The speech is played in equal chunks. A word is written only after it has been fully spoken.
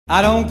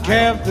I don't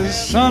care if the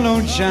sun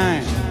don't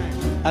shine.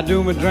 I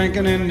do my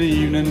drinking in the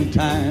evening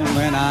time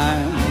when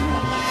I'm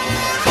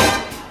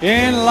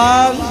in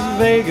Las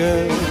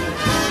Vegas.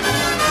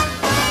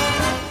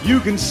 You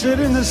can sit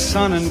in the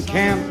sun and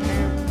camp.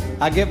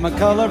 I get my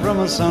color from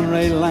a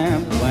sunray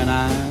lamp when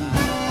I'm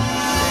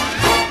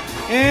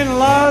in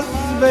Las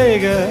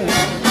Vegas.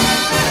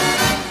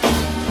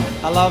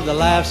 I love the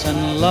laughs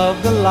and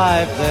love the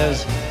life.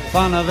 There's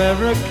fun of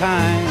every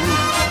kind.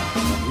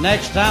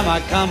 Next time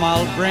I come,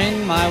 I'll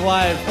bring my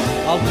wife.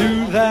 I'll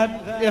do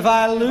that if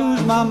I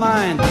lose my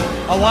mind.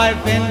 A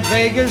wife in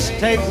Vegas,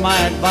 take my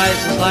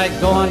advice. It's like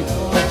going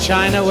to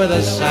China with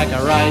a sack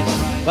of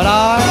rice. But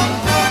I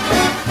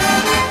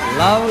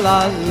love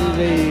Las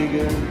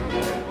Vegas.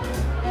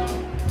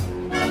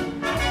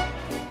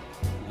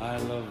 I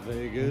love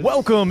Vegas.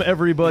 Welcome,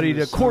 everybody,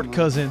 to Court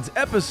Cousins,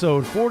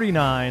 episode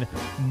 49.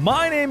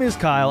 My name is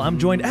Kyle. I'm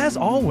joined, as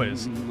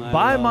always,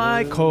 by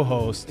my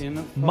co-host,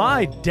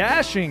 my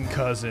dashing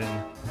cousin,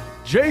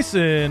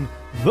 Jason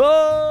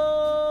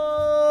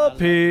the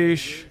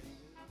Pish.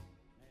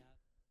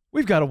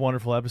 We've got a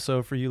wonderful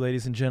episode for you,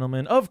 ladies and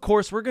gentlemen. Of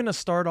course, we're going to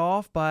start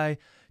off by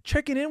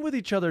checking in with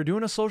each other,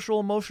 doing a social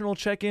emotional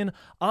check-in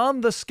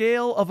on the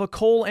scale of a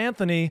Cole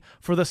Anthony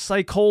for the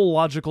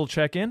psychological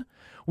check-in.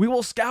 We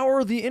will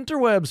scour the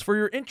interwebs for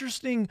your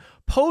interesting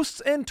posts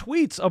and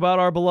tweets about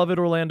our beloved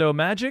Orlando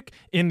Magic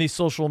in the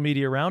social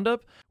media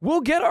roundup.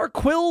 We'll get our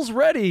quills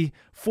ready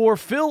for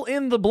fill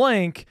in the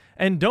blank,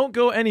 and don't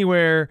go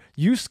anywhere,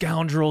 you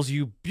scoundrels,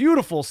 you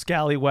beautiful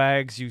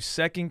scallywags, you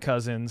second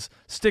cousins.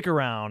 Stick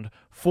around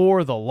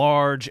for the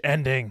large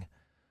ending.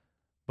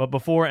 But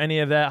before any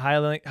of that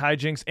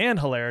hijinks and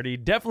hilarity,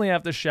 definitely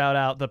have to shout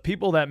out the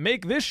people that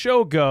make this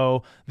show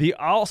go, the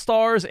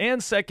All-Stars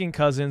and Second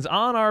Cousins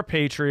on our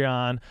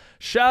Patreon.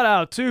 Shout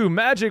out to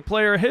Magic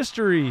Player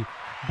History,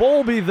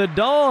 Bolby the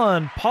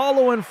Dawn,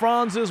 Paulo and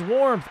Franz's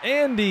Warmth,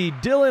 Andy,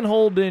 Dylan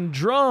Holden,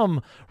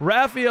 Drum,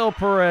 Rafael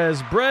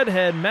Perez,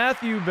 Breadhead,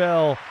 Matthew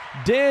Bell,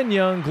 Dan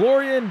Young,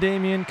 Gloria and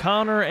Damien,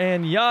 Connor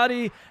and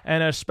Yachty,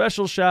 and a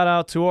special shout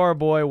out to our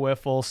boy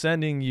Wiffle,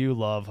 sending you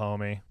love,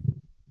 homie.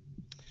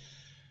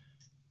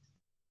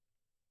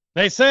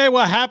 They say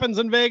what happens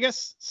in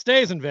Vegas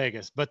stays in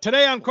Vegas, but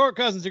today on Court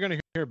Cousins, you're going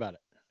to hear about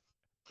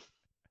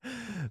it.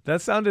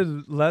 That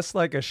sounded less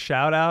like a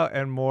shout out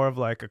and more of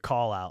like a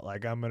call out.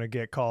 Like I'm going to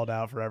get called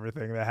out for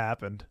everything that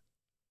happened.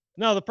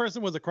 No, the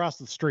person was across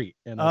the street,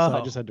 and so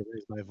I just had to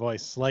raise my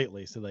voice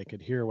slightly so they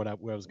could hear what I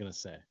was going to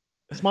say.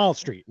 Small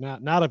street,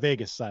 not a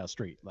Vegas style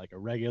street, like a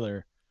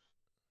regular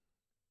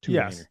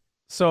two-laner. Yes.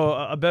 So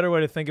a better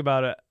way to think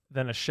about it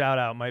than a shout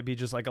out might be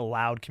just like a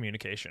loud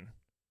communication.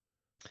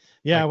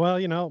 Yeah, well,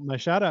 you know, my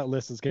shout-out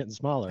list is getting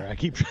smaller. I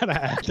keep trying to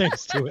add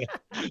things to it.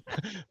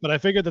 But I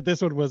figured that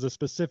this one was a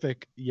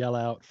specific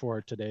yell-out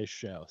for today's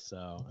show.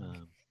 So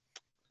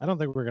I don't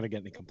think we're going to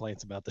get any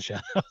complaints about the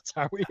shout-outs,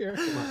 are we here?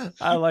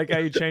 I like how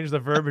you changed the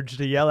verbiage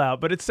to yell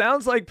out. But it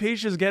sounds like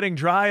Peach is getting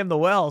dry in the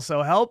well,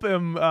 so help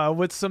him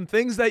with some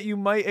things that you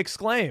might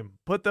exclaim.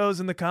 Put those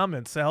in the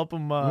comments to help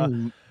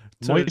him.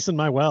 Moisten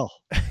my well.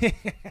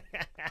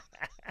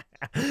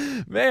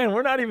 Man,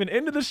 we're not even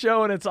into the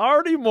show and it's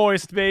already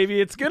moist, baby.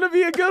 It's going to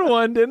be a good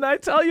one. Didn't I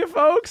tell you,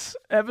 folks?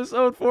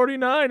 Episode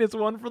 49, it's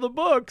one for the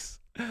books.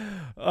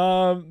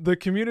 The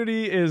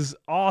community is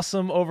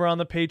awesome over on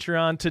the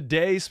Patreon.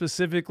 Today,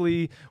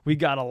 specifically, we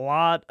got a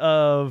lot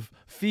of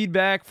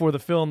feedback for the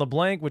fill in the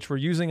blank, which we're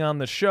using on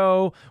the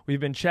show. We've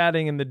been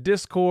chatting in the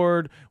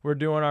Discord. We're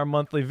doing our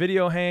monthly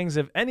video hangs.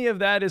 If any of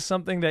that is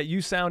something that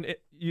you sound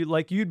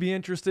you'd be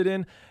interested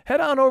in, head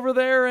on over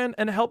there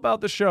and help out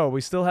the show.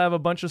 We still have a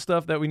bunch of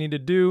stuff that we need to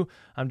do.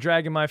 I'm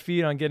dragging my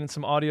feet on getting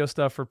some audio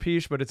stuff for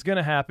Peach, but it's going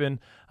to happen.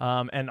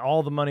 And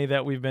all the money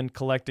that we've been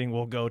collecting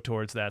will go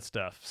towards that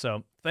stuff.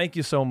 So thank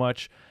you so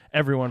much,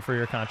 everyone, for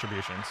your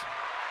contributions.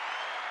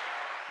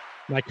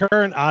 My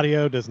current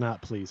audio does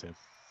not please him.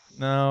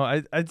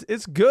 No,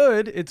 it's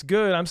good. It's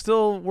good. I'm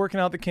still working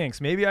out the kinks.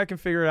 Maybe I can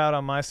figure it out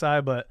on my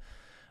side, but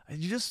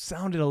you just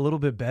sounded a little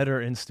bit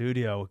better in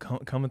studio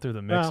coming through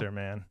the mixer,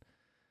 man.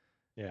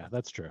 Yeah,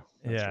 that's true.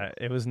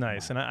 It was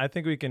nice. And I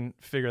think we can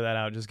figure that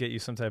out, just get you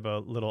some type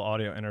of little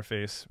audio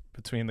interface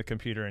between the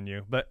computer and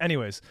you. But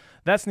anyways,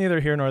 that's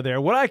neither here nor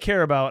there. What I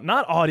care about,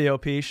 not audio,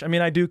 Peach. I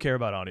mean, I do care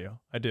about audio.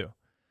 I do.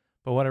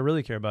 But what I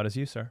really care about is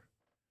you, sir.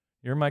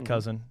 You're my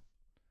cousin,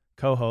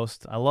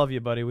 co-host. I love you,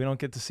 buddy. We don't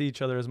get to see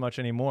each other as much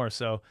anymore.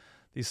 So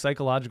these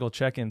psychological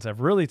check-ins have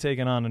really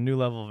taken on a new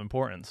level of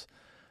importance.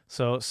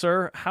 So,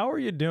 sir, how are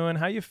you doing?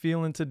 How you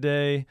feeling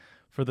today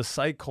for the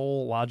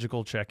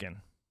psychological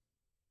check-in?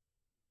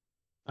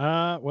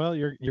 Well,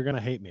 you're gonna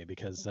hate me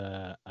because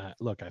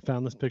look, I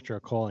found this picture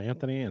of Cole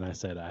Anthony, and I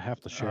said I have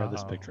to share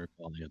this picture of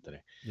Cole Anthony.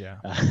 Yeah.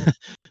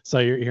 So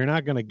you're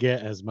not gonna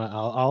get as much.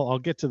 I'll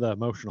get to the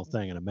emotional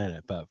thing in a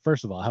minute, but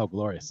first of all, how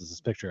glorious is this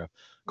picture of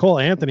Cole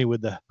Anthony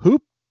with the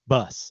hoop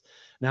bus?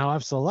 Now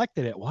I've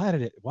selected it. Why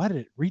did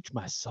it reach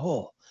my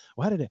soul?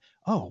 Why did it?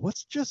 Oh,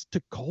 what's just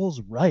to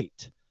Cole's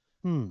right?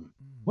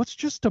 What's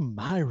just to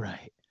my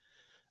right?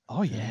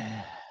 Oh,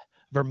 yeah.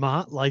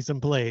 Vermont license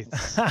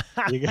plates.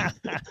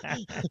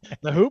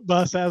 The Hoop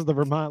Bus has the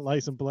Vermont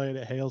license plate.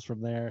 It hails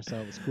from there, so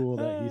it was cool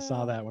that he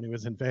saw that when he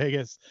was in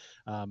Vegas.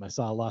 I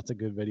saw lots of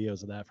good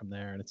videos of that from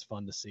there, and it's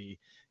fun to see,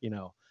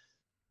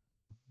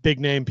 big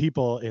name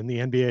people in the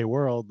NBA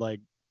world like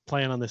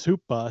playing on this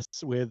Hoop Bus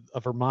with a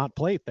Vermont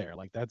plate there.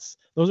 Like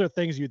those are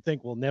things you'd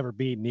think will never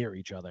be near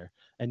each other,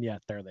 and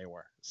yet there they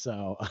were.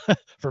 So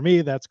for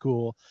me, that's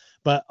cool.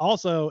 But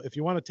also, if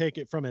you want to take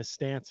it from his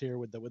stance here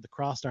with the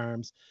crossed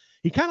arms,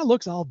 he kind of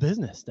looks all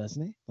business,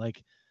 doesn't he?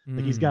 Like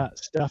he's got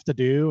stuff to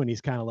do, and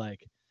he's kind of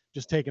like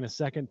just taking a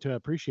second to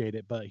appreciate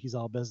it, but he's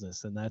all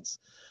business. And that's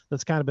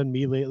kind of been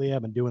me lately.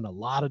 I've been doing a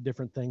lot of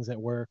different things at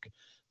work,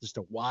 just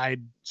a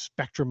wide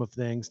spectrum of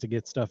things to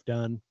get stuff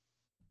done.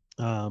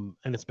 And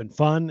it's been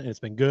fun and it's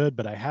been good,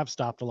 but I have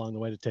stopped along the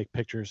way to take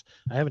pictures.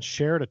 I haven't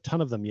shared a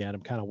ton of them yet.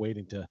 I'm kind of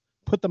waiting to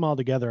put them all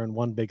together in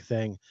one big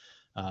thing,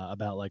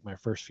 about like my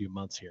first few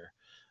months here.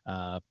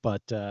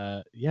 But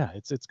yeah,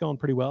 it's going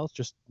pretty well. It's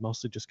just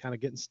mostly just kind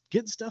of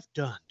getting stuff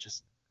done.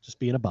 Just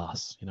being a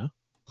boss,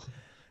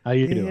 How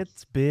you doing?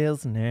 It's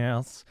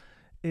business.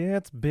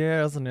 It's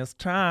business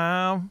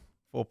time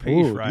for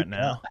Peach right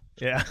now.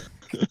 Yeah.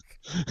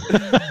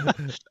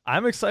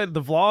 I'm excited.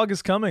 The vlog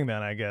is coming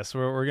then, I guess.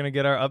 We're going to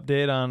get our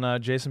update on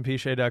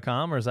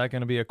jasonpichet.com, or is that going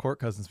to be a Court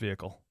Cousins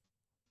vehicle?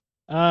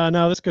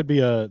 No, this could be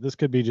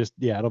just,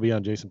 it'll be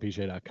on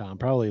jasonpichet.com.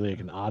 Probably like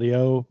an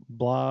audio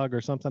blog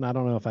or something. I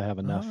don't know if I have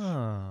enough.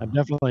 I'm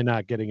definitely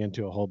not getting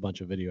into a whole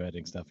bunch of video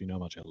editing stuff. You know how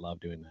much I love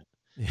doing that.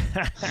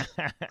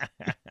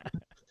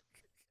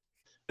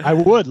 I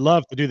would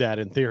love to do that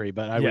in theory,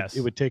 but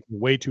it would take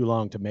way too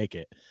long to make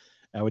it.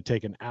 I would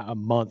take a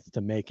month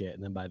to make it,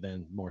 and then by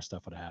then more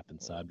stuff would happen.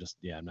 So I'm just,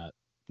 I'm not.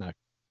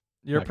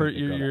 You're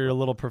a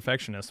little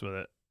perfectionist with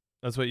it.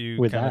 That's what you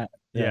with kinda,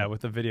 that. Yeah,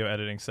 with the video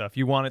editing stuff.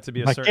 You want it to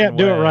be a certain way. I can't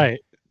do it right.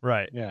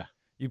 Right. Yeah.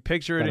 You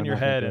picture it in your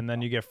head, and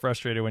then you get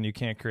frustrated when you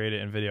can't create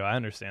it in video. I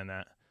understand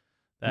that.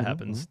 That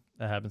happens.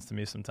 That happens to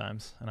me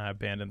sometimes, and I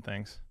abandon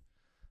things.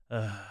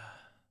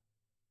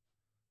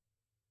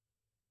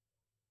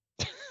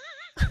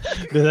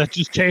 Did that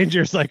just change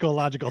your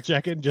psychological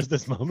check-in just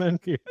this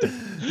moment?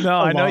 No,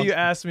 I know you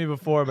asked me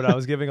before, but I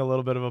was giving a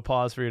little bit of a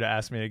pause for you to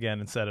ask me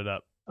again and set it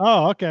up.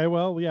 Oh, okay.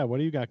 Well, yeah. What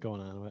do you got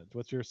going on?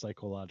 What's your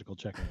psychological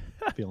check-in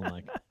feeling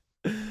like?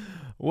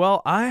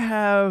 Well, I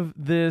have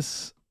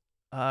this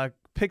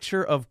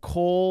picture of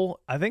Cole,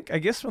 I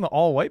guess from the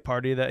all-white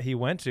party that he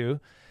went to.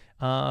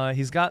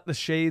 He's got the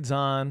shades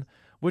on,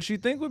 which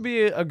you'd think would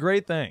be a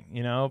great thing.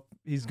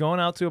 He's going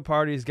out to a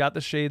party. He's got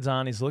the shades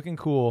on. He's looking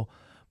cool.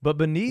 But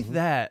beneath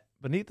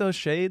those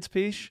shades,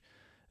 Peach,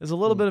 is a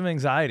little bit of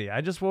anxiety.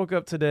 I just woke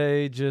up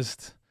today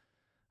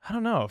I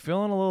don't know,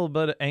 feeling a little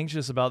bit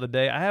anxious about the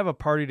day. I have a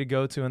party to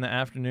go to in the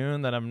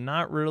afternoon that I'm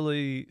not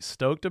really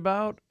stoked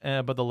about,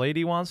 but the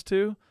lady wants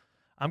to.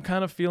 I'm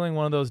kind of feeling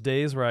one of those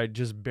days where I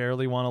just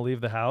barely want to leave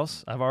the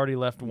house. I've already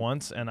left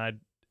once, and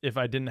if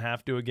I didn't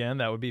have to again,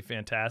 that would be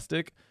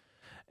fantastic.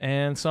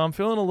 And so I'm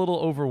feeling a little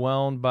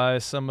overwhelmed by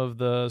some of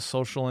the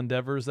social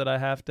endeavors that I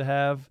have to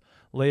have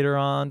later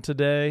on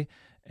today.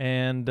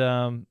 And,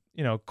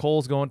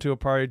 Cole's going to a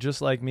party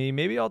just like me.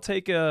 Maybe I'll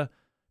take a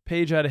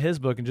page out of his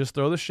book and just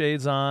throw the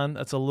shades on.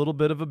 That's a little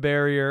bit of a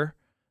barrier.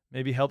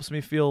 Maybe helps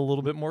me feel a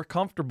little bit more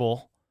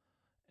comfortable.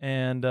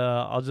 And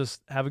I'll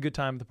just have a good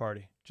time at the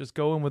party. Just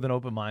go in with an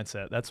open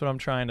mindset. That's what I'm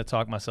trying to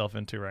talk myself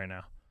into right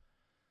now.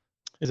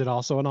 Is it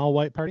also an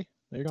all-white party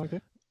that you're going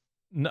to?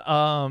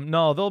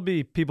 No, there'll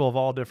be people of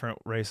all different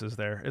races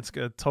there. It's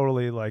a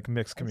totally like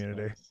mixed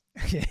community.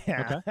 Nice.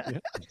 Yeah. Okay.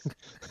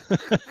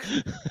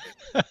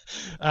 Yeah.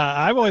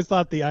 I've always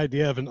thought the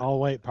idea of an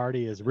all-white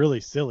party is really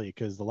silly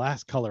because the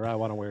last color I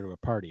want to wear to a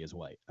party is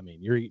white. I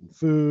mean, you're eating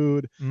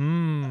food,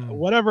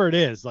 whatever it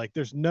is. Like,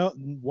 there's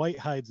white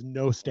hides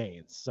no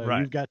stains, so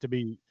You've got to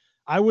be.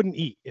 I wouldn't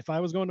eat if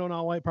I was going to an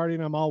all-white party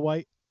and I'm all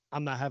white.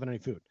 I'm not having any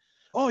food.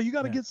 Oh, you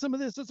got to get some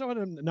of this.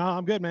 No,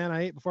 I'm good, man.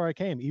 I ate before I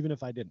came, even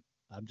if I didn't.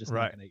 I'm just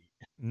not gonna eat.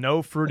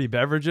 No fruity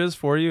beverages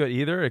for you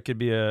either. It could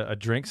be a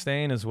drink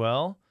stain as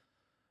well.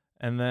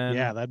 And then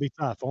that'd be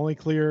tough. Only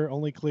clear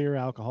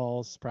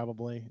alcohols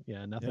probably.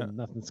 Yeah,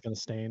 nothing's gonna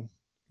stain.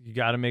 You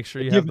got to make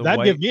sure you have the white.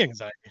 That'd give me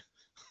anxiety.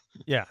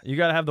 Yeah, you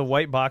got to have the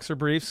white boxer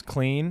briefs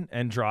clean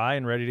and dry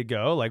and ready to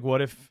go. Like,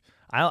 what if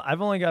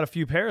I've only got a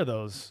few pair of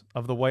those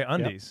of the white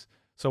undies? Yep.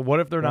 So what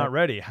if they're not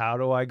ready? How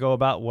do I go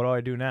about? What do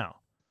I do now?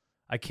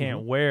 I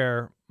can't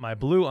wear my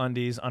blue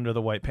undies under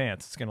the white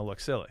pants. It's gonna look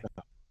silly.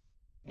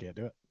 Can't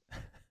do it.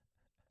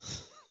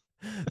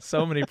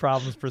 So many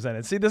problems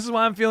presented. See, this is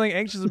why I'm feeling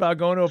anxious about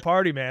going to a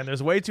party, man.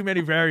 There's way too many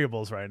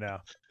variables right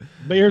now.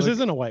 But yours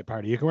isn't a white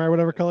party. You can wear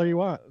whatever color you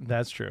want.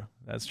 That's true.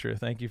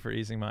 Thank you for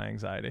easing my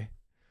anxiety.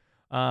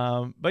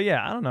 But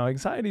yeah, I don't know.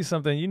 Anxiety is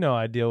something,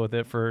 I deal with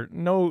it for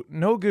no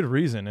good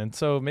reason. And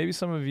so maybe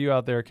some of you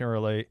out there can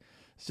relate.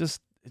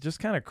 It just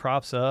kind of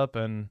crops up,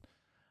 and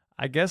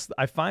I guess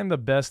I find the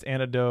best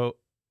antidote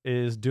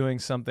is doing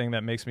something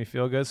that makes me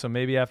feel good. So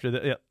maybe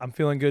after I'm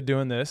feeling good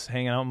doing this,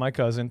 hanging out with my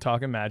cousin,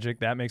 talking magic,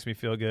 that makes me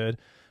feel good.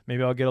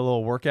 Maybe I'll get a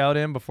little workout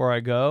in before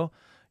I go,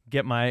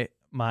 get my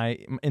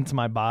into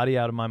my body,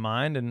 out of my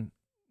mind, and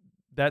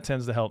that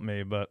tends to help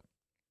me. But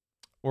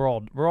we're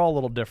all a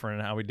little different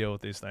in how we deal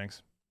with these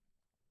things.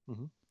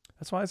 Mm-hmm.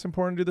 That's why it's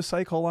important to do the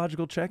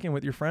psychological check-in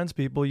with your friends,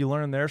 people. You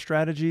learn their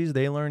strategies,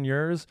 they learn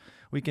yours.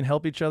 We can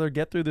help each other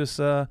get through this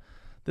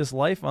this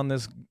life on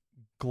this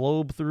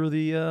globe through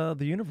the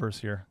universe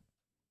here.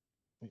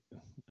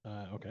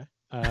 Okay.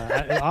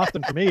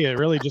 Often for me, it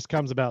really just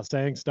comes about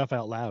saying stuff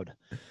out loud.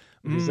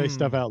 When you say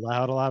stuff out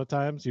loud a lot of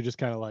times, you just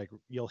kind of like,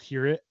 you'll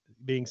hear it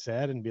being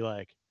said and be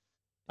like,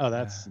 oh,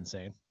 that's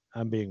insane.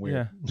 I'm being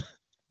weird. Yeah.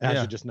 I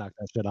should just knock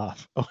that shit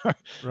off.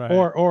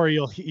 Or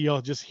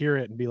you'll just hear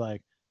it and be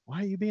like,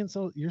 why are you being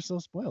you're so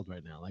spoiled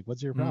right now? Like,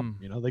 what's your problem?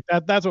 You know, like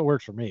that's what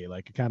works for me.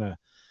 Like I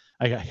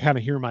kind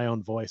of hear my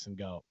own voice and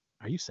go,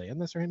 are you saying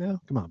this right now?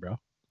 Come on, bro.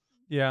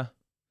 Yeah.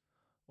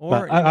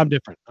 Or but I'm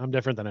different. I'm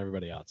different than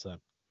everybody else. So.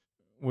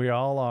 We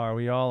all are.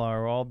 We're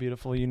all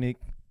beautiful, unique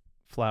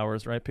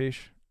flowers, right,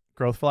 Peach?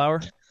 Growth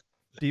flower?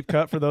 Deep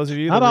cut for those of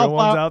you, the real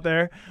ones out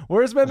there.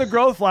 Where's been the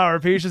growth flower,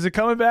 Peach? Is it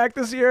coming back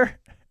this year?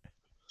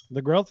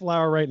 The growth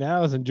flower right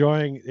now is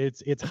enjoying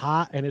it's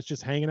hot and it's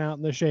just hanging out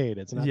in the shade.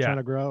 It's not trying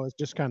to grow. It's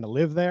just kind of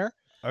live there.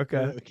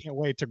 Okay. I can't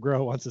wait to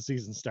grow once the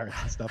season starts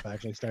and stuff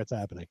actually starts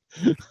happening.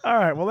 All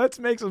right. Well, let's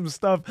make some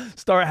stuff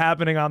start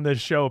happening on this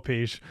show,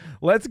 Peach.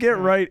 Let's get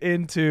right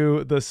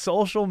into the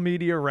social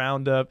media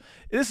roundup.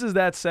 This is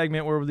that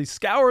segment where we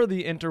scour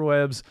the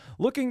interwebs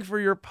looking for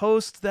your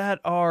posts that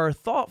are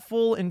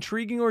thoughtful,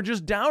 intriguing, or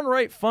just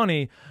downright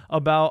funny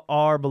about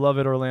our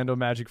beloved Orlando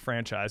Magic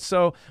franchise.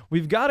 So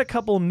we've got a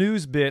couple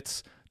news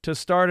bits to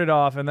start it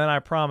off, and then I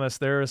promise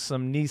there is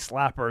some knee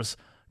slappers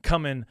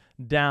coming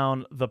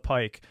down the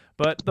pike.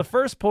 But the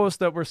first post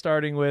that we're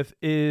starting with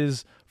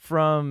is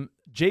from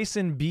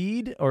Jason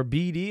Bede, or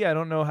BD. I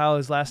don't know how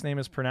his last name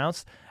is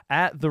pronounced,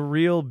 at The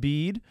Real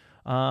Bede.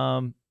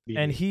 And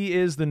he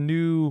is the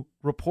new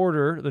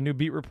reporter, the new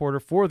beat reporter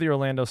for the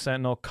Orlando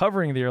Sentinel,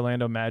 covering the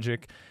Orlando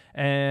Magic.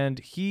 And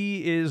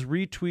he is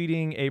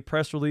retweeting a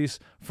press release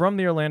from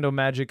the Orlando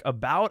Magic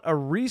about a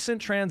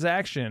recent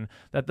transaction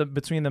that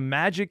between the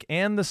Magic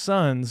and the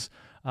Suns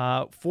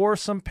for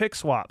some pick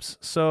swaps.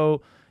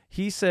 So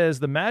he says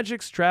the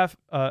Magic's draft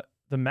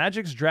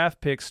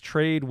picks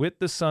trade with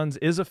the Suns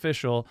is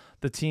official,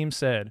 the team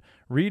said.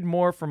 Read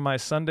more from my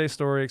Sunday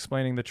story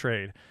explaining the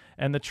trade.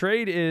 And the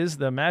trade is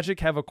the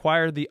Magic have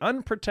acquired the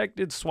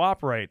unprotected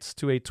swap rights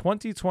to a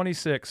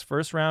 2026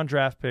 first-round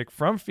draft pick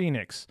from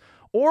Phoenix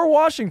or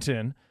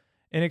Washington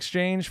in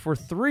exchange for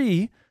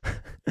 3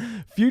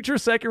 future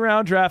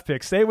second-round draft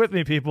picks. Stay with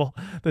me, people.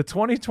 The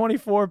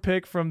 2024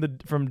 pick from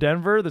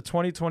Denver, the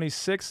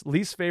 2026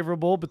 least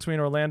favorable between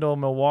Orlando,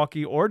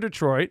 Milwaukee, or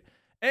Detroit,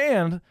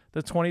 and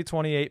the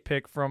 2028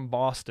 pick from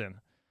Boston.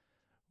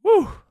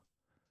 Woo!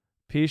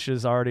 Peach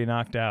is already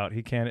knocked out.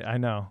 He can't. I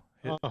know.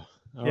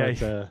 You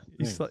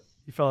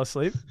fell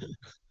asleep.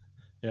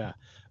 Yeah.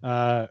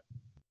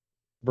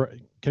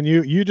 Can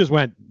you just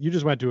went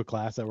to a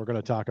class that we're going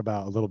to talk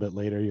about a little bit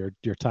later.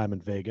 Your time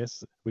in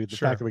Vegas. The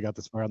fact that we got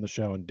this far on the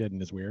show and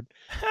didn't is weird.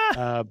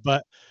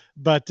 But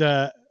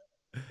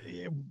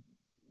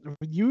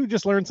you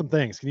just learned some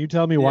things. Can you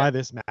tell me why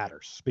this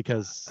matters?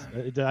 Because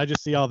I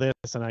just see all this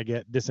and I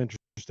get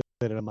disinterested,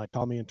 and I'm like,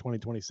 call me in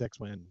 2026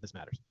 when this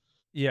matters.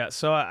 Yeah,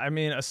 so I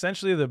mean,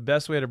 essentially the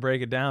best way to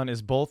break it down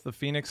is both the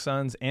Phoenix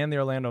Suns and the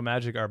Orlando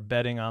Magic are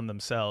betting on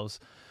themselves.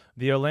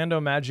 The Orlando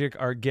Magic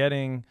are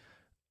getting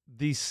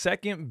the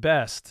second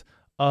best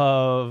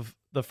of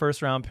the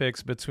first round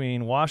picks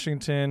between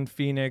Washington,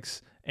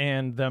 Phoenix,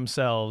 and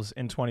themselves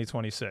in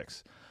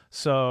 2026.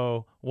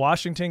 So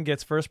Washington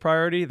gets first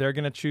priority. They're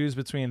going to choose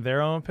between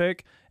their own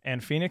pick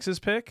and Phoenix's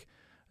pick.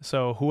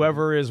 So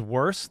whoever is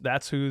worse,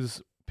 that's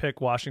whose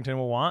pick Washington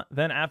will want.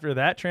 Then after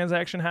that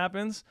transaction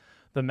happens,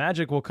 the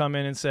Magic will come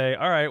in and say,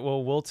 all right,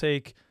 well, we'll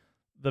take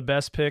the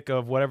best pick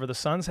of whatever the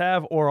Suns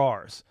have or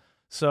ours.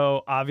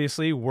 So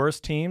obviously worse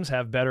teams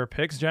have better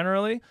picks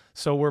generally.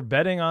 So we're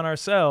betting on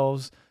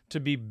ourselves to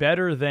be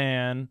better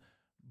than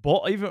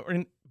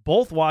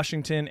both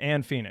Washington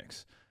and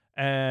Phoenix.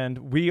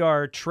 And we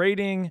are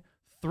trading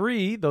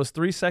those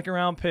 3 second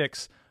round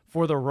picks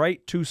for the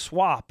right to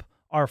swap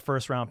our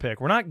first round pick.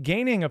 We're not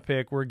gaining a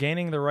pick. We're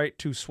gaining the right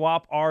to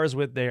swap ours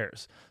with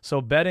theirs. So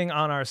betting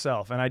on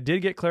ourselves. And I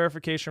did get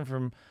clarification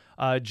from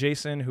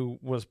Jason, who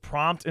was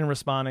prompt in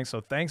responding. So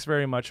thanks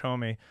very much,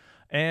 homie.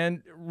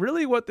 And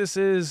really what this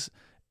is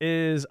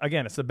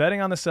again, it's the betting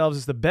on themselves.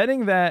 It's the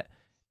betting that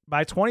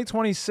by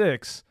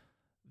 2026,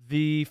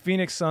 the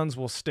Phoenix Suns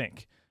will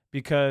stink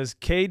because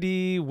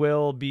KD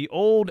will be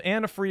old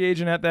and a free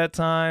agent at that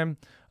time.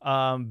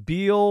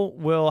 Beal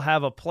will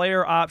have a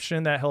player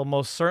option that he'll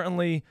most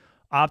certainly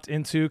opt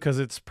into because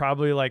it's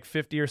probably like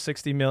 50 or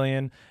 60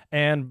 million.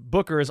 And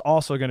Booker is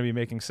also going to be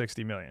making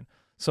 60 million.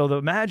 So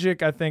the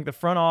Magic, I think the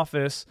front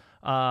office,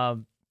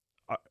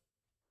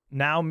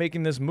 now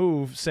making this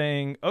move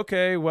saying,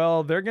 okay,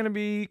 well, they're going to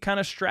be kind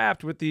of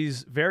strapped with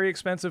these very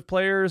expensive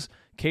players.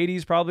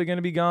 KD's probably going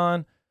to be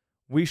gone.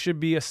 We should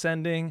be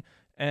ascending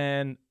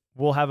and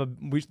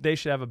they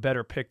should have a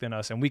better pick than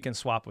us and we can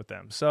swap with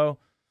them. So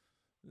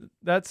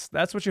That's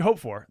what you hope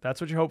for.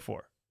 That's what you hope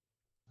for.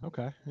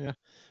 Okay, yeah.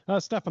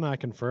 Steph and I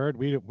conferred.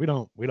 We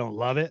don't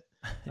love it.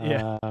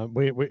 Yeah.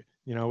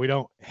 We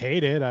don't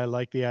hate it. I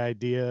like the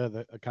idea,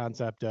 the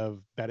concept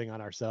of betting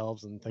on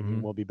ourselves and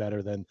thinking we'll be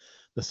better than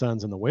the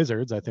Suns and the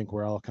Wizards. I think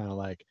we're all kind of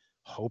like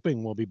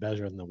hoping we'll be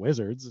better than the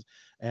Wizards.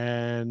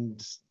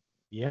 And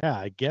yeah,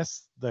 I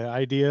guess the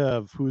idea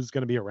of who's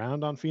going to be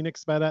around on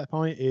Phoenix by that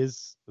point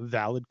is a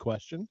valid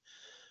question.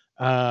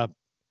 I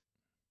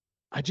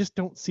just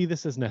don't see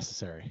this as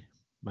necessary,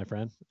 my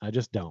friend. I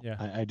just don't.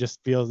 Yeah. I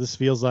just feel this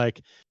feels like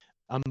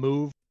a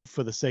move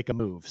for the sake of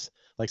moves.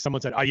 Like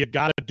someone said, oh, you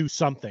got to do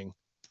something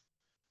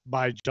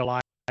by July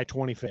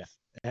 25th.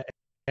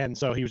 And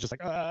so he was just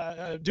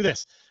like, do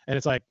this. And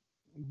it's like,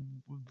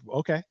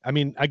 okay. I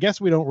mean, I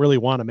guess we don't really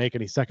want to make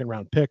any second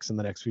round picks in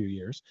the next few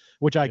years,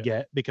 which I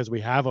get because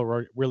we have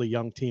a really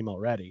young team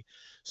already.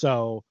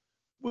 So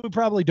we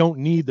probably don't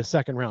need the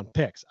second round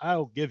picks.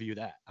 I'll give you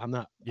that. I'm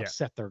not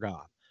upset they're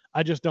gone.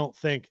 I just don't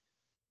think,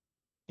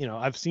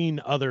 I've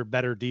seen other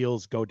better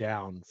deals go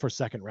down for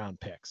second round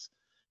picks.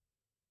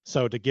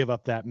 So to give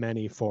up that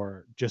many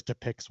for just a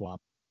pick swap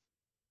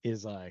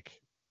is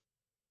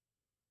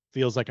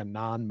feels like a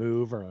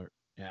non-move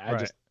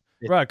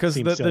Right, because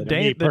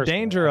the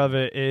danger of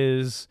it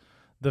is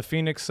the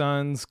Phoenix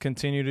Suns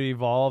continue to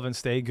evolve and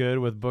stay good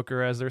with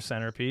Booker as their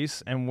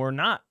centerpiece, and we're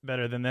not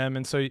better than them.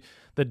 And so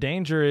the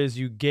danger is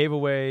you gave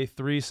away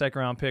 3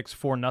 second-round picks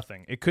for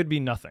nothing. It could be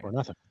nothing. For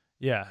nothing.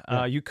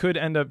 Yeah, you could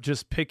end up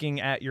just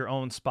picking at your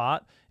own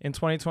spot in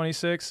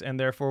 2026, and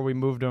therefore we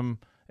moved them,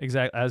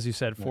 exactly as you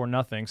said, for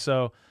nothing.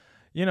 So,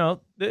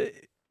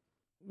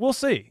 we'll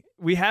see.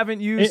 We haven't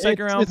used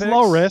second-round picks. It's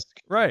low risk.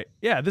 Right.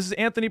 Yeah, this is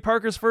Anthony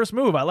Parker's first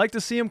move. I like to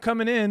see him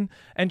coming in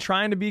and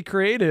trying to be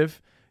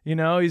creative.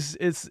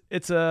 It's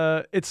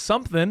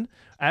something.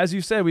 As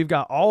you said, we've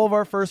got all of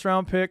our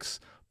first-round picks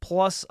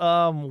plus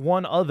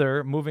one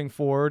other moving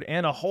forward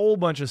and a whole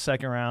bunch of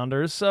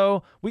second-rounders.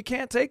 So we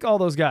can't take all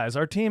those guys.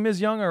 Our team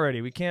is young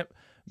already. We can't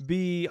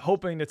be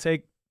hoping to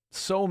take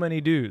so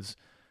many dudes.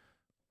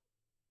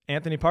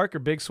 Anthony Parker,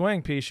 big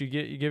swing piece. You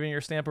giving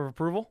your stamp of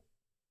approval?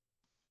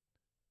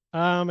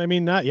 I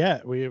mean, not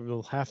yet. We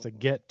will have to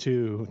get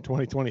to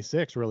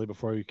 2026 really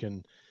before we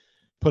can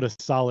put a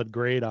solid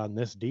grade on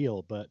this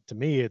deal. But to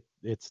me,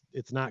 it's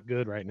not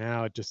good right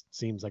now. It just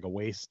seems like a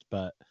waste.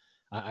 But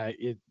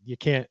you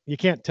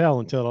can't tell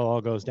until it all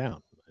goes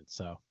down.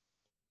 So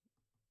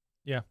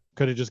yeah,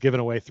 could have just given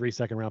away 3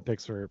 second-round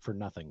picks for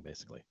nothing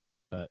basically.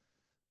 But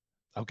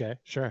okay,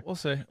 sure. We'll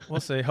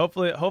see.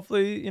 Hopefully,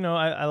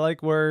 I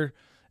like where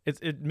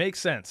it makes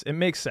sense. It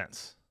makes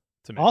sense.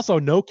 Also,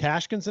 no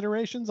cash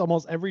considerations.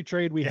 Almost every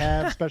trade we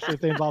have, especially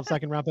if they involve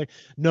second round pick,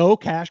 no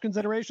cash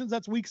considerations.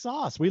 That's weak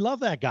sauce. We love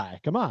that guy.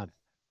 Come on.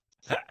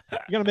 You're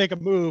going to make a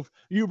move.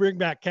 You bring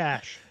back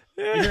cash.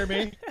 You hear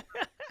me?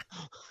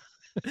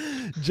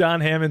 John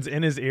Hammond's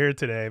in his ear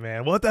today,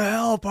 man. What the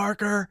hell,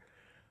 Parker?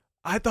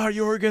 I thought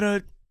you were going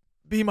to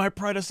be my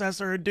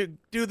predecessor and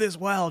do this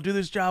well, do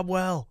this job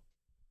well.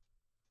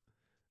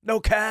 No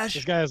cash.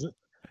 This guy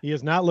he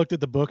has not looked at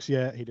the books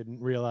yet. He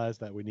didn't realize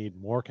that we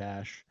need more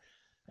cash.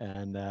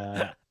 And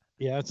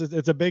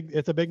it's a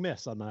big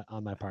miss on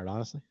my part,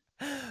 honestly.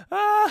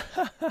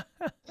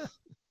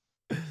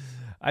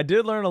 I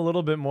did learn a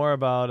little bit more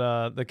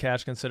about the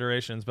cash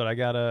considerations, but I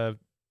gotta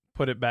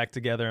put it back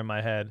together in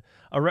my head.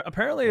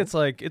 Apparently, it's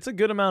a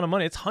good amount of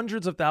money. It's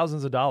hundreds of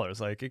thousands of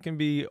dollars. Like it can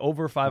be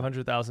over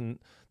 500,000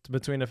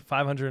 between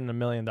 500 and $1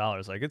 million.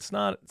 Like it's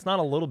not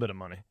a little bit of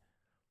money.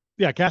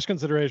 Yeah, cash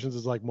considerations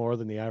is like more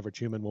than the average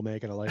human will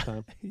make in a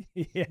lifetime.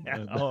 Yeah,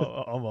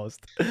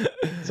 almost.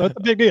 So it's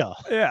a big deal.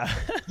 Yeah.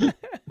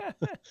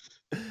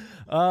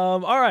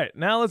 All right,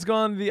 now let's go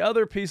on to the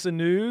other piece of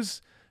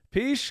news.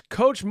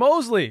 Coach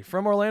Mosley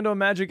from Orlando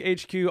Magic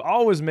HQ,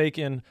 always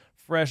making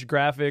fresh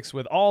graphics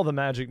with all the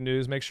Magic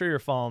news. Make sure you're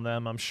following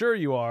them. I'm sure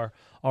you are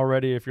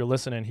already if you're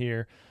listening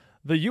here.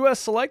 The U.S.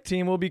 Select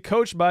Team will be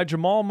coached by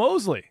Jamal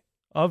Mosley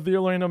of the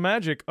Orlando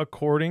Magic,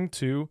 according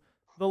to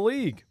the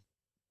league.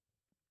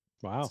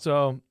 Wow.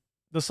 So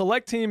the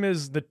Select Team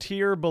is the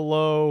tier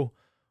below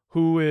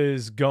who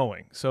is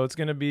going. So it's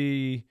going to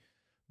be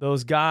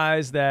those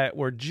guys that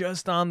were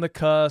just on the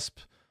cusp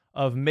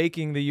of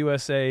making the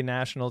USA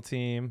national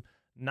team,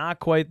 not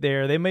quite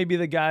there. They may be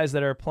the guys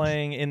that are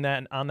playing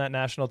on that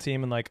national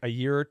team in like a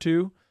year or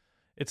two.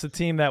 It's a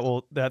team that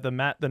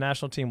the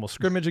national team will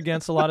scrimmage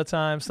against a lot of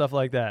times, stuff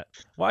like that.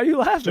 Why are you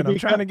laughing? I'm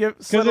trying to give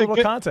some little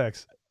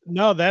context.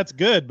 No, that's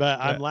good, but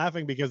I'm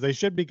laughing because they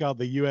should be called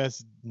the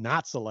U.S.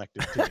 not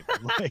selected team.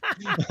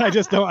 I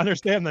just don't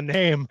understand the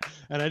name,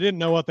 and I didn't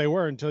know what they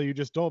were until you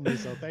just told me,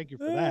 so thank you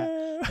for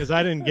that, because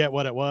I didn't get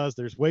what it was.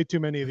 There's way too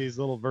many of these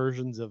little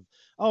versions of,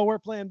 oh, we're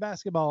playing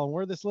basketball, and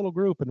we're this little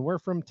group, and we're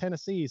from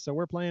Tennessee, so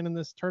we're playing in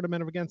this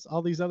tournament against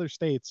all these other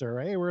states, or,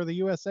 hey, we're the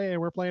USA,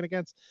 and we're playing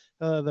against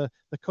the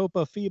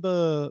Copa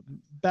FIBA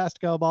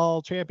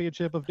Basketball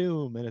Championship of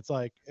Doom, and it's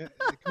like,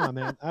 come on,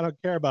 man, I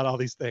don't care about all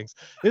these things.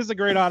 This is a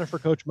great honor for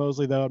Coach Coach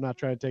Mosley, though. I'm not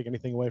trying to take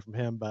anything away from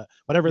him, but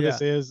whatever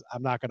this is,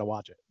 I'm not going to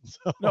watch it.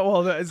 So. No,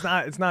 well, it's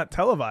not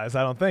televised.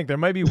 I don't think there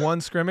might be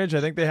one scrimmage.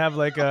 I think they have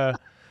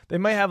they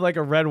might have like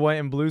a red, white,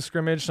 and blue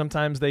scrimmage.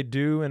 Sometimes they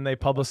do, and they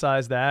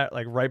publicize that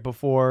like right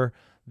before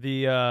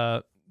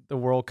the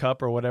World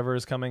Cup or whatever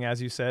is coming.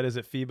 As you said, is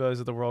it FIBA?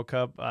 Is it the World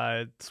Cup?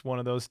 It's one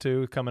of those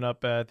two coming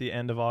up at the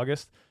end of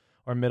August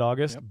or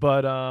mid-August. Yep.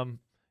 But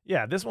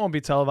yeah, this won't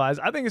be televised.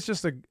 I think it's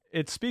just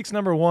it speaks,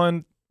 number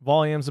one,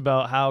 volumes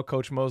about how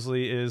Coach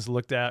Mosley is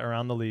looked at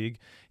around the league.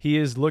 He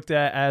is looked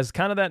at as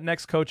kind of that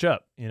next coach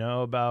up,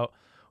 about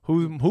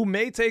who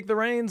may take the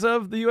reins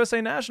of the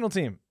USA national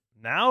team.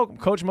 Now,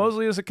 Coach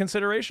Mosley is a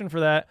consideration for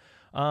that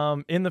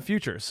in the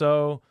future.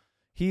 So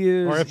he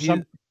is. Or if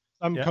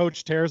some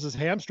coach tears his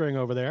hamstring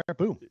over there,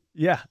 boom.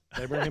 Yeah.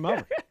 They bring him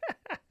over.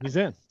 He's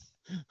in.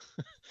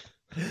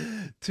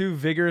 Too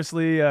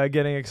vigorously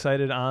getting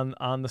excited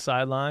on the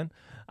sideline.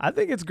 I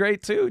think it's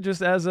great too,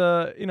 just as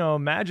a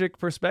Magic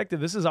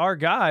perspective. This is our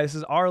guy. This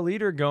is our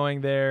leader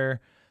going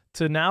there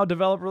to now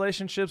develop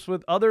relationships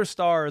with other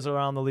stars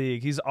around the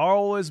league. He's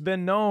always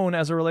been known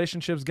as a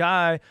relationships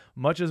guy.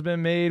 Much has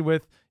been made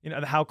with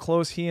how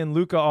close he and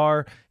Luka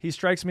are. He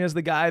strikes me as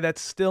the guy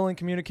that's still in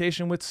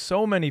communication with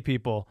so many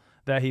people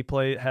that he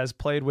has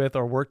played with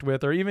or worked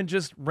with or even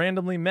just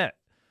randomly met.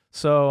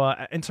 So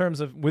in terms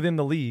of within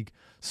the league.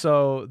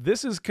 So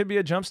this could be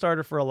a jump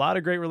starter for a lot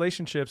of great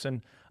relationships.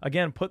 And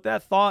again, put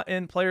that thought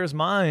in players'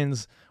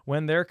 minds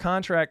when their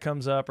contract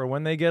comes up or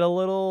when they get a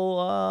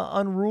little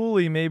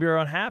unruly maybe or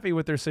unhappy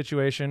with their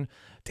situation.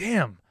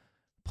 Damn,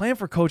 playing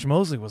for Coach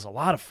Mosley was a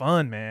lot of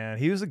fun, man.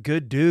 He was a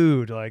good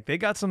dude. Like, they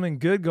got something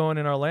good going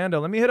in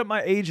Orlando. Let me hit up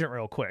my agent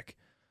real quick.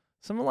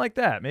 Something like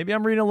that. Maybe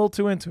I'm reading a little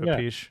too into it,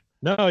 Peach.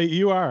 No,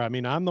 you are. I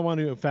mean, I'm the one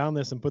who found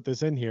this and put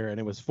this in here, and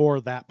it was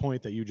for that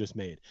point that you just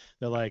made.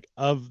 That, like,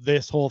 of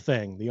this whole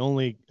thing,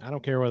 I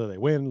don't care whether they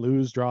win,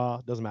 lose, draw,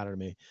 doesn't matter to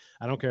me.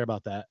 I don't care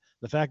about that.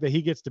 The fact that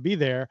he gets to be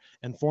there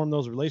and form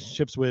those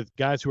relationships with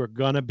guys who are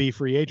going to be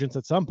free agents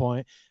at some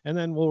point, and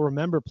then we'll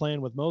remember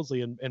playing with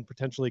Mosley and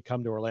potentially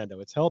come to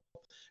Orlando.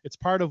 It's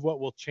part of what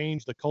will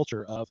change the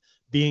culture of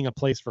being a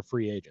place for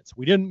free agents.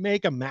 We didn't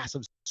make a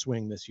massive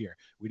swing this year.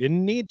 We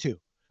didn't need to,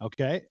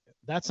 okay?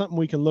 That's something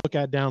we can look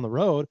at down the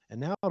road,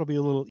 and now it'll be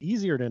a little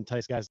easier to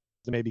entice guys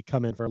to maybe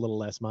come in for a little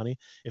less money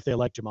if they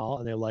like Jamal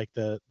and they like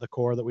the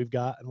core that we've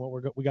got and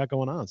what we got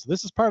going on. So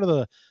this is part of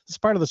the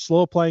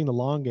slow playing the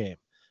long game,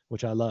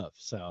 which I love.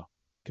 So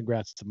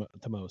congrats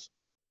to Mose.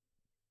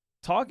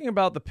 Talking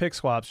about the pick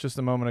swaps just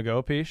a moment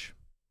ago, Peach,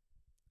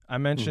 I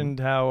mentioned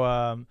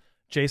how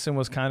Jason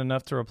was kind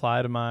enough to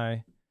reply to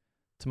my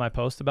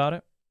post about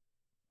it,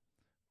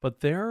 but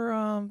there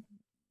are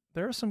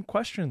some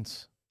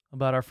questions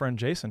about our friend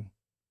Jason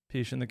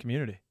Peach in the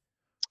community.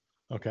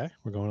 Okay,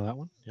 we're going to that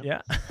one. Yep.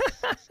 Yeah.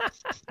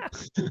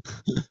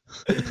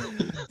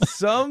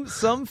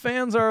 Some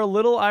fans are a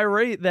little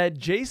irate that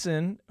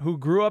Jason, who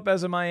grew up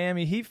as a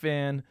Miami Heat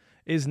fan,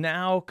 is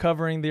now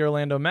covering the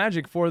Orlando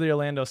Magic for the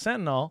Orlando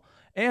Sentinel,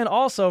 and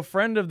also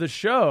friend of the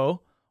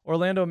show,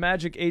 Orlando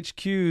Magic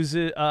HQ's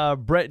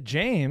Brett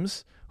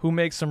James, who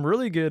makes some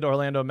really good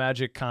Orlando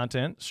Magic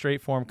content,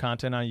 straight form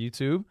content on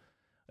YouTube,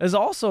 is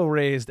also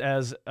raised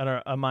as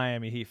a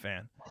Miami Heat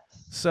fan.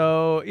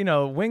 So,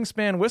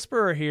 Wingspan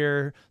Whisperer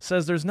here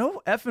says there's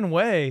no effing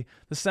way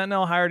the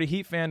Sentinel hired a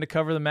Heat fan to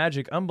cover the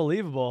Magic.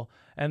 Unbelievable.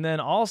 And then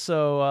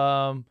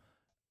also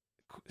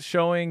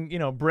showing,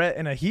 Brett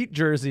in a Heat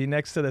jersey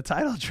next to the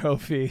title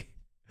trophy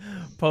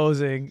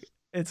posing.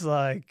 It's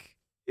like,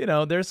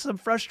 there's some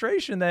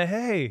frustration that,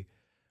 hey,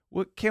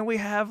 can we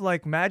have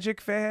like Magic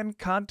fan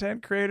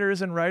content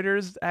creators and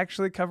writers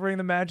actually covering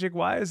the Magic?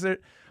 Why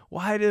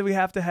did we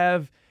have to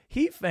have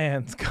Heat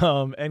fans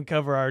come and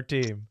cover our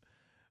team?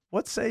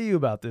 What say you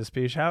about this,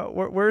 Peach?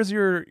 Where's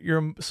your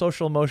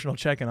social emotional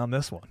check-in on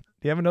this one?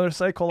 Do you have another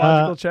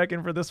psychological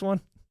check-in for this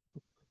one?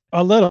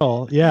 A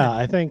little, yeah.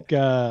 I think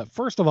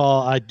first of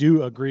all, I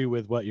do agree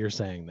with what you're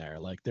saying there.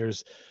 Like,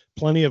 there's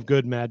plenty of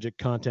good Magic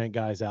content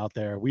guys out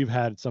there. We've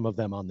had some of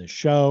them on this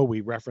show. We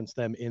reference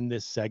them in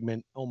this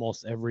segment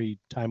almost every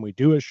time we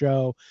do a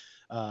show.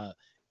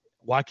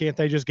 Why can't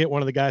they just get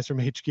one of the guys from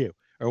HQ?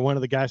 Or one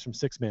of the guys from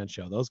Six Man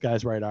Show? Those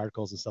guys write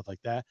articles and stuff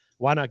like that.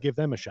 Why not give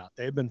them a shot?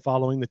 They've been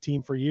following the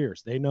team for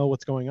years. They know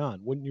what's going on.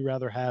 Wouldn't you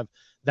rather have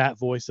that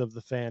voice of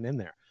the fan in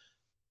there?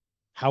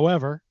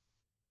 However,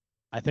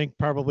 I think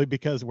probably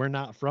because we're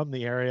not from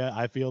the area,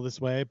 I feel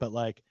this way. But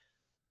like,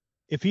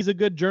 if he's a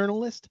good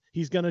journalist,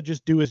 he's going to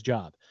just do his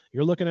job.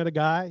 You're looking at a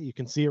guy, you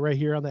can see it right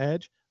here on the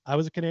edge. I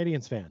was a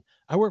Canadiens fan.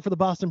 I worked for the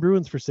Boston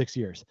Bruins for 6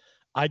 years.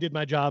 I did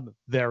my job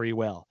very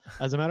well.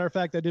 As a matter of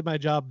fact, I did my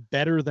job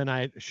better than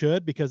I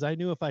should, because I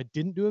knew if I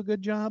didn't do a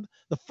good job,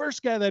 the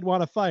first guy they'd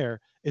want to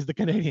fire is the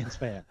Canadiens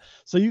fan.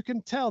 So you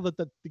can tell that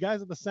the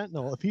guys at the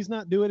Sentinel, if he's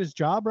not doing his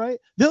job right,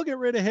 they'll get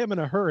rid of him in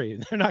a hurry.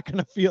 They're not going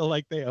to feel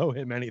like they owe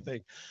him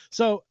anything.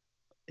 So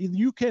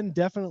you can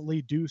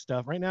definitely do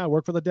stuff. Right now, I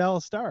work for the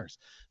Dallas Stars.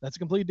 That's a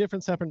completely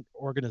different, separate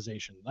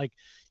organization. Like,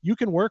 you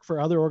can work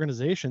for other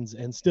organizations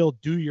and still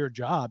do your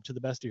job to the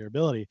best of your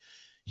ability.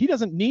 he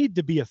doesn't need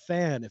to be a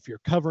fan if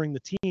you're covering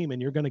the team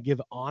and you're going to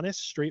give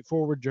honest,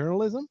 straightforward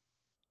journalism.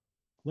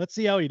 Let's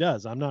see how he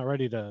does. I'm not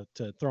ready to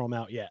throw him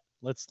out yet.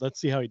 Let's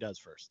see how he does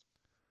first.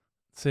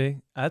 See,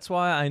 that's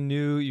why I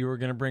knew you were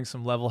going to bring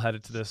some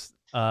level-headed to this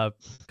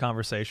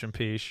conversation,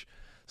 Peach.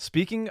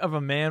 Speaking of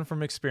a man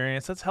from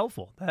experience, that's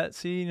helpful.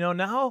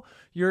 Now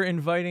you're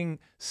inviting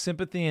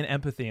sympathy and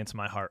empathy into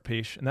my heart,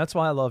 Peach, and that's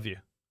why I love you.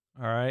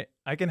 All right?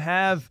 I can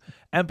have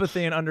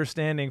empathy and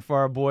understanding for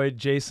our boy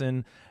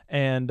Jason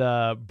and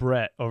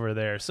Brett over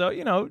there. So,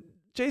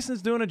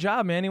 Jason's doing a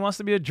job, man. He wants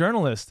to be a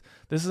journalist.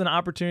 This is an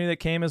opportunity that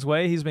came his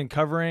way. He's been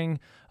covering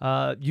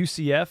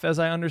UCF, as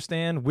I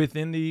understand,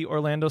 within the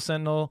Orlando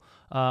Sentinel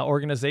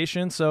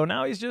organization. So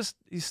now he's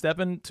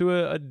stepping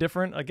to a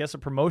different, I guess, a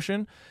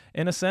promotion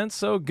in a sense.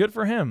 So good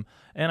for him.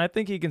 And I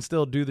think he can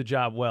still do the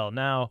job well.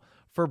 Now,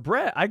 for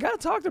Brett, I got to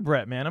talk to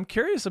Brett, man. I'm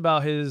curious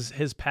about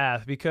his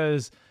path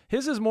because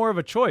his is more of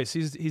a choice.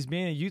 He's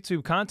being a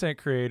YouTube content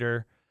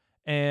creator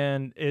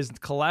and is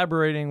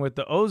collaborating with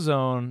the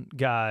Ozone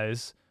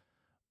guys.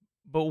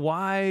 But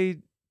why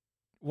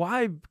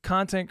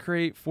content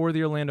create for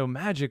the Orlando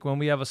Magic when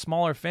we have a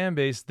smaller fan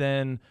base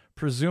than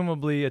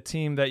presumably a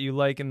team that you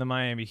like in the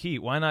Miami Heat?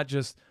 Why not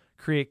just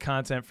create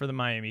content for the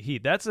Miami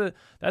Heat? That's an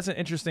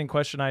interesting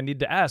question I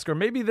need to ask. Or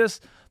maybe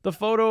the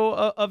photo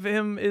of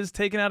him is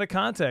taken out of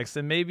context,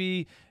 and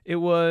maybe it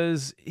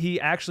was he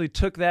actually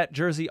took that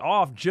jersey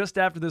off just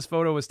after this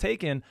photo was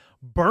taken,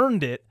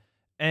 burned it,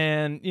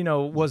 and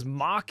was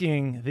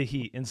mocking the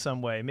Heat in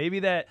some way.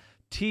 Maybe that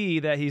T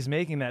that he's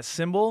making, that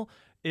symbol,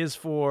 is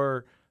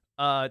for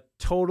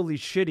totally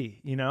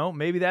shitty,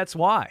 maybe that's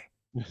why.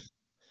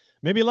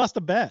 Maybe he lost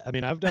a bet. I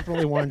mean, I've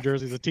definitely worn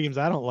jerseys of teams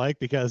I don't like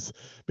because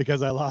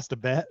I lost a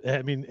bet.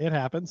 I mean, it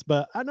happens,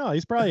 but I know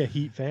he's probably a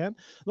Heat fan.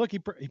 Look, he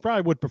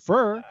probably would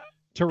prefer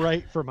to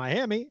write for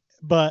Miami,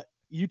 but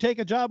you take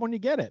a job when you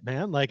get it,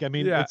 man. Like, I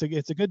mean, Yeah.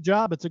 it's a good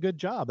job. It's a good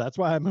job. That's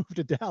why I moved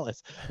to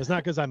Dallas. It's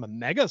not because I'm a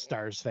Mega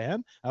Stars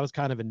fan. I was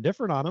kind of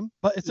indifferent on them,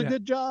 but it's a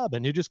good job,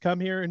 and you just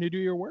come here and you do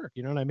your work.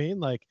 You know what I mean?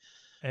 Like,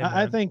 Hey,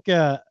 I think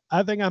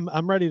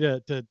I'm ready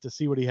to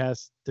see what he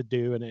has to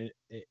do, and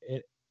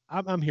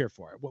I'm here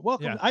for it.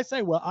 Welcome. Yeah. I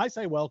say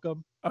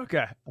welcome.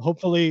 Okay.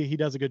 Hopefully he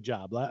does a good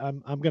job.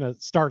 I'm gonna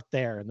start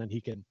there, and then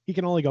he can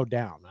only go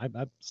down.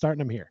 I'm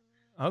starting him here.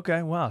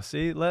 Okay, wow.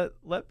 See,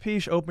 let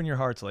Peach open your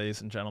hearts, ladies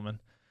and gentlemen.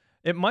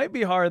 It might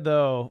be hard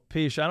though,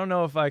 Peach. I don't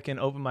know if I can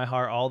open my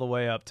heart all the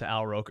way up to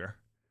Al Roker.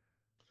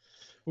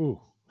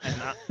 Ooh.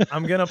 And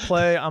I'm gonna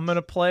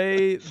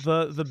play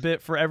the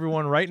bit for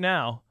everyone right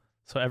now,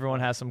 so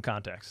everyone has some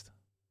context.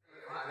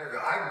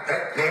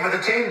 Name of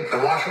the team, the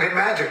Washington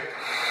Magic.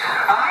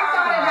 I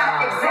thought of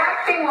that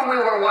exact thing when we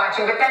were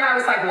watching, but then I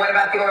was like, what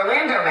about the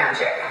Orlando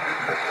Magic?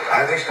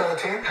 Are they still a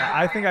team?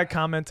 I think I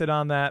commented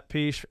on that,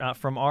 Peach,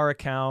 from our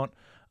account.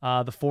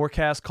 The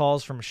forecast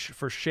calls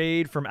for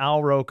shade from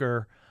Al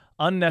Roker.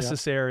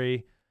 Unnecessary.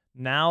 Yep.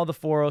 Now the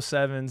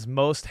 407's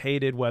most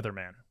hated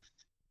weatherman.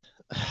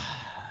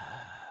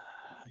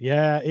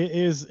 Yeah, it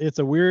is. It's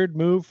a weird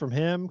move from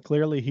him.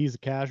 Clearly, he's a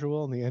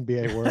casual in the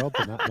NBA world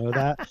to not know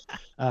that.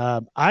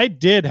 I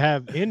did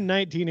have in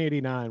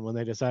 1989 when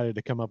they decided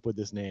to come up with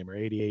this name, or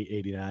 88,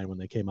 89 when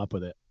they came up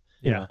with it.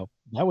 That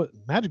was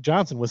Magic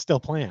Johnson was still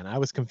playing. I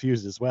was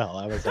confused as well.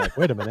 I was like,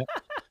 wait a minute.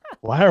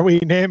 Why are we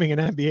naming an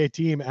NBA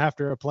team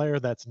after a player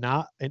that's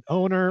not an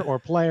owner or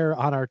player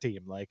on our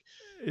team? Like,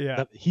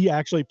 he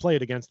actually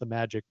played against the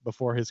Magic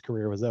before his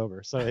career was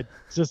over. So it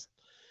just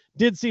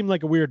did seem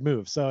like a weird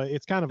move. So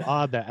it's kind of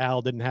odd that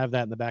Al didn't have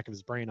that in the back of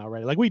his brain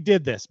already. Like, we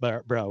did this,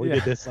 bro. We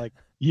did this like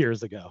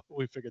years ago.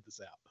 We figured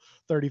this out.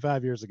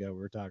 35 years ago, we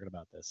were talking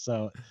about this.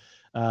 So,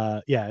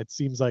 it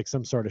seems like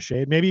some sort of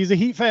shade. Maybe he's a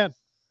Heat fan.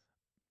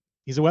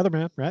 He's a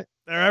weatherman, right?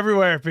 They're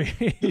everywhere,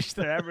 Peach.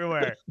 They're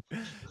everywhere.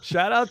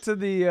 Shout out to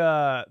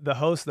the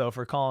host though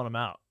for calling him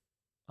out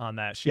on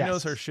that. She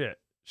knows her shit.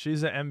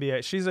 She's an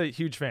NBA. She's a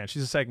huge fan.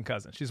 She's a second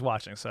cousin. She's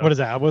watching. So what is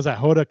that? Was that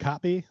Hoda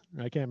Kotb?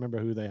 I can't remember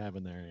who they have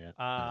in there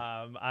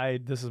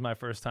yet. This is my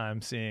first time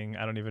seeing.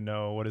 I don't even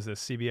know what is this,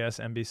 CBS,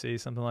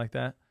 NBC, something like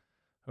that.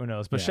 Who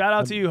knows? But shout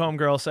out to you,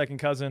 homegirl, second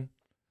cousin.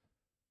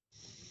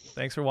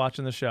 Thanks for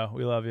watching the show.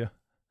 We love you.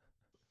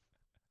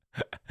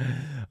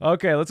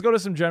 Okay, let's go to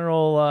some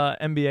general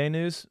NBA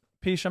news.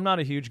 Peach, I'm not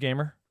a huge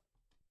gamer.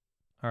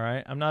 All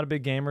right, I'm not a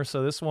big gamer,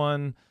 so this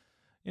one,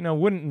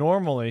 wouldn't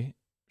normally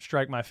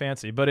strike my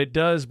fancy, but it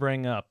does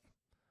bring up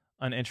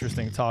an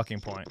interesting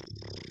talking point.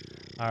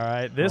 All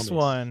right, this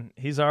one,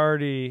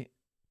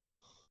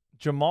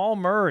 Jamal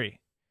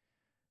Murray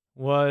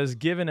was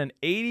given an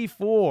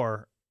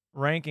 84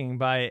 ranking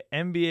by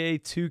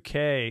NBA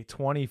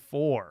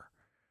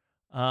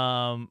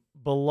 2K24.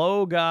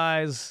 Below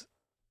guys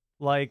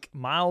like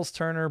Miles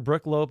Turner,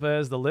 Brook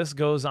Lopez, the list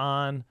goes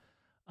on.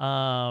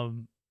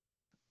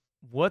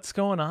 What's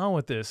going on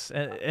with this?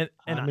 And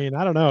I mean,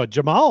 I don't know.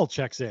 Jamal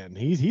checks in.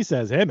 He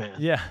says, "Hey, man,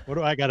 what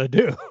do I got to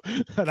do?"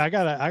 And I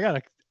gotta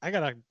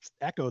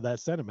echo that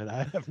sentiment.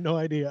 I have no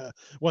idea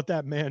what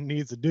that man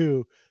needs to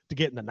do to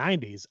get in the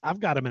 90s. I've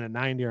got him in a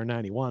 90 or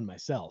 91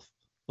 myself,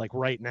 like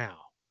right now.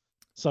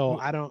 So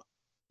I don't.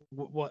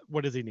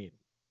 What does he need?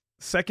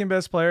 Second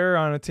best player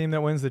on a team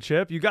that wins the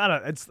chip.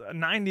 It's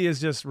 90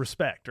 is just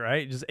respect,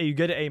 right? You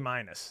get an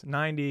A-.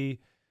 90,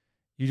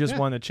 you just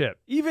won the chip.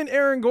 Even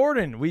Aaron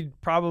Gordon, we'd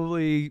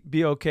probably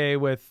be okay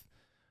with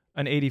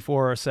an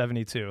 84 or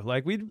 72.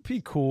 Like, we'd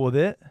be cool with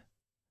it.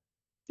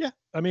 Yeah.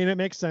 I mean, it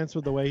makes sense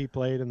with the way he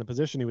played and the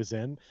position he was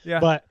in. Yeah.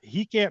 But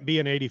he can't be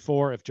an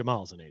 84 if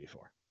Jamal's an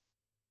 84.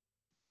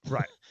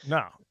 Right.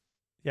 No.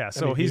 Yeah.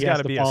 So I mean, he's he got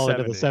has to be fall a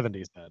into 70.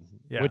 the 70s then,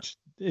 Yeah. which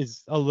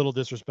is a little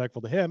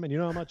disrespectful to him. And you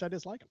know how much I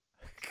dislike him.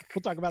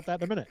 We'll talk about that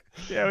in a minute.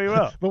 Yeah, we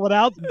will. But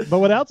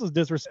what else is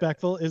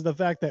disrespectful is the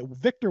fact that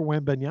Victor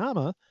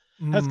Wembanyama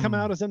has come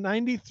out as a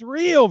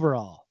 93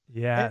 overall.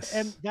 Yes.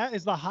 And that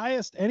is the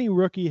highest any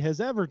rookie has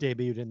ever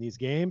debuted in these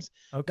games.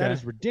 Okay. That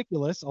is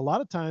ridiculous. A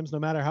lot of times, no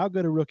matter how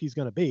good a rookie's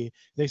going to be,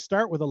 they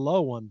start with a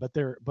low one, but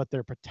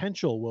their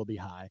potential will be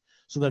high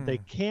so that they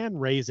can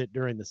raise it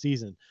during the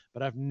season.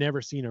 But I've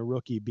never seen a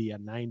rookie be a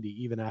 90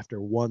 even after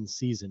one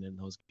season in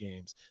those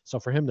games. So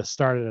for him to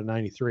start at a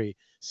 93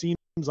 seems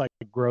like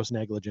gross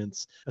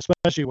negligence,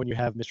 especially when you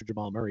have Mr.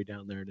 Jamal Murray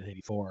down there at an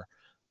 84.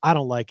 I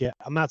don't like it.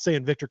 I'm not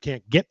saying Victor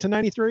can't get to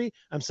 93.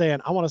 I'm saying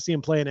I want to see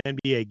him play an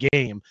NBA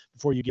game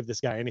before you give this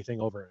guy anything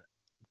over,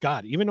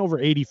 even over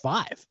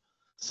 85.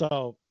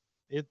 So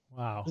this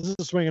is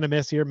a swing and a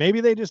miss here. Maybe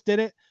they just did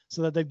it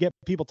so that they'd get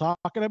people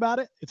talking about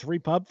it. It's free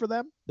pub for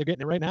them. They're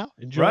getting it right now.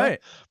 Enjoy. Right.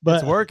 But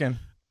it's working.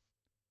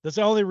 That's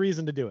the only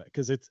reason to do it,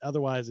 because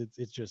otherwise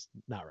it's just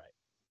not right.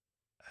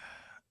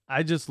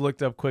 I just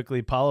looked up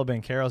quickly. Paolo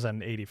Banchero's at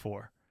an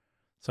 84.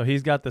 So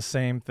he's got the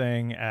same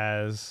thing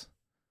as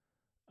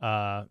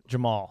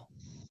Jamal.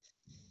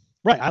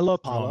 Right. I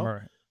love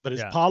Paolo, but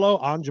is Paolo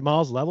on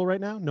Jamal's level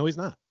right now? No, he's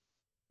not.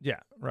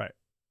 Yeah, right.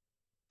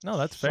 No,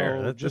 that's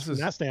fair. So just from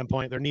that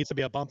standpoint, there needs to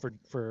be a bump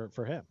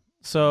for him.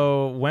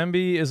 So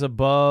Wemby is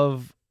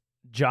above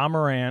Ja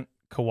Morant,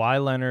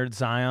 Kawhi Leonard,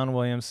 Zion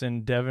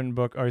Williamson, Devin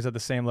Booker, or he's at the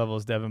same level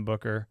as Devin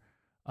Booker,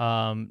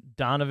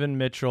 Donovan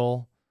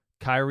Mitchell,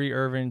 Kyrie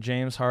Irving,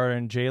 James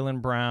Harden, Jaylen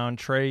Brown,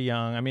 Trae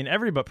Young. I mean,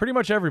 pretty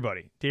much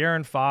everybody.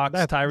 De'Aaron Fox,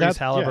 Tyrese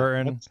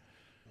Halliburton.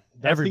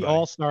 That's the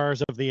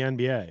all-stars of the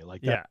NBA.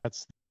 Like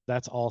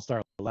that's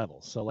all-star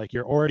level. So like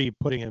you're already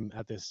putting him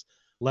at this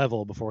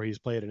level before he's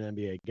played an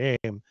NBA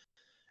game.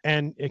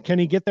 And can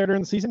he get there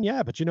during the season?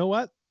 Yeah, but you know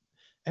what?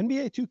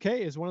 NBA 2K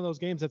is one of those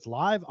games that's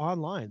live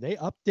online. They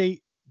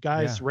update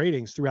guys'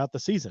 ratings throughout the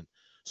season.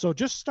 So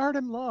just start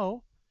him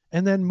low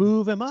and then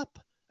move him up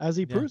as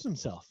he proves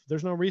himself.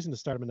 There's no reason to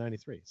start him at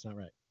 93. It's not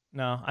right.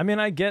 No, I mean,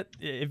 I get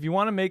if you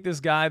want to make this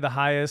guy the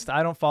highest.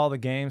 I don't follow the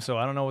game, so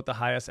I don't know what the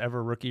highest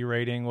ever rookie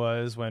rating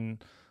was when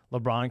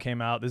LeBron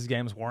came out. These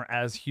games weren't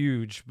as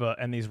huge,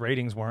 and these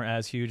ratings weren't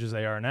as huge as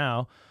they are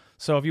now.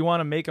 So if you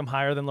want to make him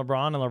higher than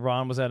LeBron, and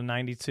LeBron was at a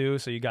 92,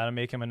 so you got to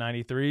make him a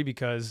 93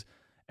 because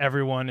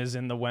everyone is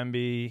in the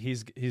Wemby.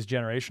 He's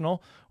generational.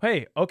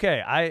 Hey,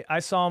 okay, I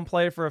saw him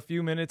play for a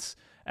few minutes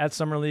at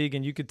Summer League,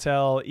 and you could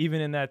tell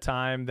even in that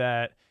time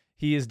that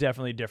he is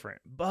definitely different,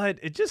 but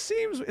it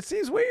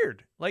seems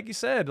weird. Like you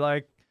said,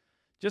 like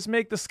just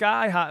make the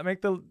sky high,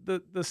 make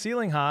the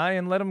ceiling high,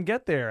 and let him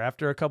get there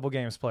after a couple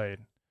games played.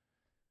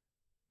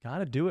 Got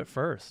to do it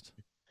first.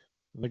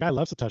 The guy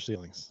loves to touch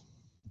ceilings.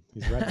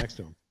 He's right next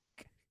to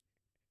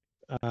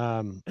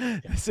him.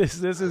 This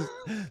is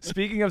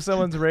speaking of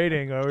someone's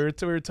rating. We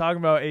were talking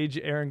about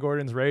Aaron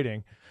Gordon's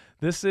rating.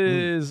 This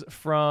is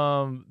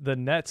from the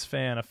Nets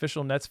fan,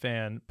 official Nets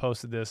fan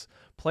posted this.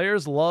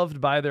 Players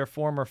loved by their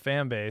former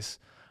fan base.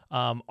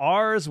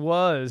 Ours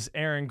was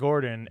Aaron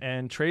Gordon,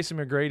 and Tracy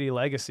McGrady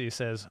Legacy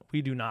says,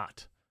 we do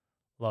not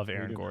love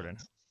Aaron Gordon.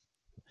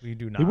 We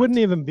do not. He wouldn't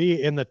even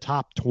be in the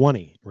top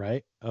 20,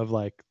 right, of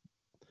like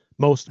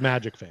most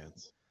Magic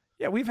fans.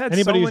 Yeah, we've had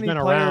anybody so who's many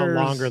been players, around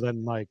longer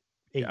than like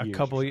 8 years. A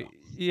couple.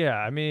 Yeah,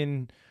 I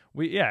mean,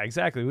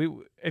 exactly.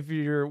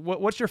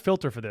 What's your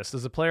filter for this?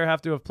 Does a player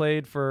have to have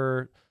played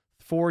for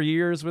 4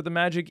 years with the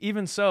Magic?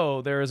 Even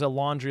so, there is a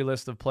laundry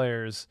list of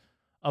players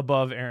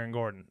above Aaron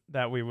Gordon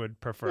that we would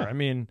prefer. Yeah. I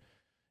mean,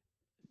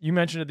 you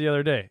mentioned it the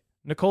other day.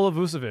 Nikola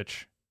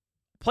Vucevic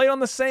played on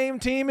the same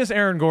team as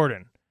Aaron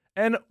Gordon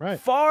and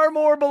far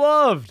more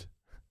beloved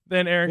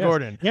than Aaron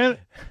Gordon. Yeah,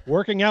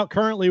 working out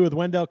currently with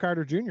Wendell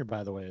Carter Jr.,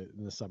 by the way,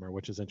 in the summer,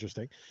 which is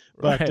interesting.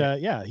 But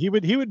he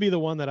would be the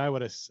one that I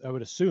would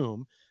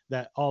assume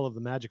that all of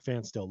the Magic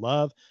fans still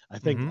love. I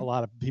think a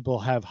lot of people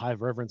have high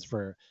reverence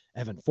for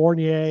Evan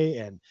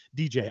Fournier and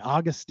DJ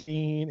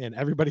Augustine, and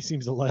everybody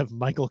seems to love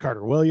Michael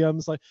Carter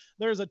Williams. Like,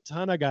 there's a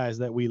ton of guys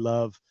that we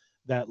love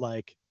that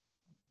like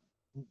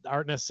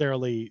aren't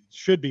necessarily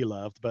should be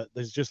loved, but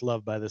there's just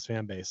loved by this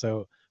fan base.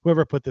 So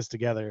whoever put this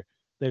together,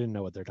 they didn't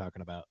know what they're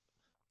talking about.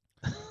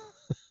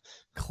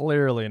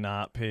 Clearly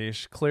not,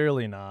 Peach.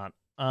 Clearly not.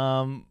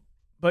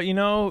 But you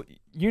know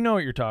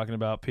what you're talking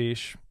about,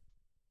 Peach,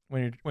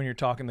 when you're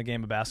talking the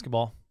game of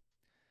basketball.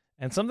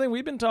 And something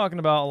we've been talking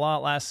about a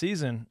lot last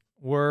season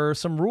were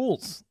some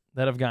rules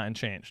that have gotten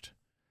changed.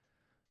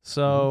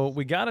 So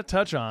we got to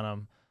touch on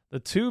them. The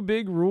two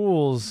big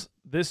rules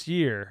this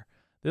year.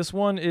 This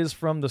one is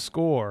from The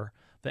Score.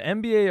 The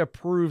NBA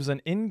approves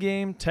an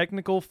in-game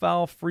technical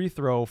foul free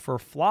throw for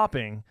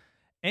flopping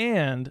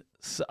and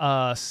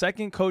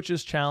second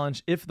coach's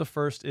challenge if the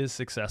first is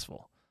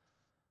successful.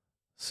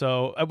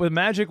 So with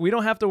Magic, we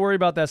don't have to worry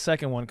about that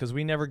second one because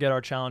we never get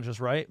our challenges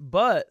right.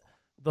 But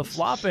the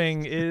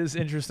flopping is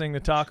interesting to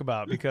talk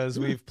about because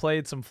we've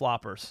played some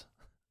floppers.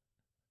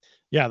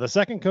 Yeah, the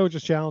second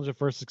coach's challenge if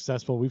first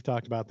successful. We've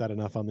talked about that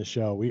enough on the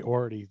show. We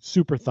already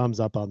super thumbs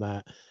up on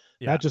that.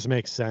 Yeah. That just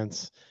makes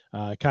sense.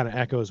 It kind of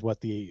echoes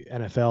what the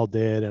NFL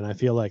did, and I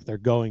feel like they're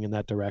going in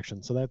that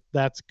direction. So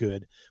that's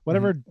good.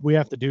 Whatever we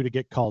have to do to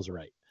get calls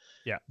right.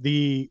 Yeah.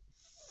 The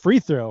free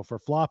throw for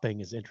flopping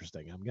is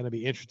interesting. I'm going to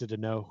be interested to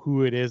know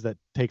who it is that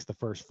takes the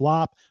first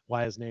flop,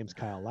 why his name's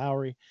Kyle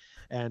Lowry,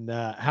 and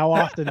how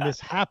often this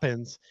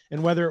happens,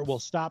 and whether it will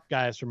stop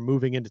guys from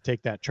moving in to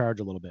take that charge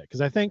a little bit.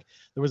 Because I think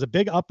there was a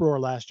big uproar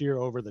last year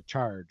over the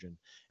charge,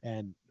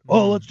 and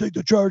let's take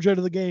the charge out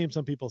of the game,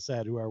 some people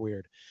said, who are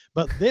weird.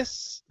 But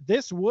this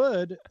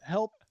would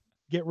help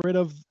get rid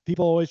of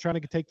people always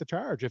trying to take the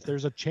charge if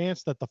there's a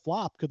chance that the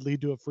flop could lead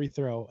to a free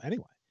throw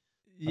anyway.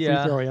 Free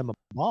throw on the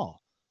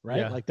ball, right?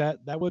 Yeah. Like that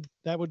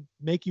would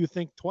make you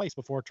think twice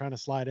before trying to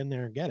slide in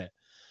there and get it.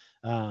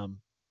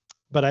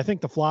 But I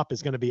think the flop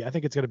is going to be, I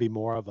think it's going to be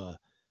more of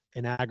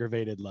an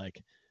aggravated,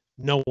 like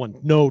no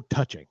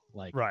touching.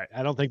 Like, right.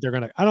 I don't think they're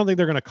going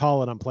to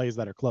call it on plays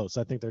that are close.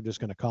 I think they're just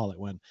going to call it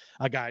when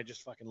a guy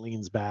just fucking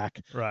leans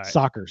back, right,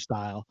 soccer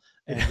style,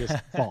 and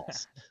just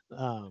falls.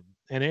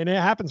 And it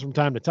happens from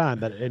time to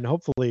time, and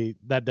hopefully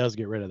that does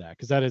get rid of that.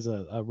 Cause that is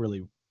a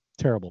really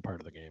terrible part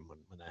of the game when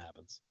that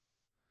happens.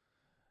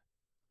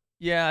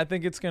 Yeah, I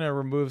think it's going to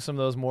remove some of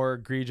those more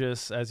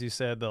egregious, as you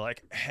said, the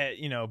like head,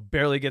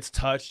 barely gets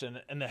touched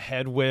and the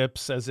head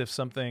whips as if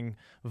something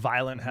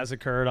violent has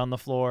occurred on the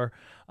floor,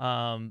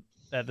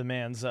 that the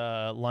man's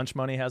lunch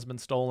money has been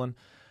stolen.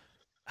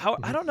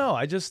 I don't know.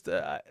 I just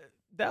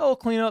that'll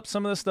clean up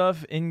some of the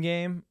stuff in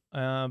game,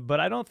 but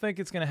I don't think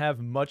it's going to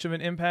have much of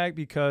an impact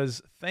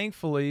because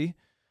thankfully,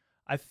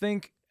 I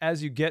think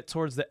as you get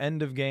towards the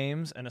end of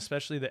games and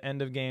especially the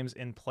end of games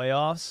in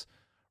playoffs,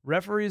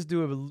 referees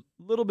do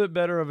a little bit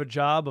better of a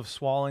job of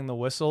swallowing the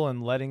whistle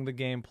and letting the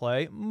game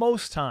play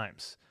most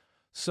times.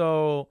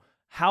 So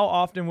how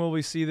often will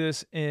we see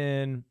this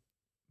in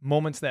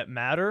moments that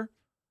matter?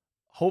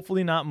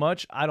 Hopefully not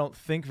much. I don't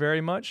think very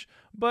much,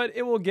 but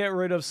it will get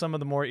rid of some of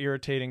the more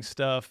irritating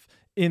stuff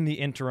in the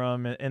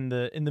interim and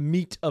in the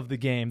meat of the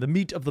game, the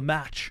meat of the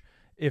match,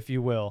 if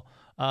you will.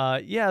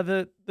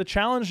 The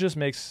challenge just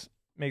makes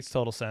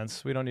total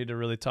sense. We don't need to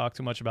really talk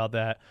too much about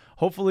that.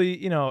 Hopefully,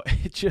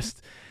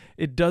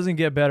 it doesn't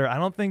get better. I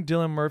don't think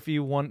Dylan Murphy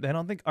won. I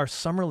don't think our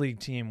Summer League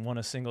team won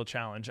a single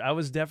challenge. I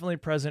was definitely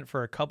present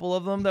for a couple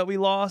of them that we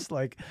lost.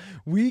 Like,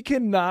 we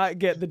cannot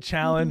get the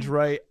challenge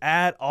right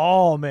at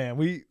all,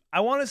 man. I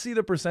want to see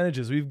the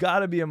percentages. We've got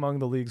to be among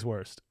the league's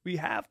worst. We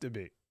have to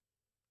be.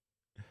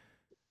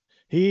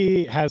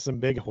 He has some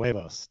big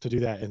huevos to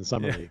do that in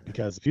Summer League,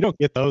 because if you don't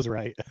get those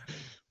right,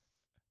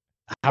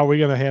 how are we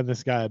going to hand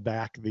this guy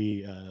back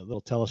the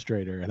little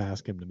telestrator and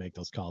ask him to make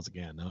those calls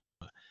again? No.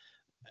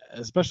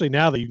 Especially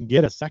now that you can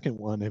get a second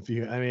one.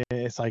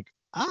 It's like,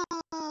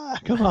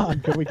 come on,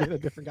 can we get a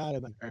different guy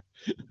in there?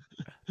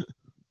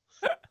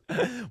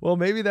 Well,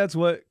 maybe that's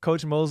what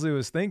Coach Mosley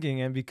was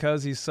thinking. And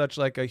because he's such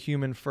like a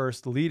human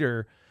first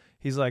leader,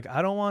 he's like,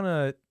 I don't want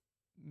to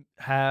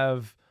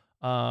have,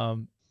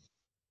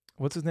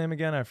 what's his name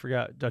again? I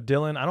forgot.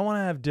 Dylan. I don't want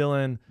to have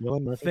Dylan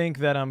think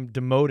that I'm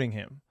demoting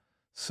him.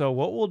 So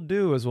what we'll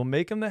do is we'll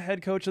make him the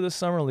head coach of the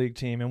Summer League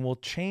team, and we'll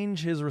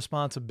change his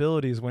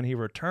responsibilities when he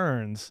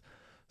returns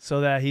so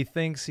that he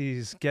thinks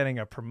he's getting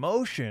a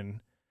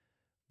promotion,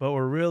 but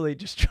we're really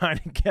just trying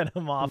to get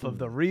him off of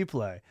the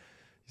replay. You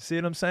see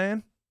what I'm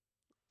saying?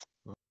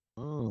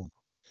 Oh,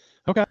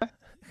 okay.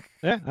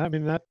 Yeah,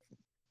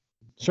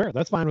 sure,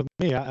 that's fine with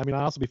me. I'd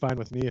also be fine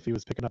with me if he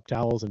was picking up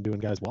towels and doing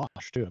guys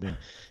wash too.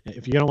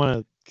 If you don't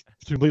want to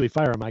completely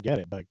fire him, I get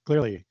it. But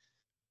clearly,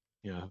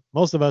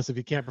 most of us, if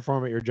you can't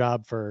perform at your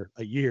job for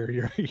a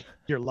year,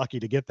 you're lucky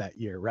to get that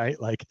year, right?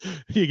 Like,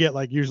 you get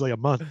like usually a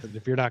month, and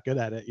if you're not good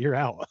at it, you're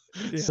out.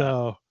 Yeah.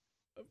 So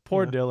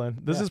poor Dylan.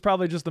 This is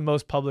probably just the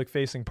most public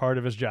facing part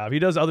of his job. He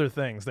does other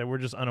things that we're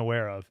just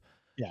unaware of.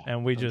 Yeah.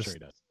 And we just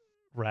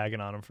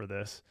ragging on him for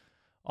this.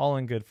 All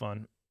in good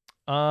fun.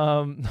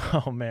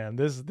 Oh man,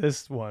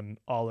 this one,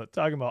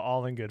 talking about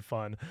all in good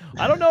fun.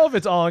 I don't know if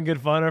it's all in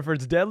good fun or if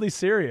it's deadly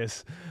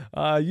serious.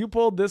 You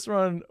pulled this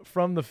one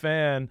from the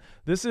Fan.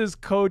 This is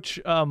Coach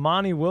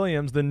Monty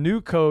Williams, the new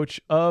coach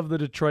of the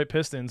Detroit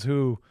Pistons,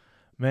 who,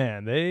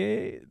 man,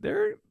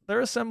 they're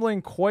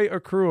assembling quite a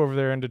crew over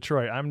there in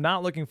Detroit. I'm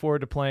not looking forward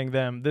to playing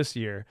them this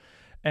year.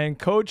 And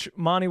Coach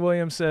Monty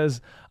Williams says,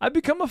 I've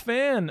become a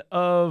fan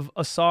of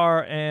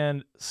Asar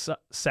and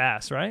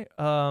Sass, right?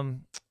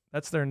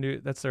 That's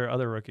their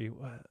other rookie.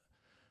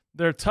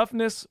 Their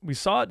toughness, we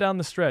saw it down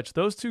the stretch.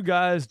 Those two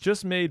guys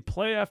just made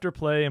play after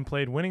play and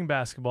played winning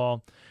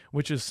basketball,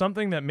 which is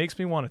something that makes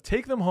me want to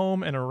take them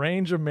home and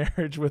arrange a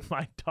marriage with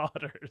my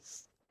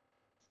daughters.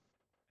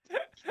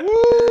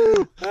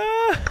 Woo!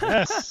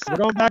 Yes, we're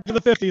going back to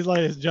the 50s,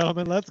 ladies and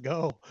gentlemen. Let's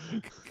go.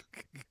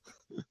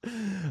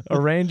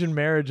 Arranging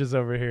marriages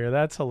over here.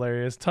 That's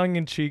hilarious.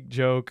 Tongue-in-cheek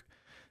joke.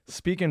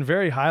 Speaking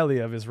very highly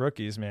of his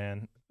rookies,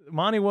 man.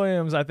 Monty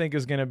Williams, I think,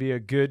 is going to be a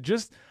good,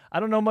 I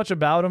don't know much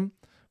about him,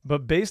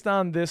 but based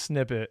on this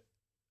snippet,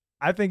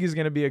 I think he's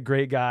going to be a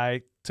great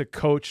guy to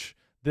coach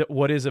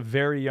what is a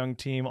very young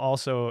team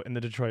also in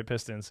the Detroit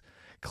Pistons.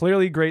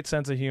 Clearly great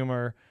sense of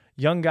humor.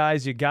 Young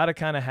guys, you got to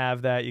kind of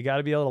have that. You got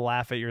to be able to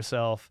laugh at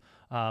yourself,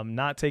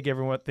 not take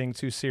everything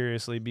too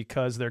seriously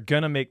because they're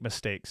going to make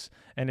mistakes.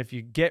 And if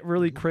you get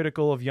really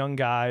critical of young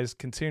guys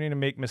continuing to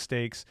make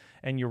mistakes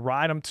and you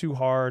ride them too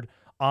hard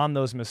on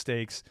those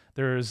mistakes,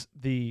 there's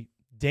the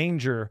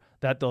danger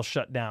that they'll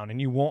shut down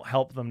and you won't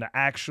help them to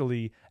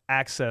actually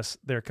access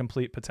their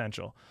complete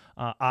potential.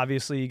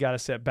 Obviously, you got to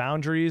set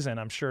boundaries, and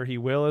I'm sure he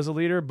will as a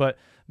leader, but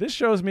this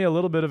shows me a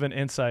little bit of an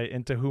insight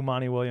into who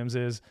Monty Williams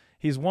is.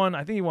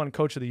 I think he won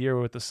Coach of the Year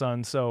with the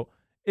Suns, so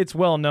it's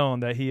well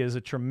known that he is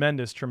a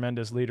tremendous,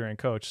 tremendous leader and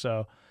coach.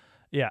 So,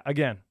 yeah,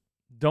 again,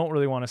 don't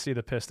really want to see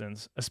the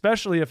Pistons,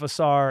 especially if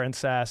Ausar and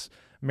Sass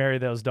marry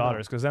those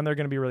daughters, because then they're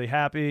going to be really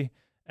happy,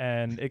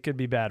 and it could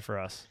be bad for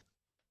us.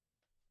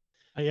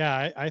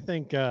 Yeah, I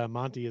think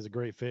Monty is a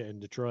great fit in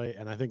Detroit,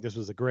 and I think this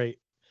was a great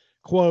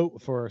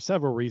quote for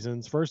several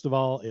reasons. First of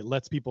all, it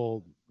lets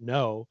people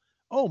know,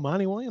 oh,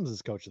 Monty Williams is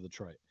coach of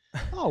Detroit.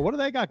 Oh, what do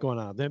they got going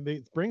on? Then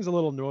it brings a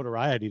little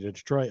notoriety to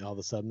Detroit all of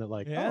a sudden. That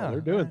oh, they're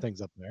doing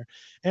things up there.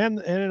 And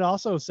it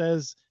also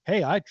says,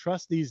 hey, I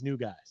trust these new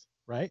guys,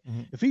 right?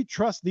 Mm-hmm. If he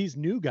trusts these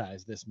new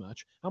guys this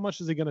much, how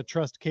much is he going to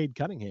trust Cade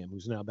Cunningham,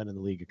 who's now been in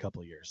the league a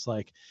couple of years?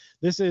 Like,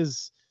 this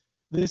is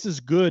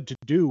good to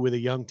do with a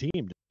young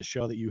team to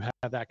show that you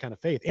have that kind of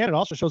faith. And it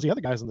also shows the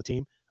other guys on the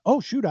team, oh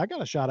shoot, I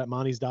got a shot at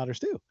Monty's daughters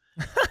too.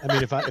 I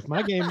mean,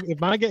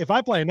 if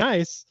I play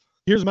nice,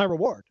 here's my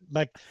reward.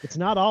 Like, it's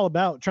not all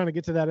about trying to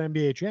get to that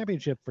NBA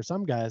championship for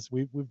some guys.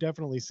 We've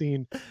definitely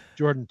seen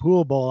Jordan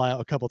Poole bowl out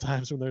a couple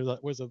times when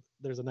there's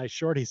a nice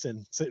shorty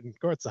sitting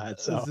courtside.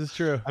 So this is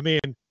true. I mean,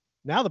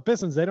 now the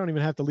Pistons, they don't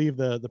even have to leave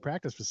the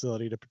practice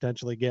facility to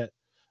potentially get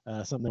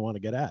something they want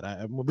to get at.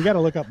 We got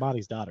to look up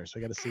Monty's daughters.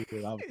 We got to see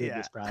how big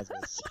this prize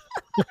is.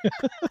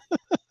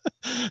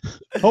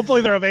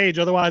 Hopefully they're of age,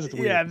 otherwise it's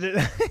weird.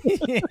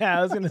 Yeah,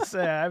 I was gonna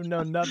say I've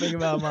known nothing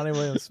about Monty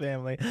Williams'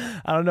 family.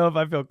 I don't know if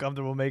I feel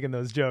comfortable making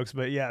those jokes,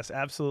 but yes,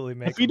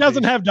 absolutely. If he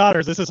doesn't have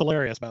daughters, this is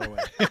hilarious, by the way.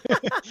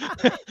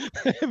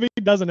 If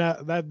he doesn't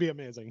have, that'd be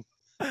amazing.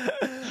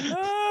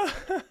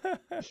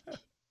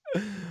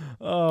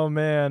 Oh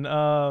man,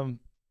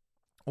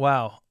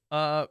 wow.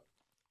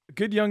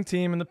 Good young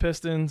team in the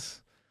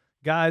Pistons,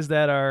 guys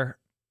that are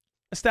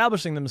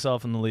establishing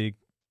themselves in the league.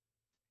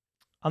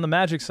 On the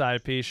Magic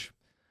side, Peach,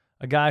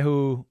 a guy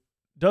who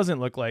doesn't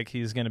look like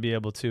he's going to be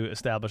able to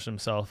establish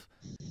himself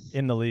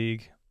in the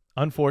league,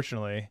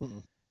 unfortunately,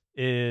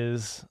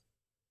 is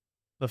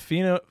the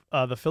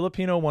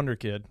Filipino wonder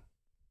kid,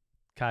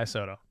 Kai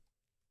Sotto.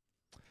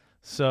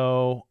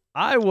 So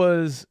I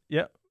was,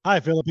 Hi,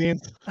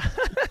 Philippines.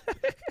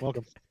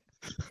 Welcome.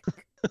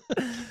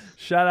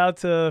 Shout out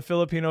to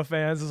Filipino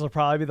fans. This will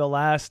probably be the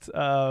last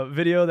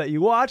video that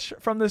you watch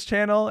from this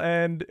channel,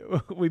 and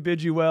we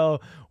bid you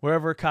well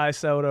wherever Kai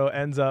Sotto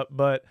ends up.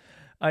 But,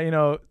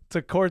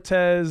 to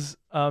Cortez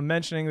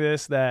mentioning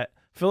this, that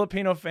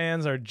Filipino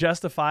fans are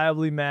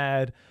justifiably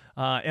mad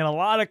in a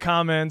lot of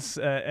comments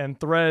and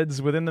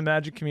threads within the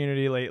Magic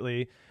community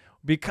lately,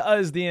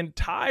 because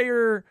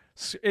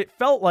it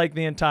felt like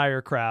the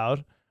entire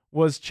crowd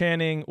was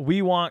chanting,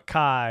 "We want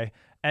Kai,"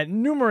 at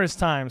numerous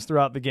times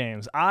throughout the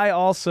games. I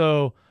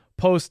also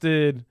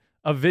posted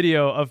a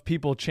video of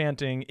people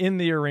chanting in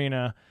the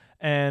arena,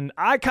 and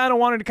I kind of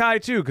wanted Kai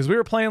too, because we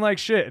were playing like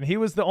shit, and he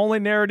was the only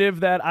narrative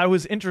that I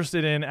was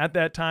interested in at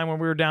that time when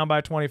we were down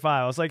by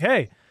 25. I was like,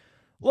 hey,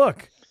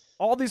 look,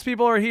 all these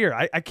people are here.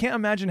 I can't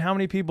imagine how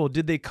many people.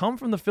 Did they come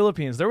from the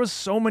Philippines? There was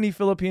so many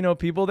Filipino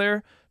people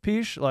there,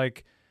 Peach.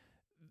 Like,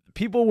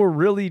 people were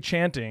really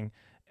chanting,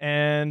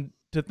 and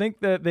to think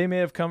that they may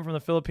have come from the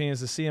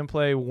Philippines to see him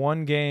play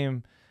one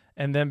game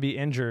and then be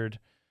injured,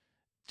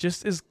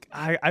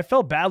 I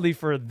felt badly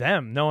for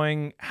them,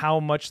 knowing how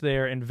much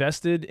they're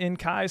invested in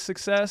Kai's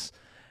success.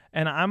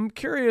 And I'm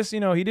curious, he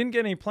didn't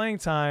get any playing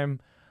time.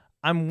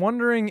 I'm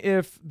wondering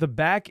if the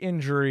back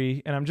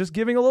injury, and I'm just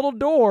giving a little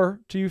door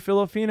to you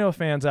Filipino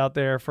fans out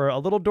there for a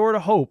little door to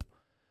hope.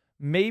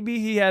 Maybe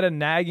he had a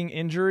nagging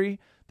injury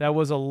that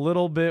was a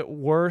little bit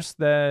worse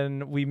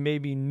than we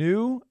maybe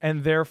knew,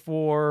 and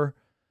therefore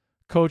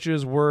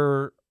coaches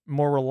were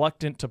more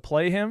reluctant to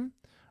play him.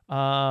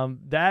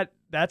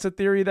 That's a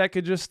theory that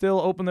could just still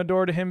open the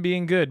door to him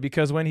being good,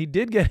 because when he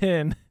did get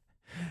in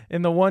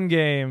the one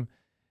game,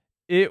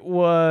 it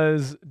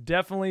was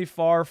definitely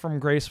far from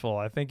graceful.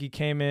 I think he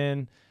came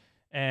in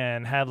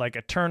and had like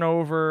a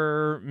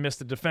turnover,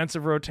 missed a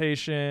defensive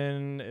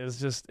rotation.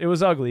 It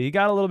was ugly. He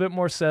got a little bit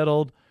more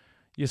settled.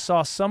 You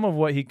saw some of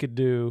what he could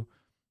do,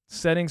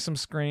 setting some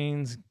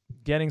screens,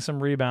 getting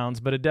some rebounds,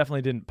 but it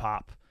definitely didn't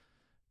pop.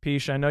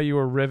 Peach, I know you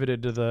were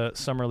riveted to the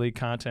Summer League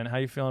content. How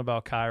you feeling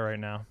about Kai right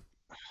now?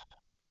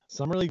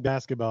 Summer League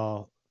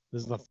basketball,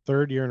 this is the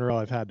third year in a row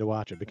I've had to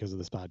watch it because of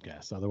this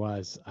podcast.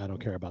 Otherwise, I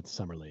don't care about the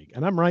Summer League.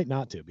 And I'm right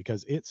not to,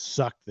 because it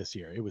sucked this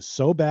year. It was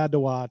so bad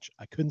to watch.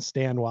 I couldn't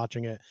stand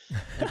watching it.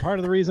 And part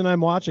of the reason I'm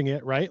watching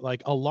it, right,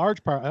 like a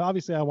large part,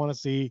 obviously I want to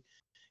see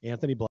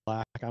Anthony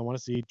Black. I want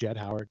to see Jed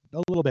Howard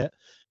a little bit.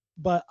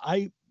 But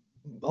a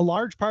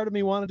large part of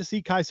me wanted to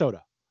see Kai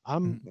Sotto.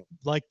 I'm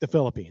like the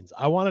Philippines.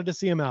 I wanted to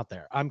see him out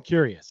there. I'm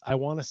curious. I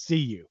want to see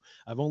you.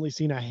 I've only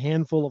seen a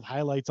handful of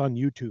highlights on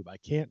YouTube. I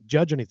can't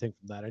judge anything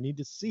from that. I need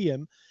to see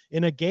him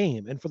in a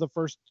game. And for the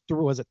first,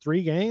 was it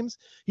 3 games?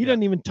 He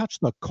didn't even touch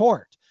the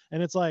court.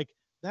 And it's like,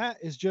 that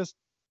is just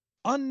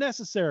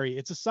unnecessary.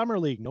 It's a summer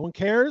league. No one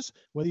cares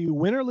whether you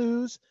win or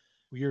lose.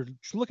 You're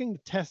looking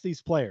to test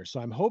these players.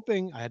 So I'm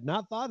hoping, I had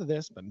not thought of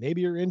this, but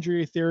maybe your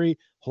injury theory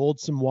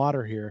holds some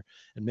water here.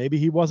 And maybe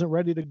he wasn't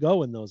ready to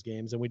go in those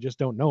games and we just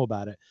don't know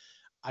about it.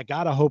 I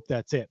got to hope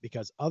that's it,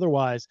 because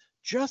otherwise,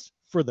 just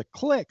for the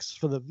clicks,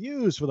 for the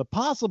views, for the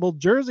possible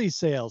jersey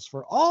sales,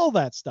 for all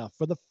that stuff,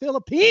 for the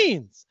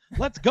Philippines,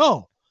 let's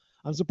go.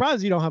 I'm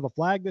surprised you don't have a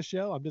flag this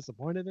show. I'm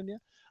disappointed in you.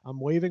 I'm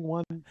waving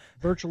one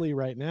virtually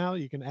right now.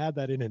 You can add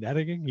that in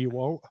editing. You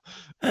won't.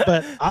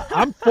 But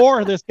I'm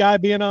for this guy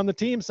being on the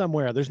team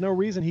somewhere. There's no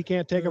reason he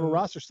can't take up a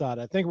roster spot.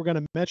 I think we're going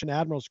to mention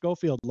Admiral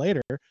Schofield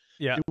later.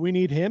 Yeah. Do we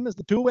need him as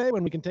the two-way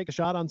when we can take a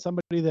shot on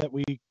somebody that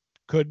we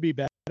could be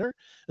better,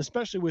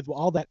 especially with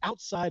all that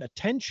outside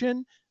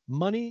attention,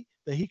 money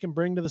that he can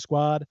bring to the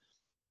squad?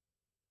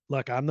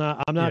 Look, I'm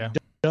not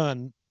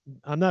done.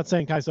 I'm not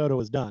saying Kai Sotto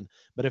was done,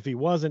 but if he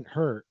wasn't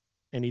hurt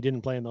and he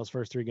didn't play in those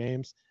first 3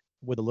 games,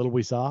 with the little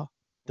we saw,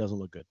 doesn't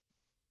look good.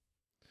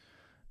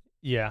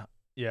 Yeah.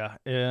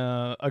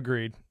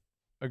 Agreed.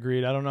 I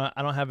don't know.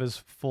 I don't have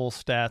his full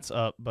stats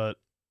up, but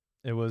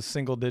it was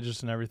single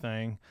digits and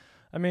everything.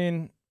 I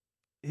mean,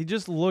 he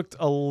just looked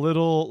a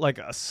little like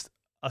a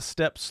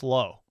step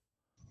slow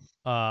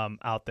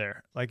out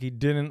there. Like, he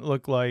didn't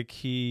look like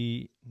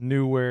he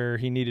knew where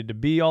he needed to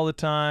be all the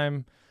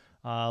time.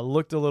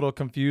 Looked a little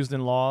confused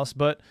and lost,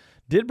 but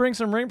did bring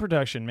some ring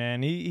protection,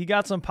 man. He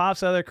got some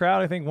pops out of the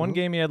crowd. I think one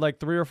game he had like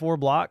 3 or 4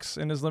 blocks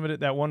in his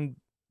that one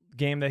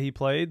game that he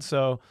played.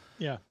 So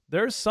yeah,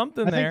 there's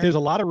something there. I think there's a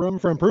lot of room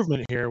for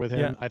improvement here with him.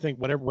 Yeah. I think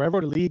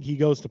wherever league he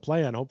goes to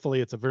play in,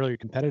 hopefully it's a very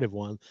competitive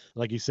one.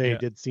 Like you say, It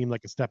did seem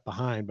like a step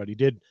behind, but he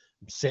did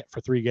sit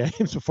for 3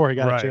 games before he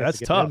got a chance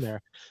to get in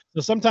there.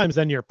 So sometimes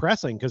then you're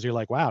pressing because you're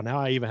like, wow, now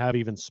I have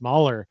even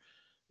smaller,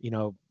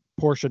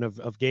 portion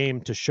of game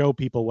to show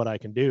people what I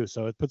can do.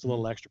 So it puts a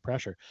little extra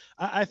pressure.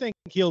 I think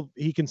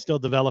he can still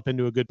develop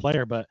into a good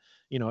player, but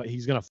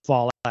he's going to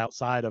fall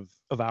outside of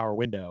our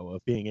window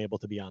of being able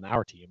to be on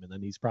our team. And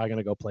then he's probably going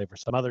to go play for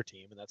some other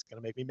team. And that's going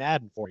to make me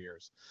mad in 4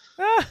 years.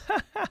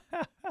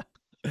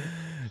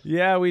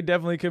 Yeah, we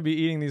definitely could be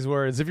eating these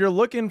words. If you're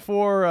looking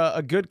for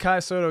a good Kai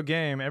Sotto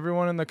game,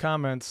 everyone in the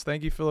comments,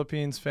 thank you,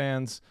 Philippines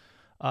fans.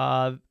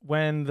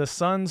 When the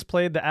Suns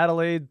played the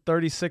Adelaide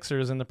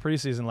 36ers in the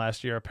preseason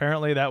last year,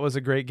 apparently that was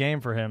a great game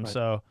for him. Right.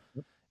 So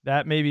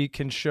that maybe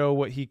can show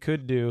what he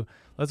could do.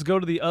 Let's go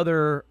to the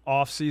other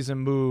offseason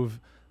move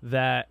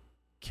that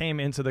came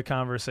into the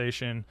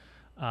conversation,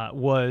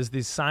 was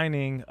the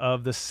signing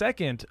of the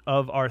second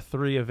of our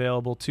 3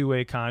 available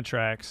 2-way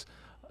contracts,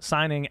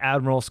 signing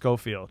Admiral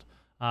Schofield.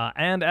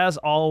 And as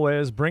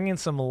always, bringing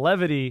some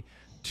levity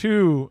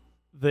to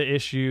the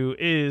issue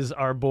is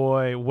our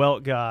boy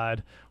Welt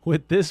God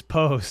with this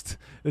post.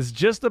 It's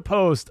just a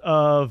post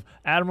of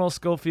Admiral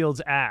Schofield's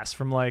ass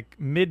from like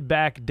mid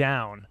back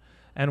down.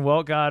 And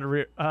Welt God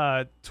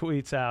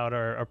tweets out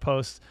or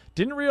posts,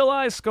 didn't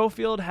realize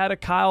Schofield had a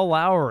Kyle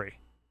Lowry.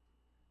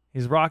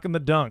 He's rocking the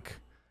dunk.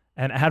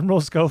 And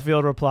Admiral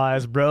Schofield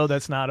replies, bro,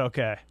 that's not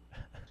okay.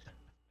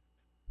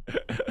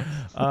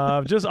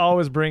 Just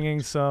always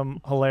bringing some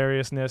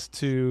hilariousness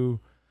to,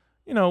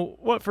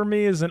 what for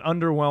me is an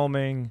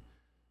underwhelming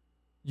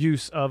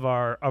use of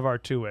our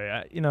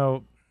 2-way.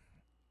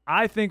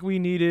 I think we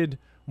needed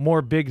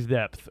more big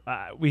depth.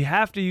 We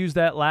have to use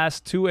that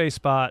last 2-way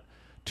spot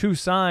to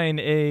sign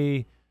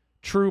a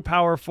true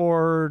power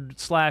forward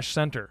 /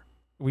 center.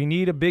 We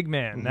need a big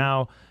man. Mm-hmm.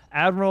 Now,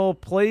 Admiral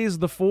plays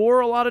the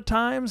 4 a lot of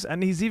times,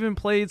 and he's even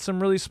played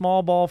some really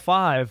small ball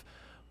 5,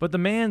 but the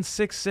man's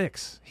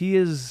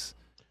 6'6".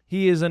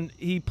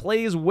 He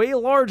plays way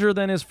larger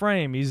than his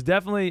frame. He's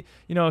definitely,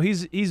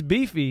 he's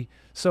beefy,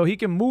 so he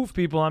can move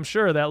people. I'm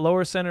sure that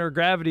lower center of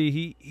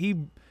gravity,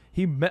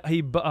 he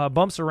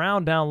bumps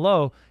around down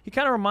low. He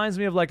kind of reminds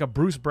me of like a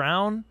Bruce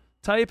Brown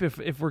type.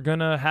 If we're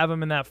gonna have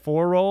him in that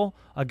 4 role,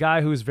 a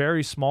guy who's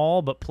very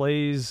small but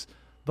plays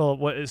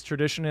what is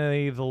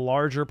traditionally the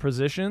larger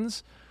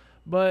positions,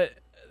 but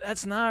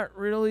that's not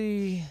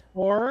really.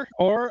 Or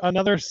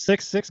another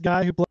 6'6"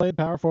 guy who played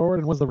power forward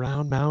and was the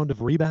round mound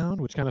of rebound,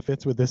 which kind of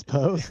fits with this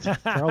post.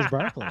 Charles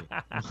Barkley.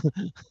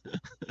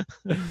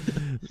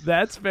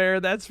 That's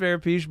fair,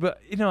 Peach.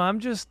 But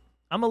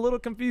I'm a little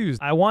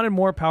confused. I wanted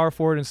more power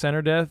forward and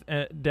center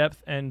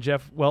depth, and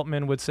Jeff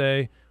Weltman would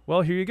say,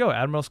 "Well, here you go.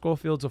 Admiral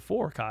Schofield's a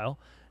 4, Kyle."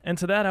 And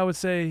to that, I would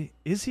say,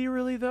 is he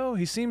really though?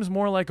 He seems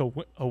more like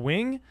a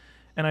wing.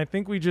 and I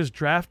think we just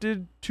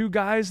drafted 2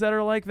 guys that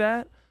are like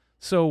that.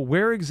 So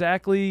where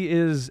exactly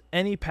is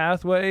any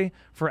pathway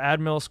for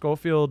Admiral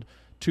Schofield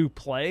to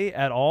play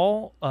at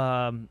all?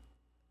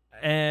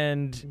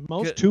 And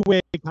most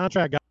two-way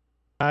contract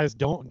guys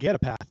don't get a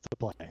path to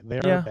play. They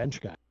are bench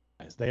guys.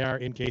 They are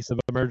in case of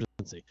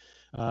emergency.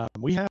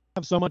 We have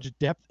so much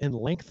depth and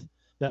length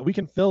that we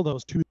can fill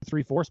those 2,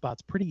 3, 4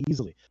 spots pretty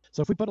easily.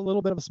 So if we put a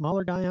little bit of a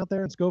smaller guy out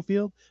there in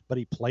Schofield, but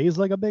he plays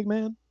like a big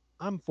man,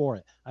 I'm for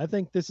it. I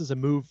think this is a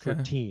move for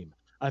team.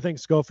 I think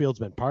Schofield's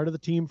been part of the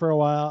team for a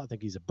while. I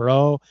think he's a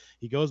bro.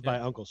 He goes by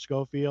Uncle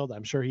Schofield.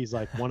 I'm sure he's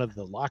like one of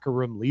the locker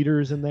room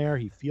leaders in there.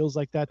 He feels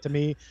like that to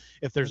me.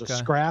 If there's a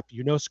scrap,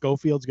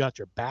 Schofield's got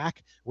your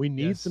back. We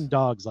need some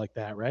dogs like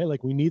that, right?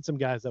 Like we need some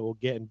guys that will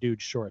get in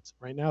dude's shorts.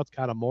 Right now it's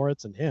kind of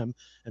Moritz and him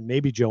and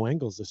maybe Joe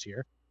Engels this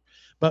year.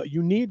 But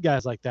you need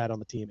guys like that on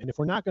the team. And if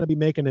we're not going to be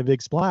making a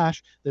big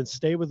splash, then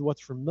stay with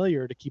what's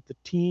familiar to keep the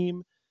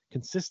team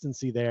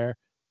consistency there.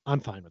 I'm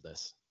fine with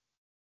this.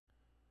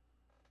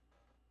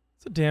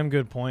 That's a damn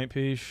good point,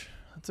 Peach.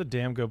 That's a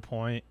damn good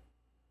point.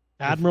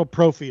 Admiral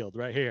Profield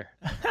right here.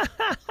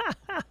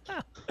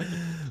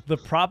 The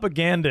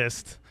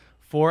propagandist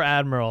for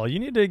Admiral. You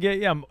need to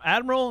get,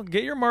 Admiral,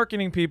 get your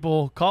marketing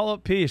people, call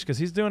up Peach because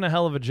he's doing a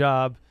hell of a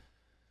job.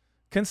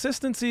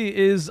 Consistency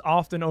is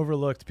often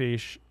overlooked,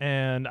 Peach,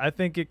 and I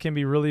think it can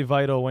be really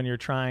vital when you're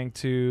trying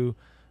to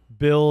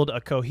build a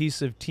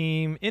cohesive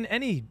team in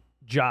any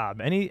job,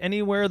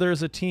 anywhere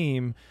there's a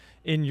team.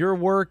 In your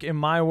work, in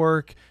my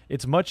work,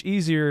 it's much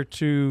easier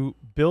to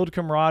build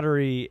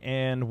camaraderie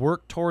and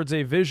work towards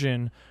a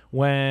vision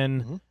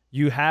when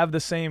you have the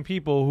same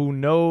people who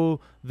know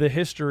the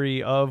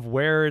history of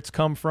where it's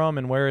come from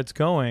and where it's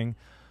going.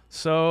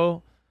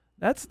 So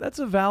that's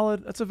a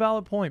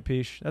valid point,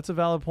 Peach. That's a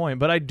valid point.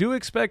 But I do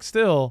expect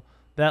still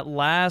that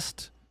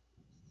last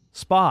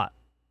spot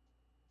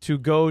to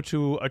go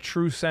to a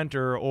true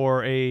center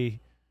or a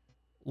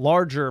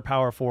larger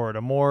power forward,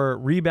 a more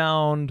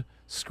rebound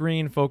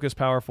screen focused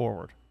power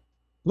forward.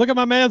 Look at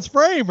my man's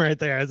frame right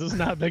there. Is this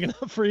not big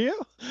enough for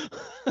you?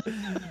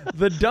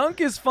 The dunk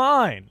is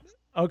fine.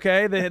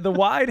 Okay, the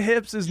wide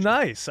hips is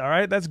nice. All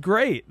right, that's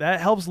great. That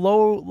helps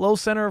low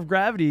center of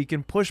gravity. You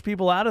can push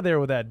people out of there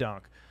with that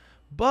dunk.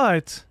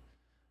 But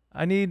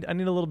I need a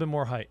little bit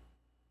more height.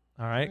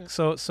 All right.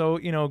 So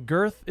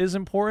girth is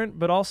important,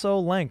 but also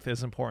length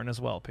is important as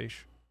well,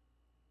 Peach.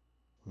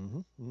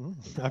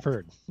 I've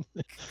heard.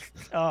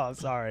 Oh,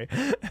 sorry.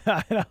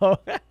 I know.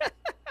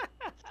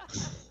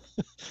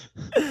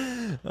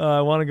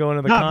 I want to go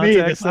into the Not context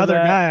me, this of other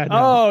that. guy I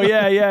know. Oh,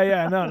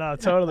 yeah. No,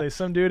 totally.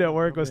 Some dude at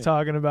work was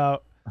talking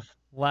about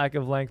lack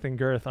of length and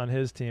girth on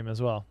his team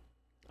as well.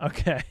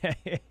 Okay.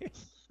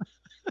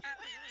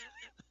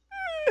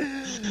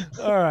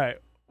 All right.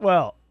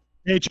 Well,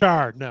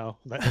 HR, no.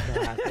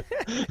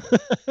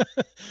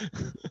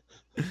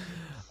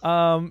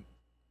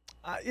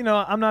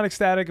 I'm not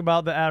ecstatic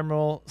about the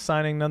Admiral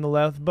signing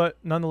nonetheless,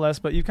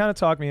 but you kind of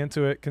talked me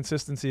into it.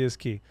 Consistency is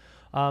key.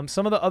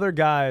 Some of the other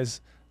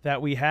guys that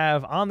we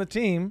have on the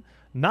team,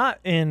 not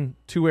in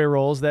two-way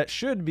roles, that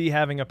should be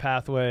having a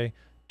pathway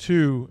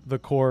to the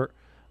court,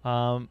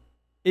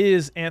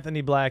 is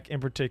Anthony Black in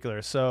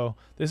particular. So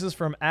this is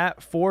from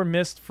 @4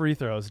 missed free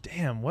throws.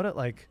 Damn,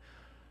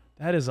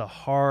 that is a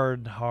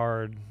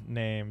hard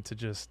name to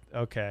just,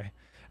 okay.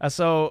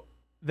 So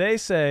they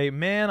say,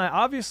 man, I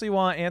obviously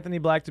want Anthony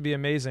Black to be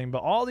amazing,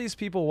 but all these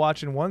people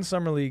watching one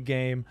summer league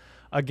game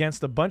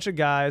against a bunch of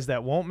guys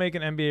that won't make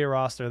an NBA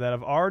roster that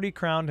have already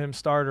crowned him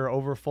starter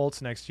over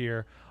Fultz next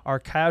year are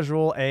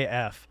casual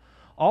AF.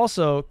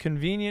 Also,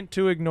 convenient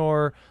to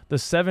ignore the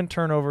 7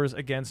 turnovers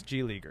against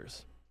G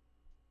Leaguers.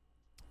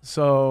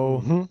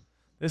 So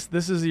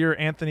this is your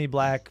Anthony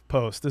Black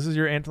post. This is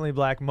your Anthony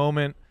Black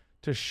moment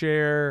to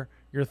share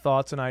your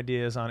thoughts and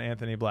ideas on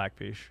Anthony Black,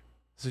 Peach.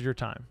 This is your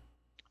time.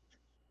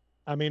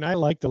 I mean, I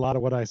liked a lot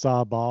of what I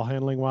saw ball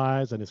handling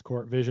wise, and his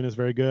court vision is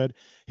very good.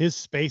 His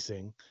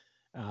spacing,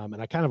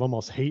 and I kind of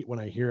almost hate when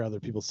I hear other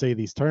people say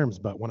these terms,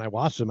 but when I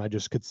watched him, I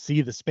just could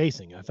see the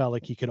spacing. I felt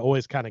like he could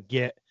always kind of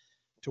get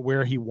to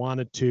where he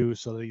wanted to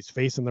so that he's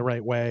facing the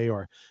right way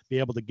or be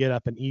able to get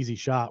up an easy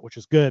shot, which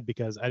is good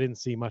because I didn't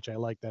see much I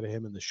liked out of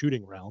him in the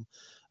shooting realm,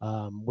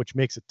 which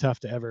makes it tough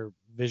to ever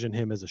vision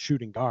him as a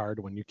shooting guard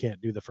when you can't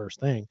do the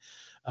first thing.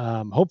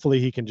 Hopefully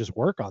he can just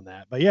work on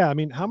that. But yeah, I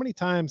mean, how many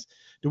times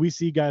do we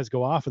see guys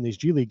go off in these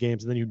G League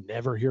games and then you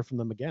never hear from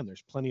them again?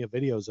 There's plenty of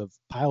videos of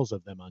piles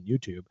of them on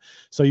YouTube.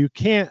 So you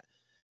can't,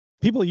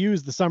 people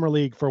use the summer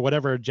league for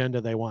whatever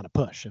agenda they want to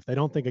push. If they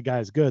don't think a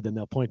guy's good, then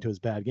they'll point to his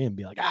bad game and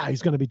be like,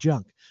 he's going to be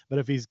junk. But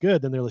if he's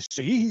good, then they're like,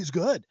 see, he's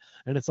good.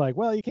 And it's like,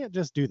 well, you can't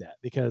just do that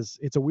because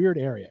it's a weird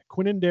area.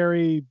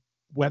 Quinndary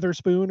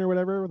Weatherspoon or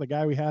whatever, the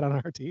guy we had on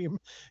our team,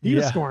 he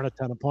was scoring a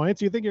ton of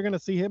points. You think you're going to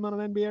see him on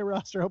an NBA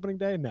roster opening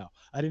day? No,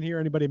 I didn't hear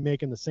anybody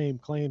making the same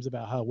claims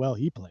about how well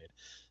he played.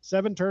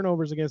 7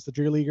 turnovers against the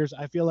G Leaguers.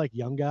 I feel like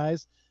young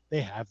guys, they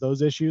have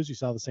those issues. You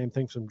saw the same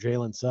thing from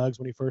Jalen Suggs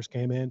when he first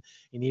came in.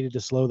 He needed to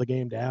slow the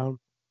game down.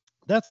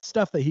 That's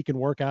stuff that he can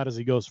work out as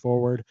he goes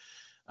forward.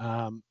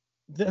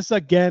 this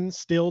again,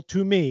 still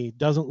to me,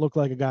 doesn't look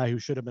like a guy who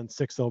should have been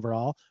 6th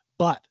overall,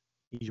 but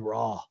he's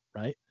raw,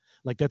 right?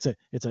 Like it's a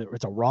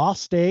raw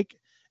steak.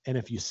 And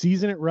if you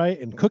season it right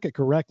and cook it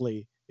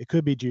correctly, it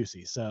could be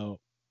juicy. So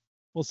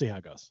we'll see how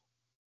it goes.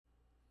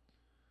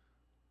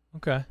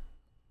 Okay.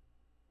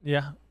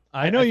 Yeah.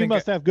 I know you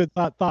must have good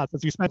thoughts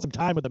since you spent some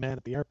time with the man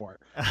at the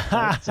airport.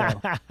 Right? So.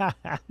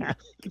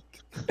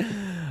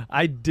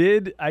 I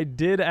did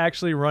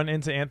actually run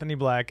into Anthony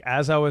Black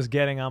as I was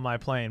getting on my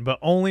plane, but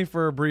only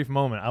for a brief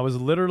moment. I was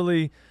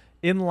literally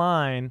in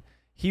line.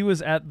 He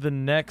was at the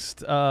next,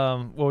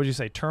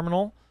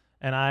 terminal,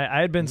 and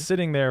I had been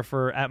sitting there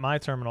at my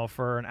terminal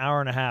for an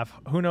hour and a half.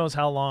 Who knows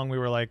how long? We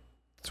were like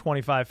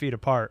 25 feet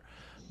apart.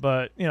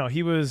 But,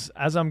 he was,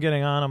 as I'm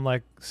getting on, I'm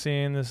like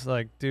seeing this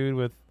like dude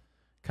with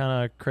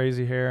kind of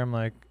crazy hair. I'm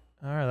like,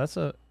 all right, that's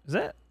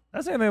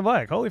Anthony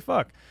Black. Holy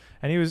fuck.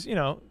 And he was,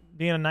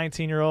 being a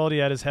 19-year-old, he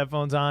had his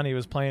headphones on. He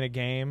was playing a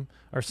game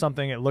or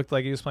something. It looked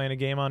like he was playing a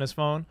game on his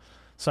phone.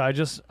 So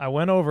I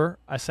went over.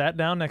 I sat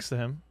down next to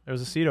him. There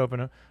was a seat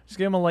open. Just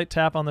gave him a light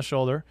tap on the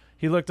shoulder.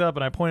 He looked up,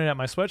 and I pointed at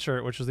my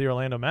sweatshirt, which was the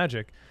Orlando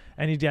Magic.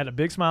 And he had a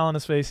big smile on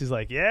his face. He's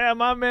like, yeah,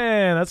 my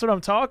man. That's what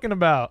I'm talking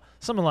about.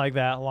 Something like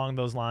that along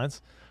those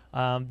lines.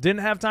 Didn't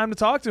have time to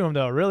talk to him,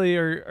 though, really,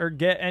 or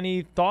get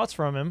any thoughts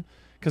from him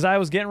because I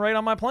was getting right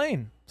on my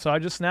plane. So I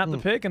just snapped the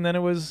pic, and then it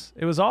was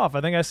off.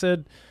 I think I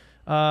said,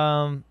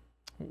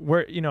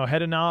 we're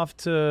heading off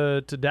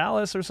to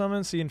Dallas or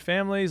something, seeing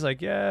family. He's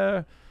like,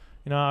 yeah,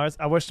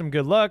 I wished him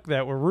good luck,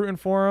 that we're rooting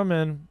for him,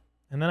 and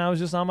then I was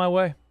just on my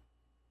way.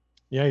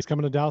 Yeah, he's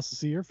coming to Dallas to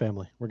see your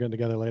family. We're getting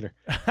together later.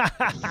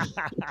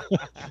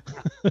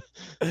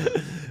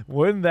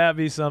 Wouldn't that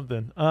be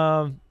something?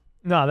 No,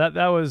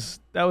 that was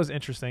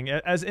interesting.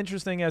 As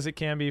interesting as it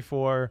can be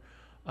for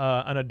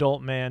an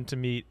adult man to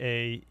meet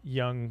a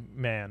young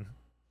man.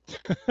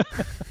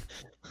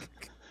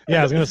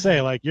 Yeah, I was gonna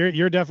say, like,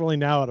 you're definitely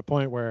now at a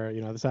point where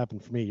this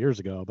happened for me years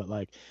ago, but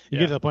like you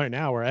get to the point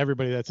now where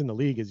everybody that's in the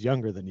league is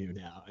younger than you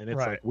now, and it's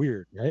like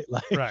weird, right?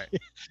 Like, right.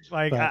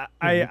 Like but,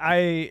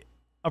 I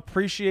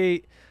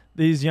appreciate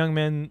these young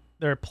men,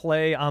 their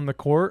play on the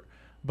court,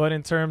 but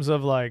in terms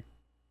of like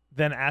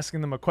then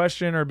asking them a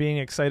question or being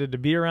excited to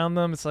be around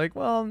them, it's like,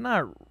 well,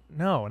 not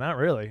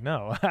really.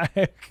 No,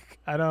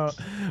 I don't.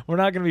 We're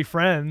not gonna be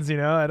friends,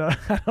 I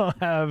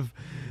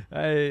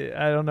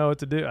don't know what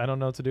to do. I don't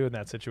know what to do in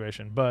that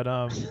situation. But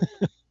I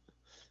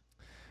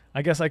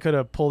guess I could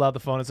have pulled out the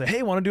phone and said,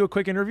 hey, want to do a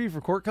quick interview for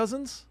Court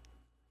Cousins?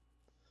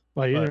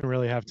 Well, you didn't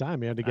really have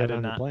time. You had to get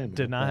on the plane.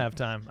 Did not have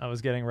time. I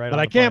was getting right on the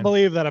plane. But I can't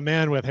believe that a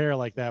man with hair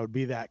like that would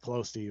be that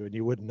close to you and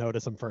you wouldn't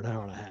notice him for an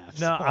hour and a half.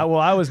 No,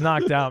 I was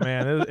knocked out,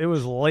 man. It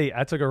was late.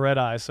 I took a red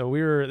eye. So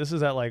this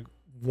is at like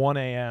 1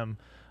 a.m.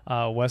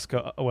 West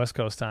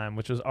Coast time,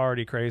 which was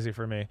already crazy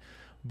for me.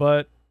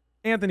 But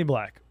Anthony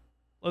Black.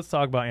 Let's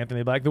talk about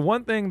Anthony Black. The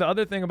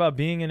other thing about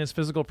being in his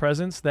physical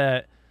presence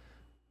that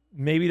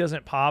maybe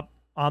doesn't pop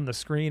on the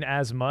screen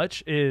as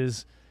much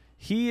is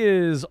he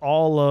is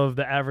all of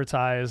the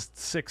advertised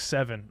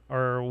 6'7"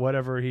 or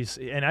whatever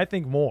and I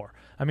think more.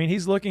 I mean,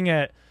 he's looking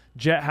at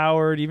Jet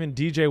Howard, even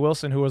DJ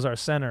Wilson, who was our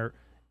center,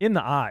 in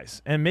the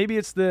eyes. And maybe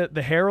it's the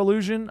hair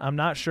illusion. I'm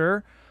not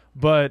sure.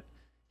 But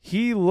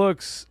he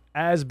looks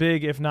as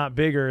big, if not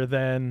bigger,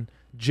 than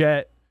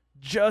Jet,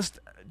 just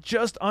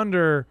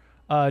under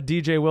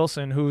DJ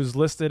Wilson, who's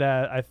listed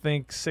at, I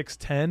think,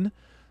 6'10".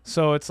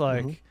 So it's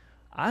like,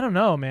 I don't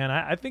know, man.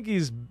 I think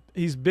he's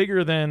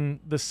bigger than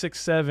the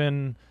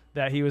 6'7"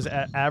 that he was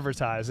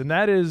advertised, and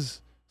that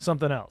is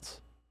something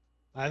else.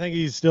 I think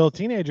he's still a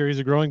teenager. He's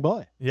a growing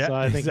boy. Yeah, so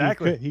I think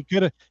exactly.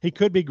 He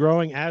could be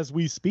growing as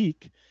we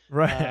speak.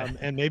 Right.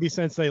 And maybe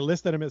since they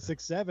listed him at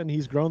 6'7",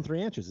 he's grown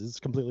 3 inches. It's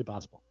completely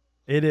possible.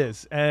 It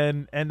is.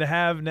 And to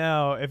have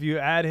now, if you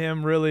add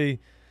him, really,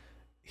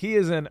 he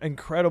is an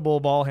incredible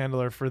ball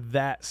handler for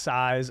that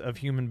size of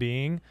human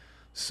being.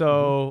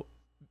 So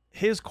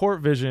his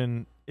court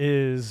vision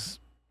is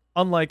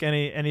unlike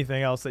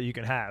anything else that you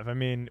can have. I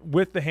mean,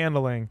 with the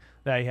handling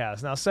that he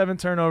has. Now, 7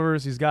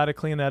 turnovers, he's got to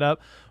clean that up.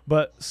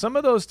 But some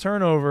of those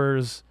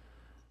turnovers,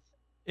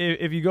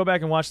 if you go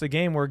back and watch the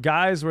game, were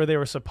guys where they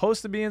were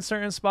supposed to be in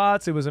certain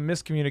spots. It was a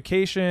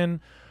miscommunication.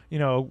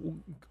 A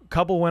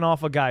couple went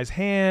off a guy's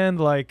hand.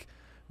 Like,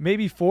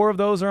 maybe 4 of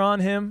those are on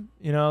him,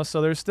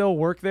 so there's still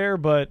work there.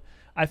 But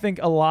I think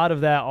a lot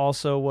of that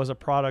also was a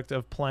product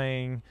of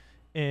playing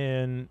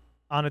on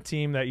a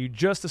team that you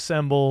just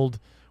assembled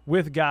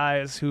with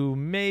guys who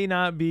may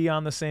not be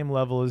on the same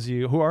level as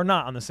you, who are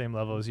not on the same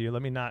level as you.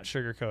 Let me not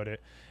sugarcoat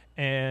it.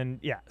 And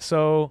yeah,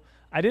 so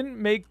that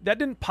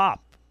didn't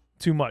pop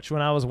too much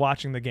when I was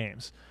watching the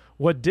games.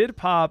 What did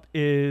pop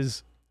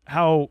is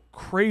how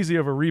crazy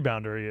of a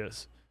rebounder he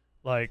is.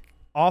 Like,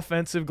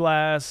 offensive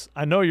glass,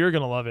 I know you're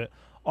going to love it.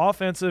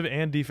 Offensive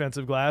and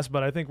defensive glass,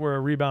 but I think where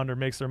a rebounder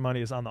makes their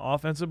money is on the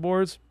offensive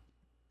boards.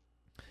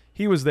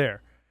 He was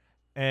there.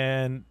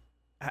 And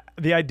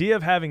the idea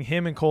of having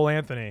him and Cole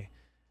Anthony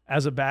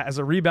as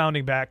a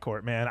rebounding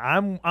backcourt, man,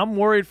 I'm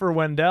worried for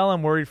Wendell.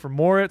 I'm worried for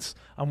Moritz.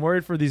 I'm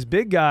worried for these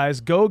big guys,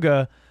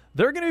 Goga,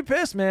 they're going to be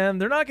pissed, man.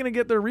 They're not going to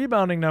get their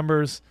rebounding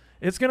numbers.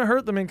 It's going to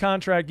hurt them in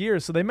contract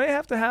years. So they may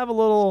have to have a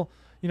little,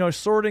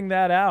 sorting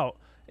that out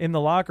in the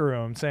locker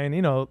room, saying,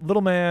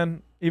 little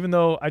man, even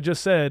though I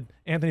just said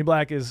Anthony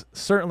Black is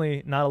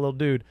certainly not a little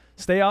dude,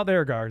 stay out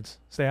there, guards.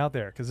 Stay out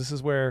there, because this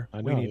is where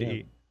we need to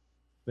eat.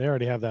 They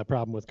already have that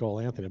problem with Cole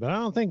Anthony, but I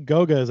don't think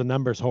Goga is a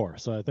numbers whore,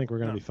 so I think we're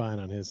going to be fine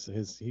on his.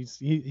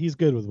 He's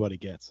good with what he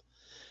gets.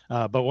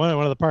 But one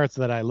of the parts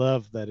that I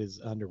love that is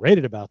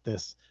underrated about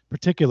this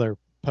particular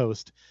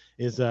post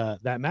is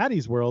that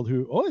Maddie's World,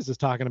 who always is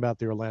talking about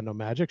the Orlando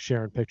Magic,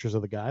 sharing pictures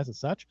of the guys and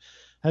such,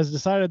 has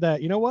decided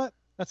that, you know what?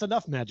 That's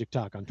enough Magic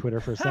talk on Twitter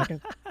for a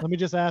second. Let me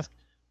just ask,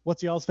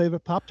 what's y'all's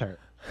favorite Pop-Tart?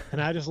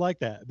 And I just like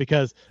that,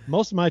 because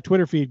most of my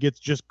Twitter feed gets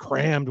just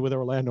crammed with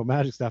Orlando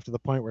Magic stuff to the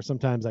point where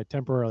sometimes I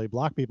temporarily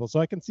block people so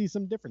I can see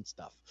some different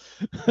stuff.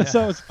 Yeah.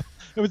 So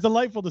it was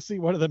delightful to see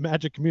one of the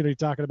Magic community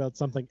talking about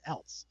something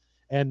else.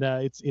 And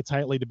it's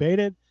highly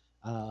debated.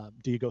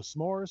 Do you go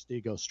s'mores? Do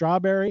you go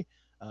strawberry?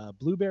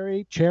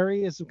 Blueberry,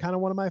 cherry is kind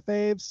of one of my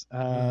faves.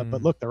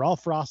 But look, they're all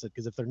frosted,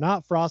 because if they're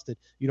not frosted,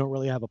 you don't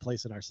really have a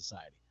place in our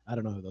society. I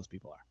don't know who those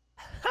people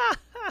are.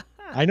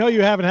 I know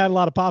you haven't had a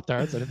lot of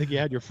Pop-Tarts. I think you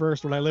had your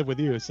first when I lived with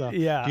you. So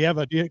yeah.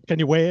 Can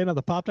you weigh in on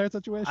the Pop-Tart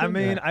situation? I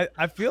mean, yeah.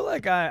 I feel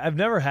like I've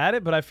never had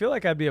it, but I feel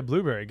like I'd be a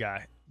blueberry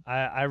guy.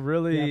 I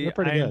really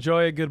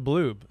enjoy a good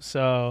bloob.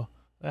 So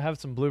I have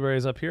some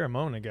blueberries up here a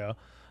moment ago.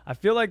 I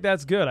feel like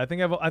that's good. I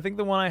think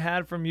the one I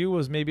had from you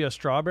was maybe a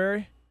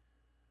strawberry.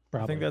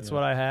 Probably, I think that's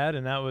what I had,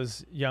 and that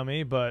was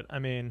yummy. But I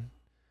mean,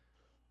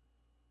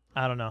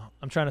 I don't know.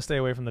 I'm trying to stay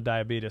away from the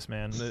diabetes,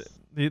 man.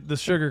 The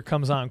sugar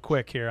comes on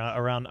quick here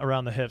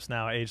around the hips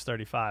now, age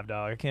 35,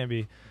 dog. I can't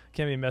be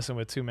messing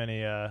with too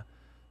many.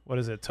 What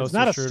is it? Toaster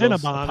strudels? It's not a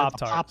Cinnabon,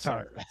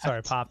 Pop-Tart.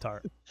 Sorry,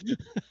 Pop-Tart.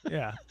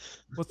 Yeah.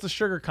 What's the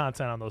sugar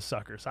content on those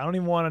suckers? I don't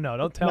even want to know.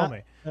 Don't tell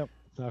me. Yep.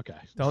 Okay.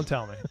 Don't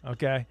tell me.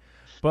 Okay.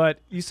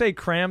 But you say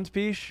crammed,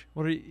 Peach?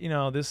 What are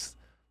you? This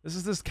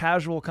is this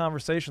casual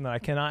conversation that I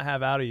cannot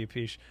have out of you,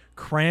 Peach.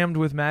 Crammed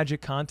with Magic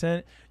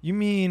content? You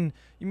mean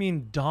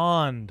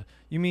donned?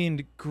 You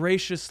mean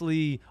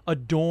graciously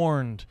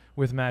adorned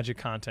with Magic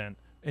content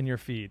in your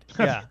feed?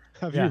 Yeah.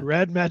 Have you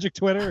read Magic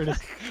Twitter?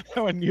 I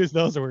wouldn't use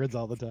those words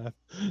all the time.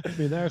 I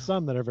mean, there are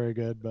some that are very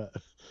good, but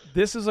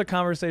this is a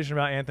conversation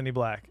about Anthony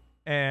Black,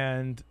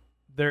 and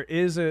there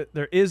is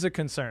a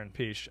concern,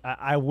 Peach.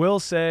 I will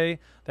say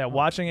that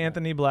watching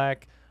Anthony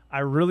Black, I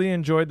really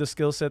enjoyed the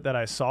skill set that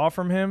I saw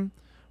from him,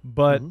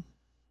 but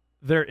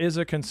there is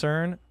a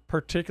concern,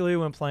 particularly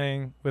when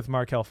playing with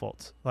Markelle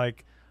Fultz.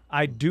 Like,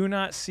 I do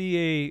not see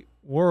a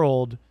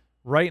world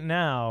right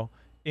now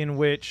in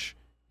which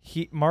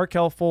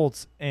Markelle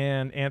Fultz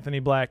and Anthony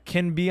Black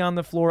can be on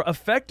the floor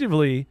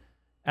effectively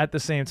at the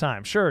same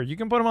time. Sure, you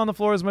can put them on the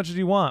floor as much as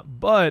you want,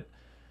 but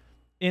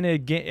in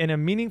a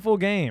meaningful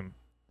game,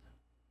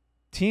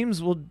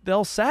 teams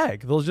they'll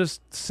sag. They'll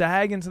just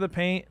sag into the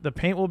paint. The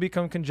paint will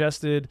become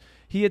congested.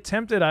 He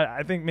attempted,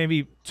 I think,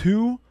 maybe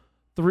 2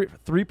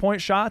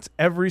 3-point shots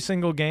every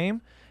single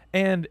game.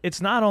 And it's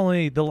not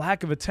only the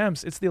lack of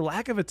attempts, it's the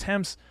lack of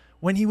attempts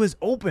when he was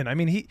open. I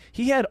mean,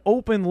 he had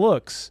open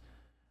looks,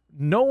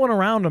 no one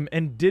around him,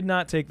 and did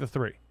not take the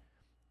three.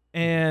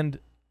 And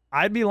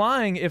I'd be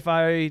lying if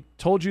I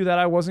told you that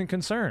I wasn't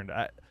concerned.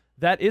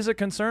 That is a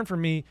concern for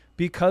me,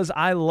 because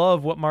I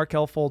love what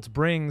Markelle Fultz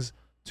brings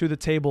to the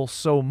table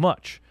so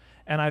much.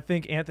 And I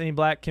think Anthony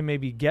Black can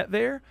maybe get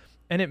there.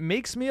 And it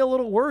makes me a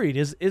little worried.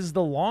 Is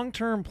the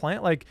long-term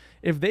plan, like,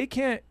 if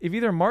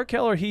either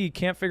Markelle or he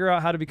can't figure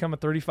out how to become a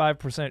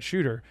 35%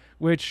 shooter,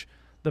 which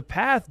the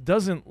path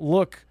doesn't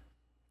look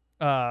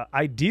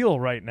ideal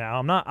right now.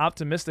 I'm not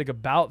optimistic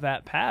about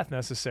that path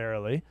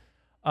necessarily.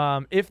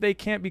 If they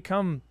can't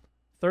become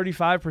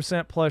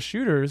 35% plus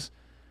shooters,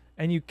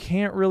 and you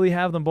can't really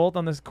have them both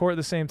on this court at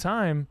the same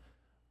time,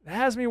 that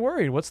has me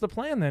worried. What's the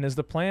plan then? Is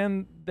the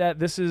plan that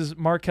this is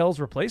Markelle's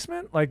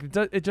replacement? Like,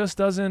 it just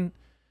doesn't.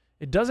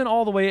 It doesn't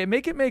all the way.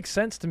 Make it make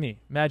sense to me.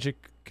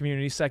 Magic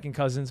community, second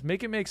cousins.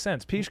 Make it make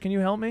sense. Peach, can you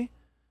help me?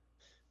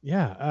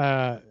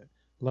 Yeah.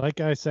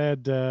 Like I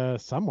said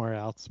somewhere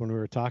else when we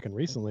were talking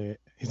recently,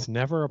 it's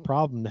never a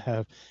problem to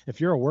have. If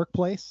you're a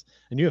workplace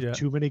and you have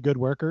too many good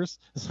workers,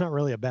 it's not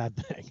really a bad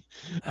thing.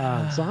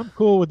 So I'm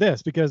cool with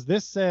this, because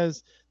this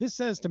says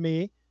to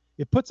me,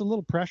 it puts a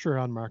little pressure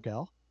on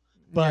Markelle,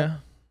 but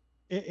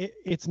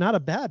it's not a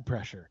bad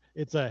pressure.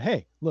 It's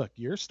hey, look,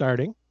 you're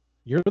starting.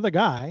 You're the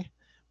guy.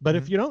 But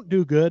if you don't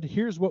do good,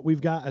 here's what we've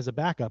got as a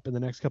backup in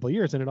the next couple of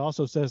years. And it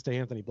also says to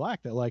Anthony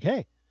Black that, like,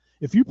 hey,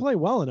 if you play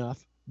well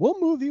enough,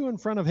 we'll move you in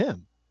front of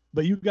him.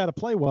 But you've got to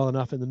play well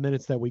enough in the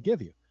minutes that we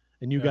give you,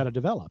 and you've got to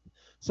develop.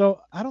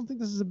 So I don't think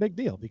this is a big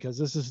deal, because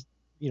this is,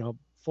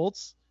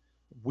 Fultz,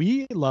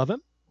 we love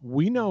him.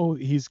 We know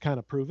he's kind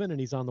of proven and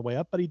he's on the way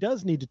up, but he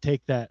does need to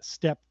take that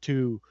step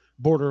to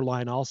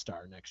borderline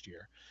all-star next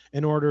year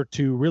in order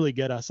to really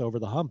get us over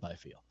the hump, I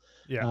feel.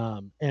 Yeah.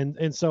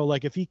 And so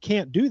like if he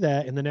can't do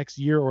that in the next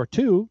year or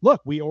two,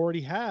 look, we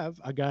already have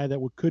a guy that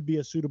could be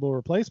a suitable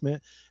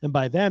replacement, and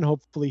by then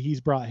hopefully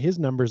he's brought his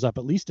numbers up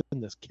at least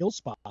in this kill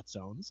spot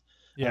zones,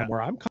 Yeah.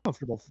 where I'm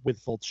comfortable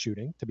with Fultz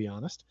shooting, to be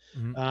honest.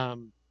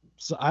 Mhm.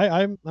 So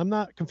I'm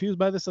not confused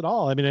by this at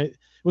all. I mean, it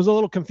was a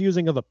little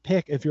confusing of a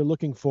pick if you're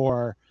looking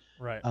for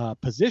Right.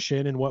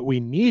 position and what we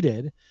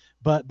needed,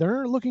 but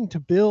they're looking to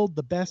build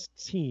the best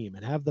team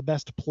and have the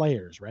best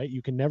players, right?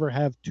 You can never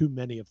have too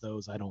many of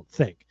those, I don't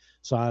think.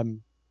 So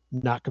I'm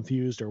not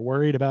confused or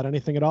worried about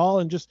anything at all,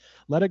 and just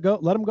let it go.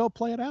 Let them go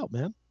play it out,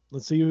 man.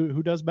 Let's see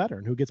who does better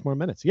and who gets more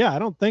minutes. Yeah, I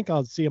don't think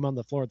I'll see him on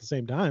the floor at the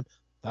same time.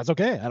 That's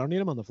okay. I don't need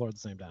him on the floor at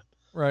the same time.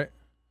 Right.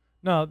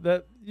 No,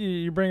 that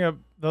you bring up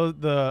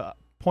the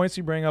points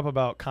you bring up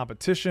about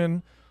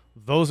competition.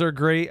 Those are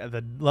great.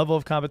 The level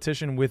of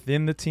competition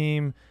within the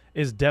team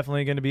is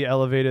definitely going to be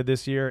elevated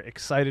this year.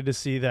 Excited to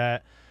see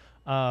that.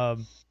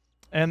 And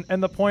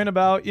the point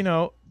about,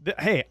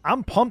 hey,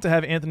 I'm pumped to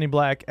have Anthony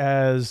Black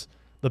as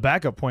the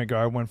backup point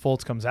guard when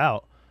Fultz comes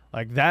out.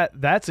 Like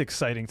that's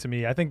exciting to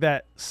me. I think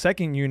that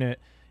second unit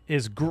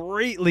is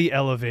greatly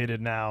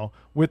elevated now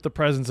with the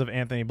presence of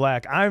Anthony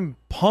Black. I'm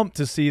pumped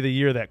to see the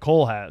year that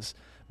Cole has,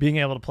 being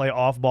able to play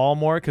off ball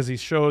more, because he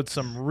showed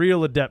some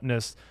real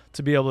adeptness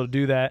to be able to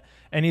do that.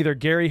 And either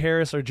Gary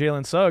Harris or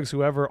Jalen Suggs,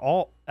 whoever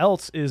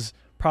else is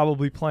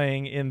probably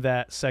playing in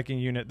that second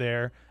unit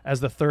there as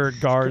the third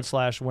guard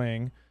 /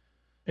 wing.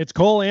 It's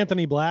Cole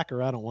Anthony Black,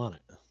 or I don't want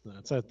it.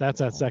 That's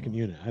that second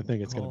unit. I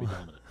think it's going to be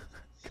dominant.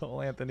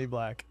 Cole Anthony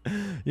Black.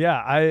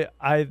 Yeah,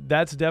 I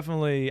that's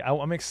definitely,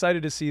 I'm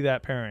excited to see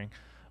that pairing.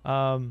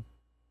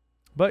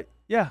 But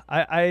yeah,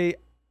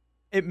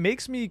 it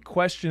makes me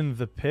question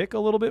the pick a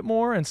little bit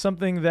more, and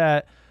something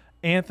that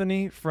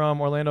Anthony from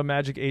Orlando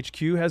Magic HQ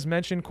has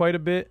mentioned quite a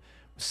bit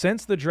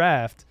since the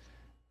draft,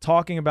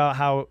 talking about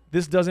how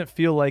this doesn't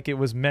feel like it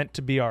was meant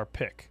to be our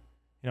pick.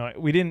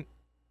 We didn't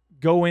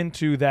go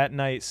into that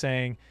night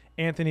saying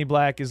Anthony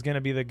Black is going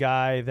to be the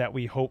guy that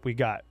we hope we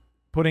got,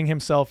 putting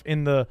himself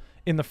in the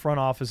front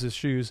office's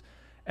shoes.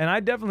 And I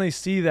definitely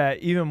see that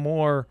even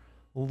more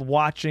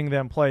watching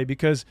them play,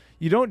 because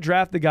you don't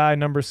draft the guy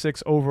number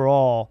 6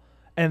 overall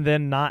and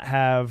then not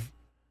have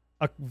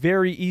a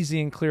very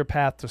easy and clear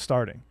path to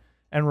starting.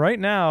 And right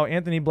now,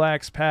 Anthony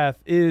Black's path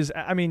is,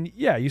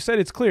 yeah, you said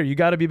it's clear. You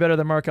got to be better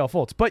than Markelle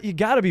Fultz, but you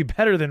got to be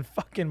better than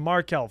fucking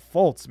Markelle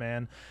Fultz,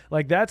 man.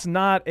 Like, that's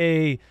not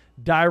a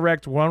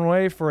direct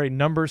runway for a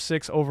number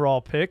 6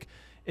 overall pick.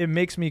 It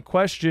makes me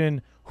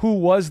question, who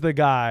was the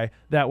guy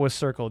that was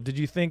circled? Did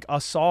you think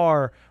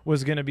Ausar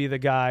was going to be the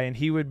guy, and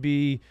he would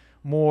be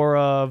more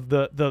of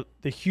the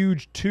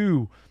huge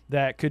 2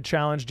 that could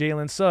challenge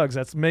Jalen Suggs?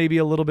 That's maybe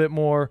a little bit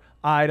more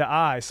eye to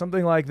eye,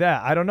 something like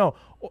that. I don't know.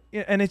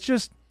 And it's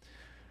just,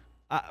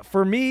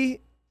 for me,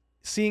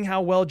 seeing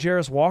how well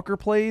Jarris Walker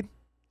played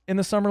in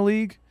the Summer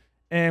League,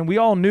 and we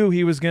all knew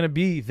he was going to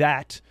be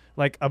that,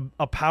 like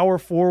a power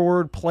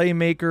forward,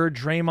 playmaker,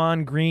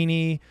 Draymond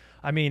Greeny.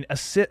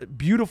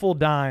 Beautiful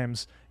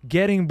dimes,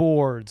 getting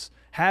boards,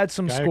 had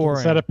some Guy scoring.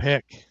 Can set a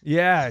pick.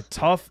 Yeah,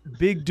 tough,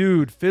 big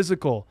dude,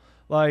 physical.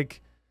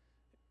 Like,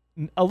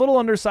 a little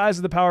undersized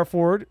at the power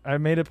forward. I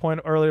made a point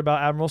earlier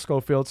about Admiral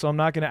Schofield, so I'm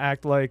not going to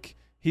act like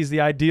he's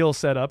the ideal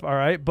setup, all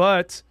right?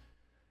 But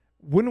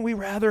wouldn't we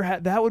rather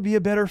have that? Would be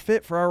a better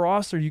fit for our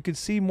roster. You could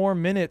see more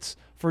minutes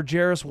for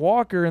Jarris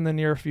Walker in the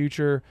near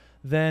future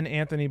than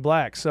Anthony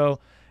Black. So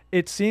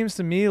it seems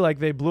to me like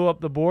they blew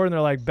up the board and they're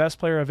like, best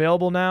player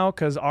available now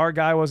because our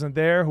guy wasn't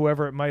there,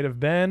 whoever it might have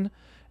been,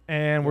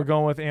 and we're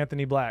going with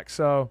Anthony Black.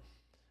 So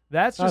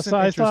that's just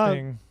an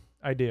interesting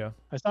idea.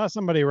 I saw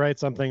somebody write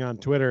something on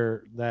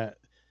Twitter that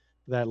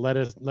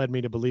led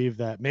me to believe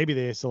that maybe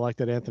they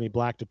selected Anthony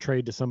Black to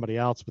trade to somebody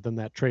else, but then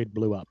that trade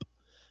blew up.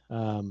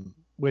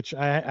 Which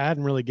I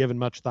hadn't really given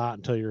much thought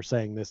until you're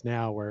saying this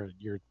now, where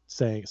you're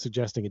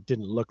suggesting it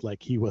didn't look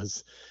like he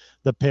was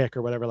the pick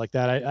or whatever like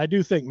that. I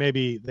do think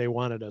maybe they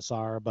wanted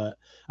Ausar, but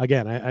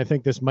again, I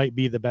think this might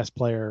be the best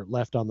player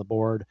left on the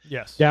board.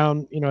 Yes.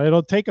 Down,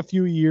 it'll take a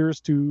few years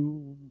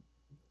to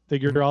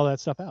figure all that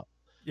stuff out.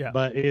 Yeah.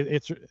 But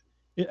it's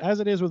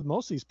as it is with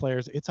most of these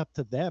players, it's up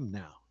to them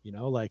now.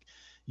 Like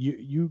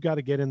you got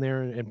to get in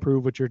there and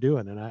prove what you're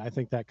doing. And I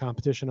think that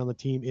competition on the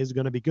team is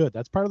going to be good.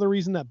 That's part of the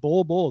reason that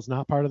Bull is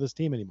not part of this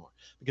team anymore.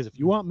 Because if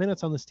you want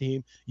minutes on this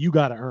team, you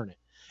got to earn it.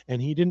 And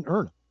he didn't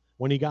earn them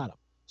when he got them.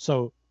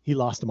 So he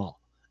lost them all.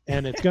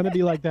 And it's going to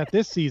be like that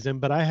this season,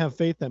 but I have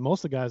faith that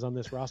most of the guys on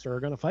this roster are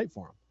going to fight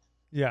for him.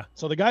 Yeah.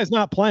 So the guys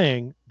not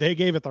playing, they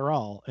gave it their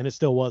all, and it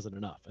still wasn't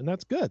enough. And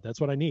that's good.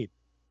 That's what I need.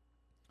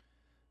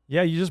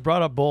 Yeah, you just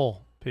brought up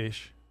Bull,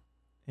 Pish.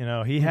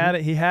 He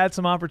had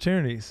some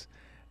opportunities.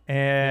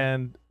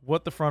 And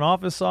what the front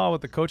office saw,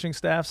 what the coaching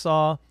staff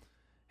saw,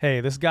 hey,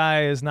 this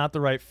guy is not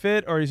the right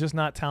fit, or he's just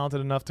not talented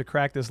enough to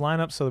crack this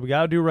lineup, so we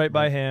got to do right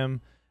by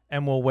him,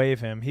 and we'll waive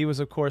him. He was,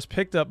 of course,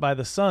 picked up by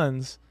the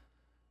Suns,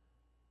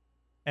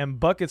 and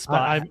bucket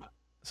spot.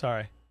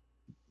 Sorry.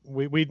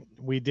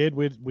 We did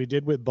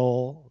with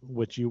Bull,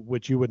 which you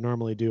would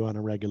normally do on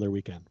a regular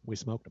weekend. We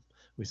smoked him.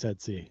 We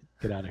said, "See,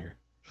 get out of here."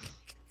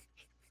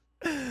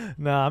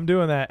 No, I'm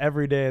doing that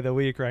every day of the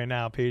week right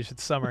now, Peach.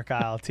 It's summer,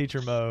 Kyle,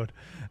 teacher mode.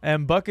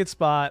 And Bucket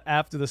Spot,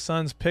 after the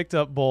Suns picked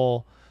up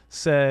Bull,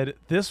 said,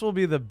 this will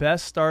be the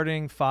best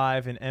starting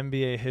five in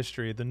NBA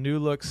history, the new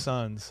look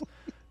Suns.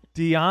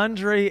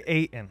 DeAndre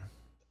Ayton.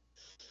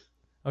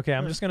 Okay,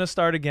 I'm just going to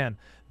start again.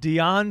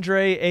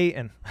 DeAndre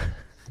Ayton.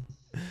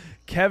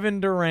 Kevin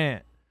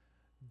Durant.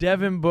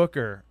 Devin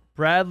Booker.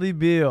 Bradley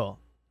Beal.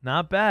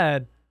 Not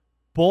bad.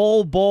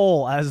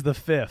 Bull as the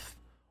fifth.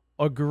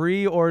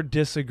 Agree or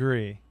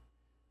disagree?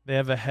 They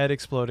have a head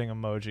exploding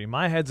emoji.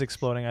 My head's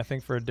exploding, I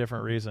think, for a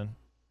different reason.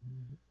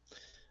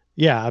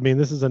 Yeah, I mean,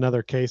 this is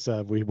another case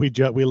of we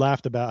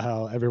laughed about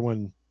how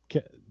everyone,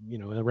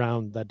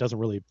 around that doesn't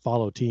really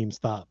follow teams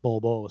thought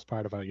Bol was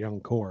part of our young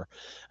core,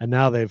 and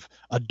now they've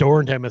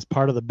adorned him as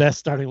part of the best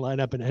starting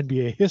lineup in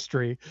NBA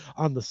history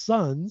on the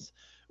Suns.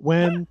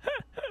 When,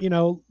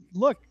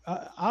 look,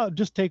 I'll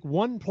just take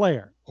one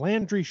player,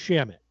 Landry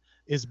Shamet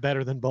is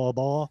better than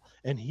Bol,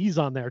 and he's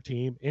on their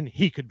team, and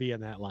he could be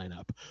in that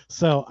lineup.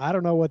 So I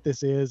don't know what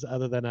this is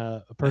other than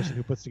a person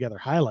who puts together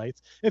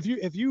highlights. If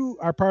you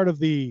are part of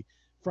the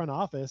front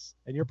office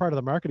and you're part of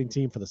the marketing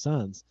team for the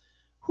Suns,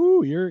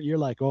 you're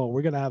like, oh,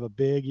 we're gonna have a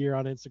big year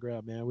on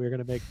Instagram, man. We're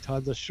gonna make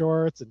tons of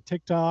shorts and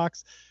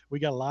TikToks. We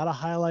got a lot of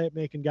highlight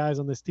making guys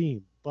on this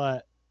team,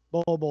 but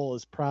Bol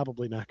is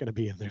probably not going to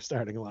be in their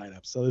starting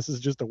lineup. So this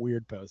is just a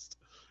weird post.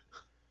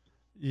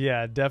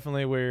 Yeah,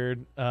 definitely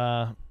weird.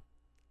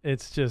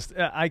 It's just,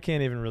 I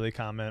can't even really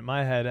comment.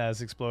 My head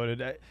has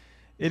exploded.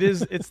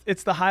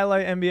 It's the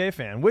highlight NBA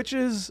fan, which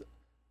is,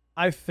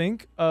 I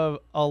think, of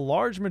a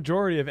large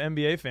majority of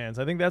NBA fans.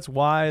 I think that's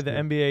why the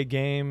NBA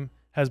game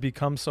has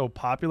become so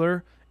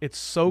popular. It's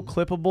so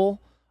clippable,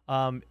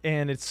 and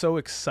it's so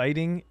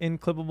exciting in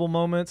clippable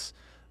moments.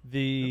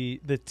 The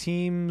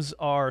teams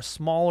are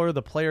smaller,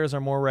 the players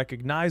are more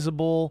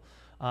recognizable,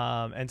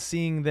 and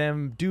seeing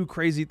them do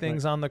crazy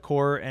things on the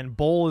court. And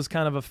Bol is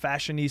kind of a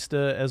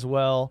fashionista as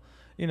well.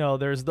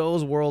 There's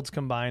those worlds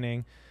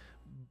combining.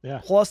 Yeah.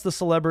 Plus the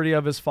celebrity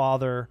of his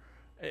father.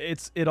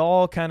 It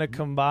all kind of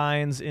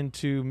combines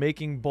into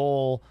making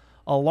Bol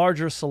a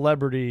larger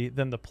celebrity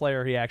than the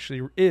player he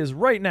actually is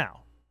right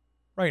now.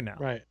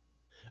 Right.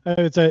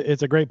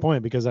 It's a great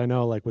point, because I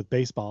know, like with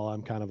baseball,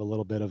 I'm kind of a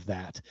little bit of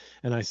that,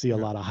 and I see a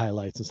lot of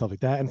highlights and stuff like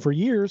that. And for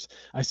years,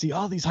 I see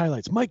all these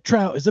highlights. Mike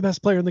Trout is the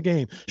best player in the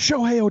game.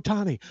 Shohei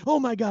Ohtani.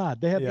 Oh my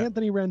God. They have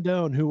Anthony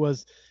Rendon, who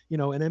was, an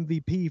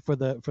MVP for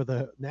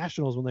the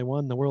Nationals when they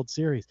won the World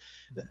Series.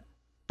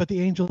 But the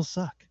Angels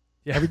suck.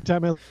 Yeah. Every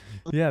time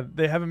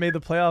they haven't made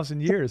the playoffs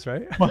in years,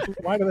 right?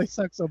 Why do they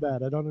suck so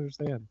bad? I don't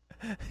understand.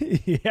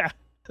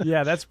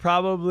 Yeah, that's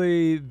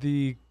probably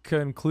the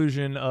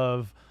conclusion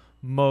of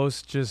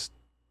most just,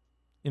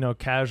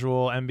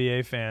 casual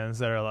NBA fans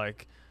that are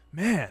like,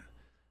 man,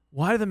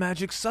 why do the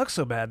Magic suck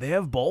so bad? They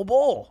have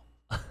Bol.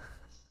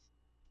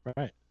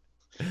 Right.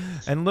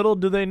 And little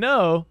do they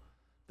know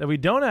that we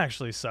don't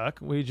actually suck.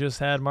 We just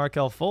had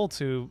Markelle Fultz,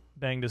 who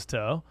banged his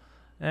toe,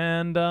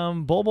 and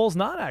Bol's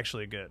not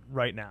actually good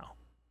right now.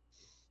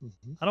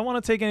 Mm-hmm. I don't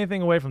want to take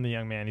anything away from the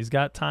young man. He's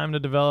got time to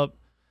develop.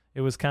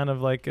 It was kind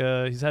of like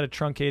he's had a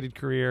truncated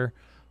career.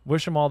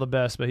 Wish him all the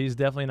best, but he's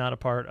definitely not a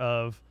part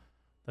of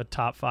the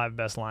top 5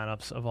 best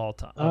lineups of all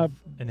time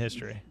in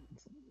history.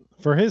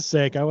 For his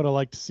sake, I would have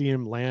liked to see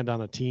him land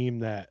on a team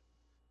that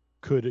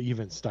could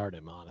even start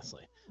him,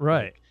 honestly.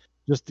 Right. Like,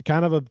 just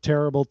kind of a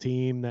terrible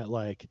team that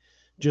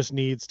just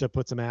needs to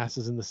put some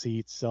asses in the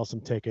seats, sell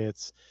some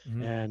tickets,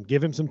 and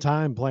give him some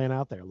time playing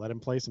out there. Let him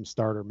play some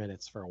starter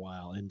minutes for a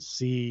while and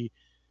see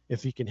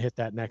if he can hit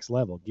that next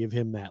level. Give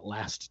him that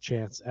last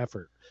chance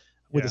effort.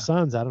 With the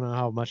Suns, I don't know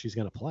how much he's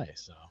going to play.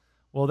 So,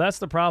 well, that's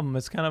the problem.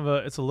 It's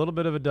it's a little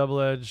bit of a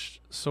double-edged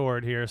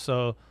sword here.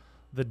 So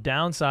the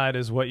downside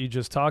is what you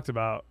just talked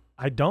about.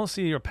 I don't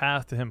see a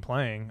path to him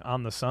playing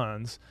on the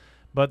Suns,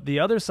 but the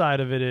other side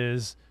of it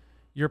is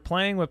you're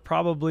playing with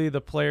probably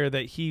the player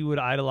that he would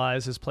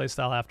idolize his play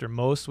style after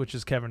most, which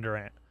is Kevin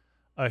Durant,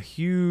 a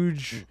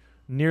huge,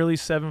 nearly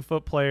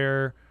 7-foot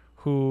player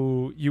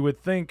who you would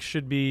think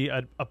should be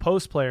a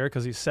post player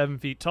because he's 7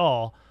 feet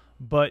tall,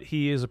 but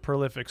he is a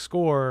prolific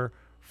scorer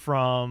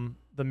from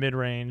the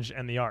mid-range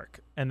and the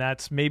arc. And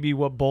that's maybe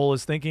what Bol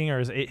is thinking,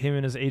 or him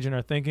and his agent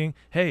are thinking,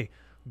 hey,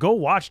 go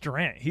watch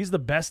Durant. He's the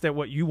best at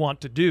what you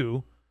want to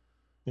do.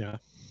 Yeah.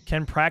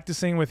 Can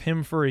practicing with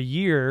him for a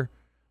year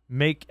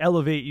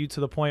elevate you to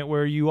the point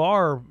where you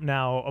are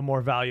now a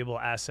more valuable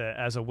asset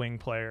as a wing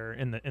player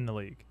in the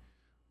league?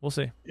 We'll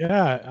see.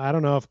 Yeah, I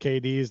don't know if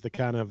KD is the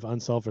kind of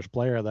unselfish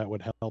player that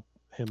would help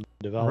him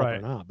develop or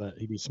not, but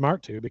he'd be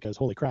smart to, because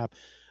holy crap,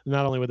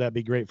 not only would that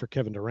be great for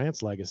Kevin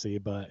Durant's legacy,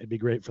 but it'd be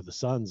great for the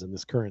Suns in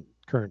this current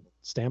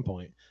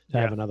standpoint to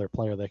have another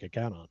player they could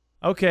count on.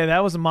 Okay,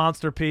 that was a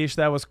monster piece.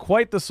 That was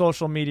quite the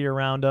social media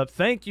roundup.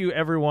 Thank you,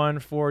 everyone,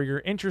 for your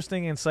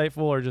interesting,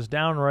 insightful, or just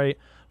downright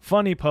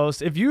funny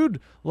posts. If you'd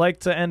like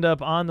to end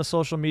up on the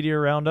social media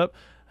roundup,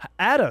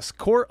 add us,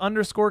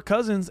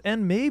 Court_Cousins,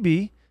 and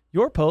maybe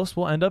your post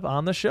will end up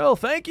on the show.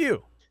 Thank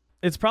you.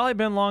 It's probably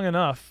been long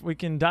enough. We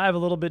can dive a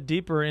little bit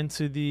deeper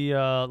into the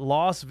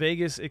Las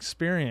Vegas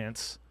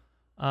experience.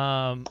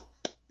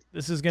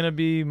 This is gonna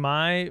be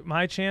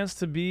my chance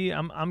to be.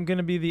 I'm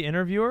gonna be the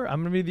interviewer.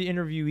 I'm gonna be the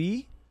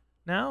interviewee.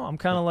 Now I'm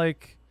kind of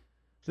like,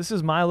 this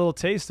is my little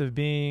taste of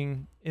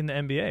being in the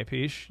NBA.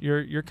 Peach,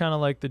 you're kind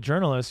of like the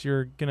journalist.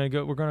 We're gonna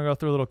go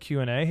through a little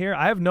Q&A here.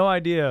 I have no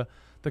idea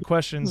the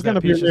questions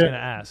that Peach is gonna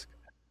ask.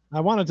 I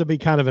want it to be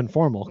kind of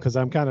informal because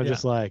I'm kind of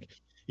just like,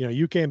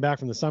 you came back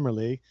from the summer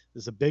league.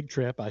 This is a big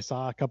trip. I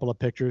saw a couple of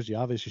pictures. You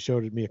obviously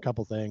showed me a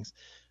couple things.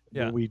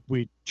 Yeah.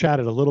 We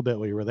chatted a little bit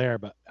while you were there,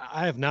 but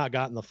I have not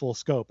gotten the full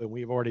scope, and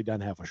we've already done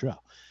half a show.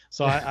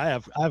 So I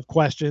have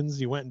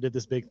questions. You went and did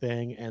this big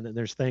thing, and then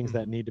there's things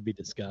that need to be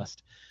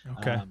discussed.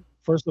 Okay.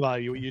 First of all,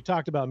 you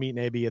talked about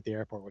meeting AB at the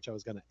airport, which I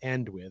was going to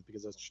end with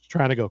because I was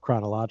trying to go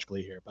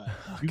chronologically here. But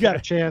you got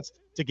a chance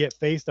to get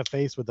face to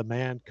face with the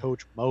man,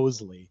 Coach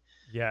Mosley.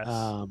 Yes.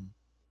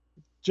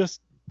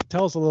 Just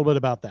tell us a little bit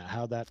about that.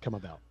 How'd that come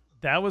about?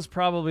 That was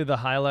probably the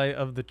highlight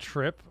of the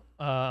trip.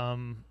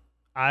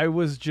 I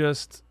was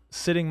just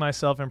sitting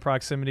myself in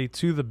proximity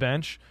to the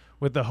bench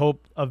with the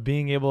hope of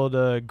being able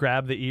to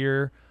grab the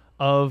ear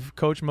of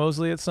Coach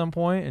Mosley at some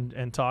point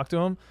and talk to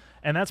him.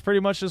 And that's pretty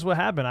much just what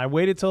happened. I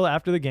waited till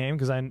after the game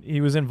because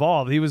he was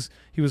involved. He was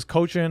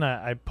coaching.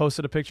 I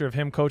posted a picture of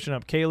him coaching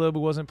up Caleb,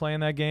 who wasn't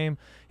playing that game.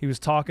 He was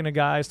talking to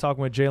guys,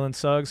 talking with Jalen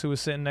Suggs, who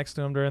was sitting next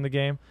to him during the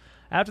game.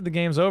 After the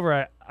game's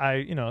over,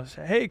 I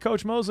said, "Hey,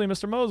 Coach Mosley,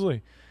 Mr.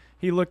 Mosley."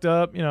 He looked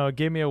up,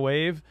 gave me a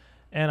wave,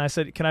 and I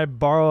said, "Can I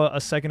borrow a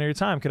second of your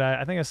time? Could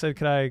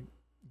I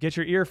get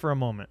your ear for a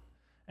moment?"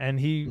 And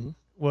he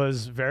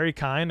was very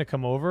kind to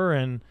come over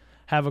and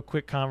have a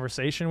quick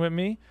conversation with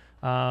me.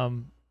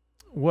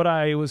 What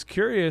I was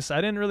curious, I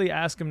didn't really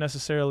ask him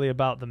necessarily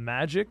about the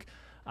Magic.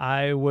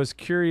 I was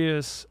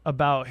curious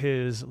about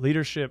his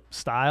leadership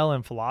style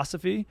and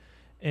philosophy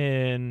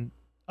and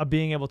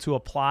being able to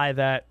apply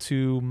that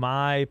to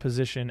my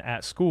position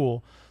at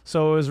school.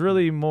 So it was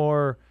really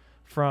more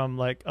from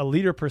like a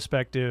leader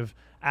perspective,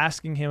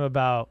 asking him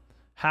about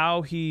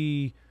how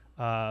he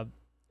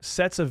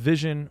sets a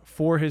vision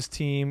for his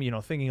team,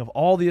 thinking of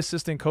all the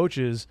assistant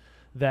coaches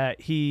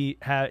that he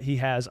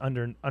has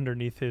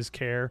underneath his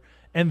care,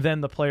 and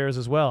then the players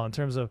as well, in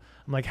terms of,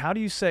 I'm like, how do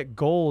you set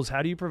goals?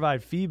 How do you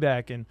provide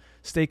feedback and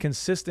stay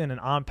consistent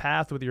and on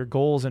path with your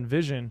goals and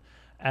vision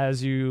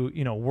as you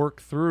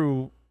work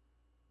through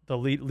the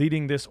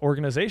leading this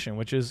organization,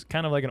 which is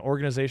kind of like an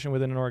organization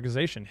within an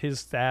organization, his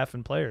staff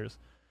and players.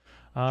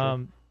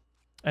 Sure.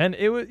 And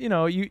it was,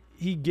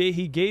 he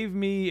gave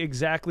me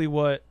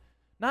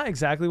not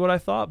exactly what I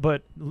thought,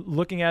 but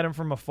looking at him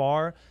from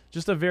afar,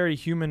 just a very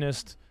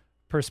humanist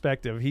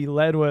perspective. He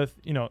led with,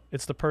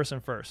 it's the person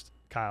first,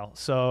 Kyle.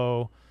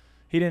 So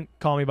he didn't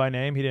call me by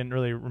name. He didn't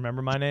really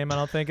remember my name, I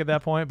don't think, at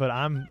that point, but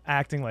I'm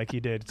acting like he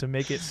did to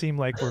make it seem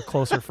like we're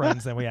closer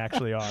friends than we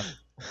actually are.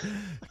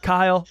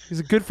 Kyle, he's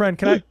a good friend.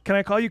 Can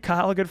I call you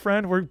Kyle, a good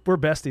friend? We're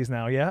besties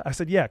now, yeah? I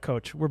said, yeah,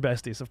 Coach, we're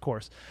besties, of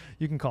course.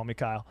 You can call me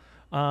Kyle.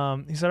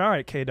 He said, all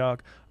right,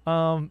 K-Dog.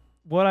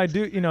 What I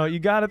do, you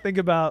got to think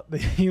about the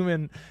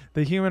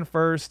human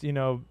first,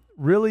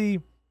 really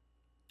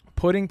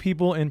putting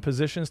people in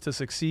positions to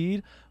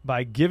succeed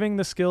by giving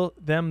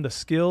them the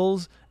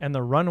skills and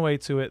the runway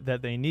to it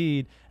that they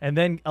need, and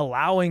then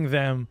allowing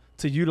them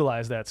to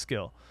utilize that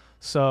skill.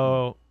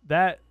 So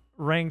that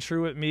rang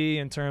true with me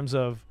in terms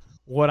of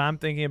what I'm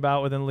thinking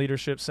about within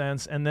leadership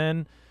sense. And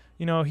then,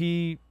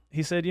 he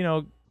said,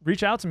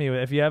 reach out to me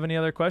if you have any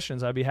other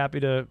questions. I'd be happy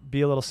to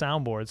be a little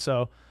soundboard.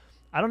 So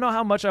I don't know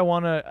how much I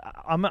want to.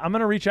 I'm going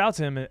to reach out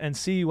to him and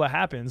see what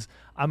happens.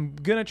 I'm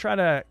going to try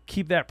to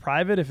keep that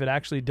private if it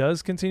actually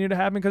does continue to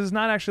happen, because it's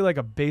not actually like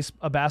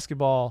a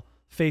basketball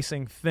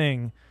facing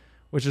thing,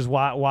 which is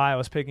why I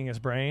was picking his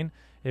brain.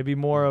 It'd be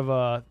more of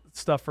a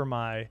stuff for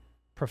my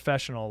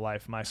professional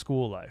life, my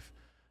school life,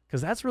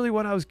 because that's really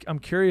what I'm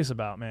curious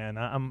about, man.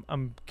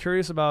 I'm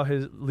curious about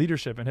his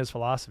leadership and his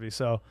philosophy.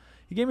 So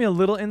he gave me a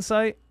little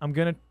insight. I'm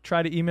going to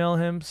try to email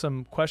him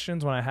some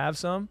questions when I have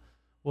some.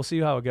 We'll see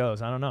how it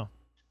goes. I don't know.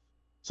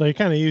 So you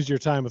kind of used your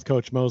time with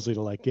Coach Mosley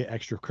to like get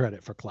extra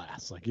credit for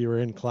class. Like you were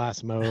in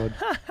class mode,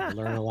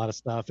 learning a lot of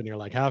stuff, and you're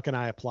like, how can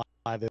I apply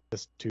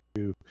this to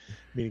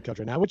meeting Coach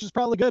right now? Which is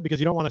probably good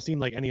because you don't want to seem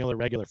like any other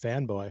regular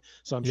fanboy.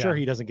 So I'm sure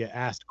he doesn't get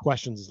asked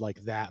questions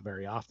like that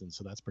very often.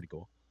 So that's pretty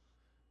cool.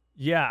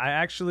 Yeah, I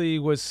actually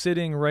was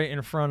sitting right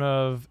in front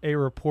of a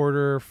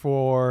reporter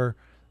for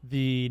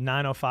the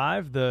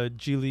 905, the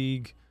G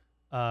League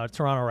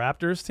Toronto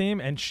Raptors team,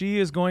 and she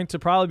is going to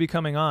probably be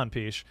coming on,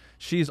 Peach.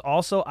 She's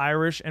also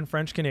Irish and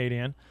French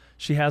Canadian.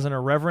 She has an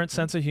irreverent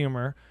sense of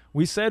humor.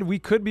 We said we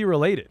could be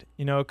related,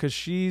 because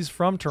she's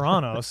from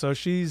Toronto, so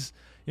she's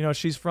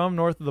from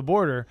north of the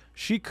border.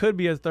 She could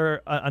be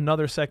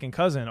another second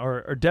cousin,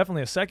 or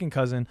definitely a second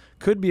cousin,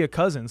 could be a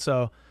cousin.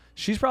 So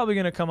she's probably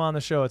going to come on the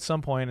show at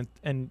some point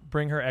and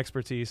bring her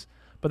expertise.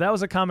 But that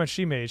was a comment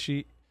she made.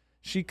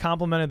 She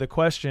complimented the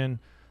question,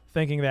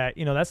 thinking that,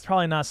 that's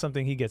probably not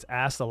something he gets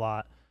asked a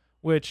lot,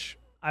 which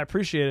I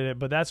appreciated it,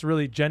 but that's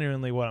really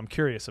genuinely what I'm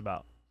curious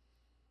about.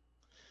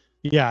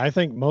 Yeah, I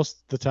think most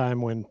of the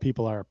time when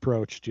people are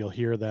approached, you'll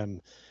hear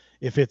them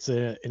if it's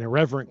an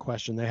irreverent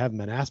question they haven't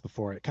been asked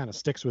before, it kind of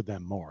sticks with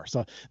them more.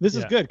 So this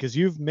is Yeah. good because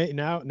you've made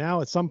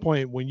now at some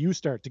point when you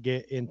start to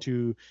get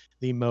into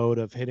the mode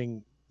of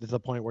hitting to the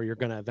point where you're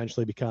going to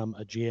eventually become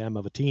a GM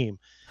of a team,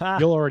 Ha.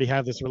 you'll already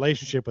have this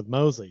relationship with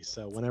Mosley.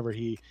 So whenever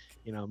he,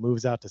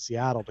 moves out to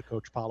Seattle to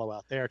coach Paulo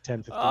out there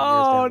 10, 15 years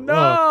Oh down the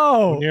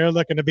road, when no! you're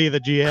looking to be the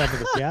GM of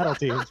the Seattle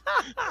team,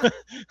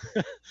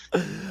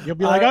 you'll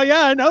be like, oh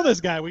yeah, I know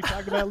this guy. We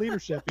talk about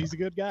leadership. He's a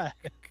good guy.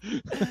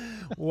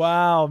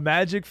 Wow,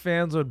 Magic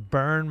fans would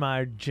burn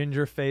my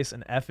ginger face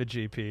in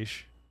effigy,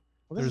 Peach.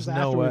 Well, this There's is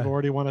no after way. we've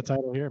already won a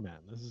title here, man.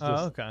 This is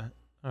just, Oh, okay.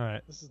 All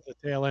right. this is the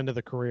tail end of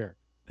the career.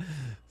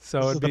 So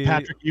This is it'd the be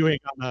Patrick Ewing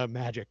on the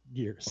Magic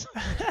years.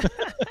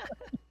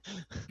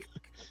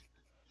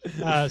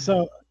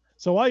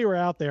 So while you were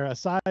out there,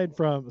 aside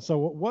from,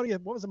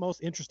 what was the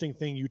most interesting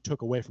thing you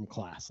took away from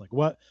class? Like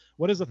what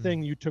is the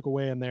thing you took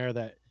away in there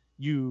that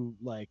you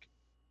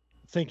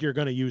think you're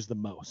going to use the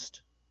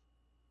most?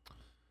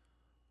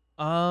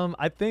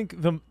 I think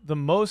the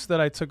most that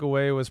I took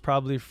away was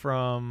probably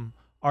from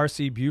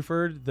R.C.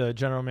 Buford, the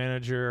general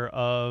manager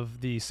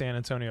of the San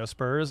Antonio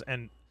Spurs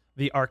and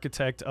the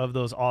architect of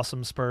those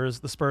awesome Spurs,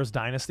 the Spurs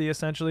dynasty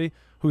essentially,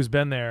 who's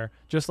been there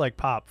just like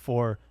Pop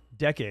for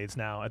decades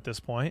now at this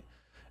point.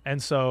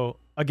 And so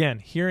again,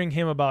 hearing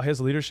him about his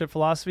leadership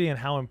philosophy and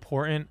how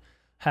important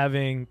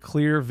having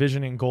clear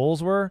vision and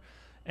goals were,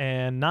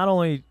 and not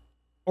only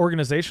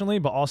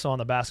organizationally but also on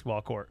the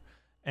basketball court.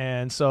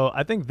 And so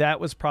I think that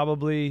was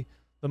probably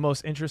the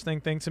most interesting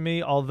thing to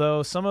me,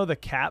 although some of the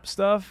cap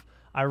stuff,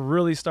 I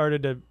really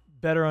started to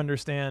better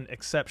understand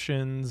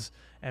exceptions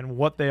and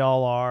what they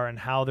all are and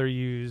how they're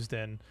used,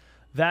 and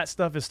that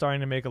stuff is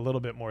starting to make a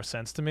little bit more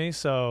sense to me.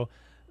 So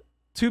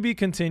to be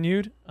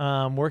continued,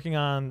 working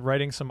on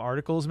writing some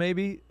articles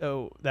maybe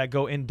that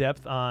go in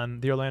depth on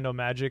the Orlando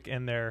Magic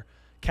and their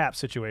cap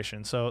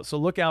situation. So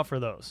look out for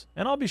those.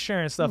 And I'll be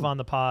sharing stuff on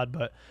the pod,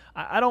 but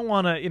I don't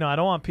want to, I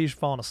don't want Peach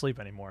falling asleep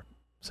anymore,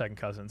 second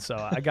cousin. So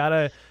I got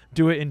to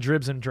do it in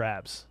dribs and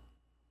drabs.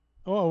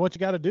 Oh, what you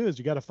got to do is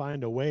you got to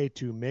find a way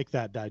to make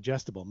that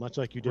digestible, much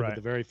like you did Right. with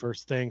the very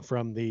first thing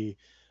from the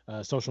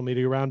social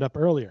media roundup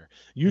earlier.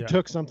 You Yeah.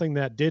 took something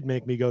that did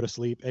make me go to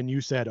sleep and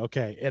you said,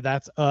 okay,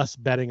 that's us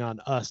betting on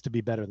us to be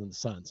better than the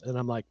Suns. And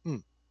I'm like,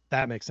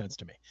 that makes sense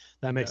to me.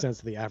 That makes sense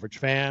to the average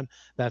fan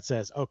that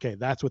says, okay,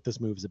 that's what this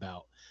move's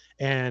about.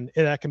 And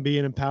that can be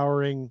an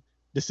empowering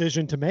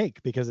decision to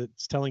make because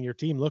it's telling your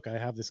team, look, I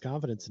have this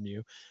confidence in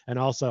you. And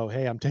also,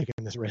 hey, I'm taking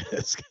this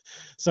risk.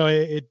 So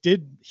it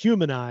did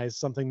humanize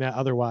something that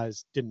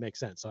otherwise didn't make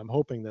sense. So I'm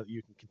hoping that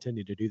you can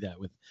continue to do that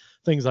with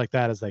things like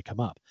that as they come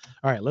up.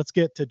 All right, let's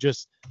get to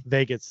just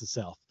Vegas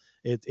itself.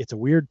 It's a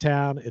weird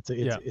town. It's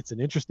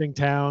an interesting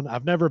town.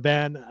 I've never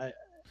been.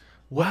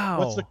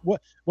 Wow.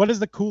 What is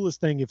the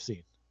coolest thing you've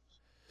seen?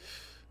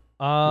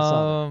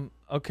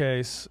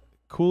 Okay.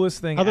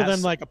 Coolest thing other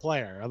than like a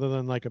player, other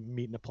than like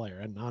meeting a player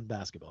and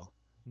non-basketball.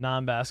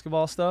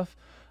 Non-basketball stuff.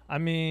 I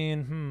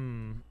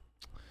mean,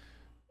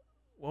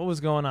 what was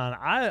going on?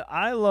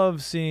 I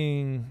love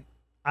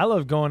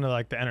going to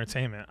like the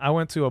entertainment. I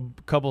went to a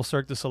couple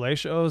Cirque du Soleil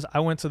shows. I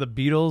went to the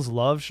Beatles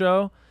Love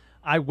show.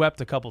 I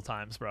wept a couple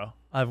times, bro.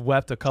 I've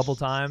wept a couple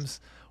times.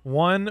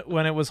 One,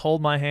 when it was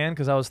Hold My Hand,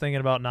 because I was thinking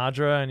about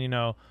Nadra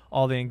and,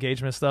 all the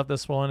engagement stuff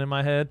that's swelling in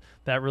my head.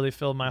 That really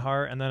filled my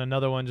heart. And then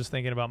another one just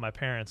thinking about my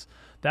parents.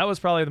 That was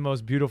probably the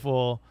most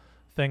beautiful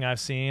thing I've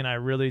seen. I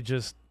really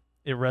it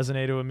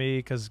resonated with me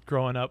because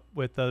growing up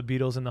with the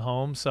Beatles in the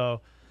home.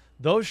 So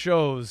those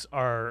shows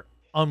are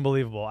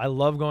unbelievable. I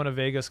love going to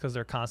Vegas because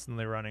they're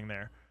constantly running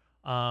there.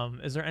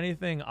 Is there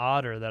anything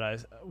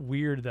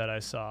weird that I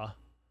saw?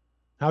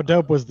 How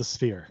dope was the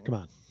Sphere? Come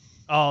on.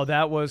 Oh,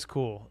 that was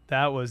cool.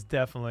 That was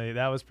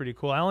pretty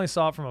cool. I only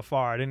saw it from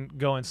afar. I didn't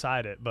go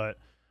inside it, but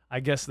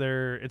I guess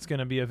it's going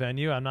to be a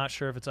venue. I'm not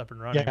sure if it's up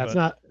and running.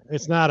 Yeah,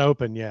 it's not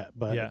open yet,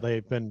 but Yeah.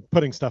 they've been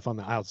putting stuff on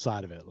the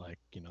outside of it. Like,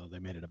 they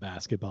made it a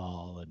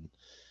basketball, and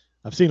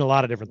I've seen a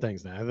lot of different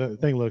things now. The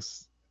thing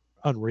looks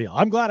unreal.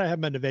 I'm glad I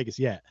haven't been to Vegas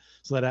yet,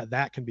 so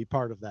that can be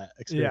part of that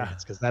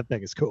experience because that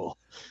thing is cool.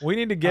 We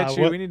need to get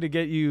you. We need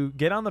to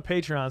get on the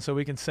Patreon so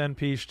we can send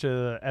Peach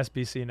to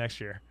SBC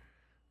next year.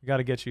 We got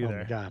to get you Oh there.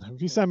 my God.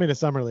 If you send me to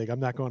Summer League, I'm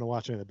not going to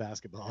watch any of the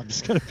basketball. I'm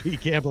just going to be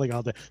gambling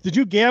all day. Did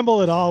you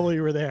gamble at all while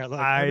you were there?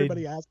 Like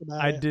everybody asked about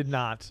it. I did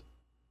not.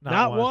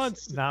 Not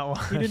once. Not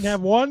once. You didn't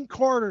have one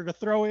quarter to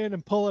throw in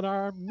and pull an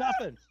arm.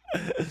 Nothing.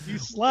 You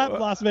slapped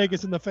Las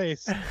Vegas in the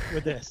face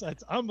with this.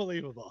 That's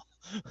unbelievable.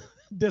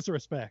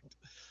 Disrespect.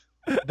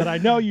 But I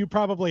know you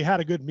probably had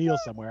a good meal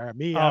somewhere.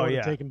 I would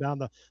have taken down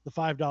the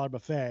 $5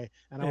 buffet,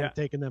 and I would have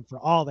taken them for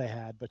all they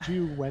had. But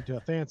you went to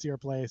a fancier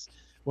place.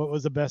 What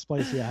was the best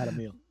place you had a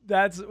meal?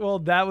 That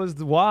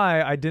was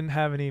why I didn't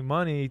have any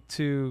money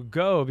to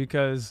go,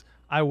 because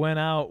I went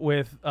out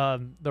with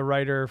the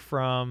writer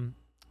from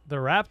the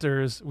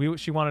Raptors.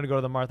 She wanted to go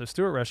to the Martha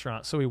Stewart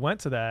restaurant, so we went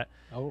to that.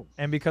 Oh.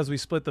 And because we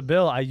split the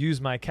bill, I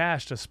used my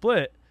cash to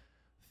split,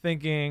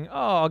 thinking,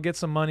 I'll get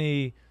some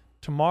money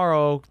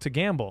tomorrow to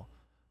gamble.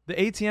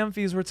 The ATM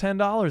fees were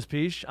 $10,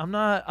 Peach. I'm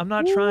not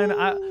trying.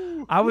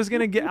 I was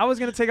gonna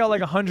take out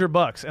like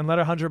 $100 and let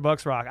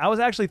 $100 rock. I was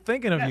actually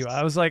thinking of you.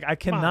 I was like, I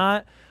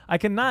cannot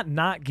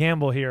not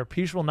gamble here.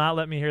 Peach will not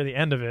let me hear the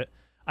end of it.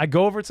 I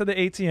go over to the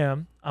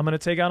ATM. I'm gonna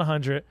take out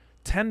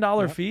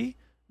 $10 fee.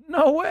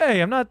 No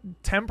way. I'm not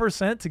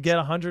 10% to get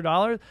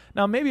 $100.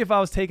 Now maybe if I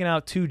was taking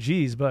out 2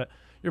 G's, but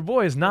your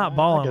boy is not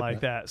balling like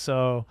that.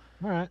 So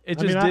all right. It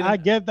just didn't. I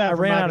get that. I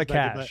ran out of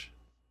cash.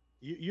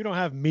 You don't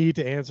have me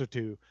to answer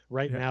to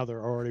right now.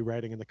 They're already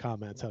writing in the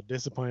comments how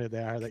disappointed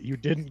they are that you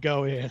didn't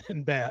go in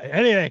and bet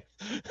anything.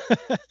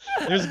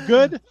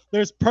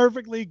 There's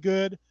perfectly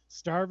good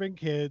starving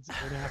kids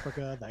in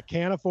Africa that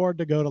can't afford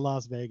to go to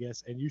Las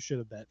Vegas, and you should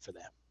have bet for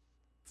them.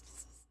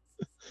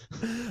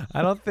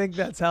 I don't think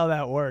that's how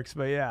that works,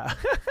 but yeah.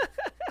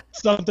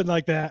 Something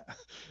like that.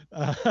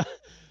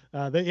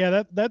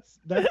 That's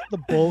the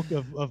bulk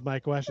of my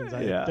questions.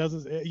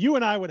 You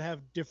and I would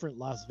have different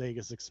Las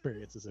Vegas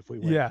experiences if we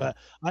went. Yeah. But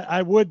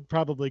I would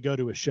probably go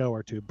to a show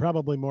or two,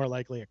 probably more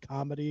likely a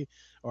comedy,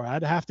 or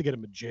I'd have to get a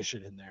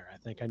magician in there. I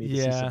think I need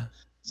to see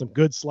some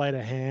good sleight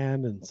of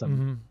hand and some.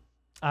 Mm-hmm.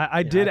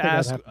 I did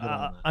ask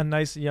a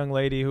nice young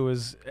lady who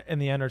was in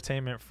the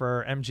entertainment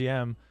for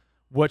MGM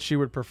what she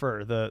would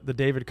prefer, the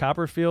David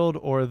Copperfield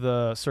or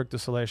the Cirque du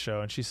Soleil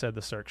show, and she said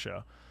the Cirque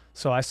show.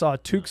 So I saw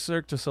 2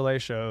 Cirque du Soleil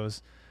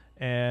shows,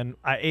 and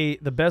I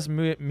ate the best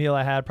meal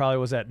I had probably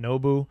was at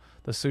Nobu,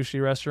 the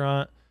sushi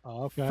restaurant.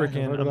 Oh, okay.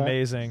 Freaking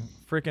amazing.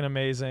 Freaking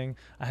amazing.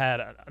 I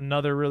had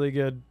another really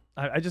good,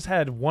 I just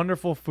had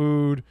wonderful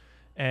food,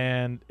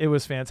 and it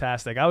was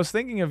fantastic. I was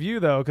thinking of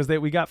you, though, because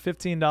we got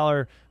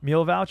 $15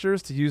 meal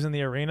vouchers to use in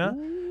the arena.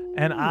 Ooh.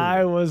 And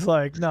I was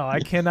like, no, I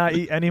cannot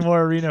eat any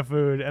more arena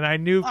food. And I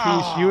knew,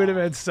 Peach, you would have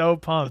been so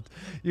pumped.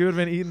 You would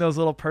have been eating those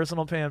little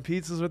personal pan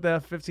pizzas with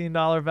that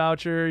 $15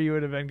 voucher. You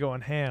would have been going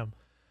ham.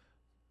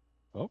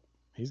 Oh,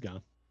 he's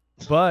gone.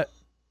 But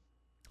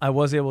I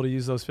was able to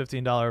use those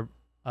 $15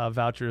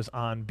 vouchers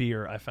on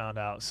beer, I found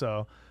out.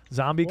 So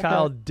Zombie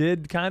Kyle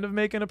did kind of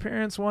make an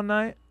appearance one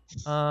night.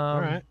 All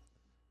right.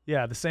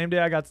 Yeah, the same day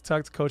I got to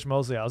talk to Coach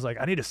Mosley, I was like,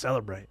 I need to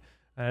celebrate.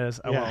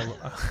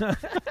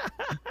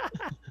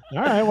 All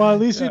right. Well, at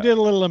least you did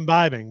a little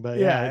imbibing, but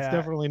it's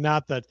definitely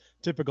not the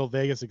typical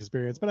Vegas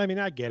experience. But I mean,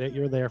 I get it.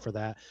 You're there for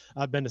that.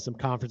 I've been to some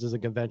conferences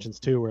and conventions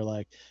too, where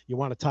like you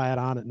want to tie it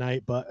on at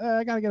night, but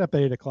I got to get up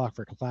at 8:00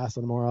 for class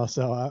tomorrow,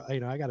 so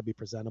I got to be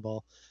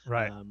presentable.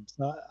 Right.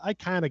 So I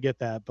kind of get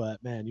that,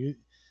 but man, you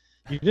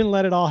didn't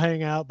let it all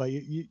hang out, but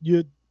you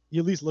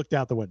at least looked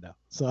out the window.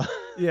 So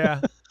yeah.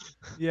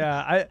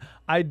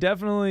 I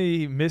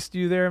definitely missed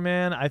you there,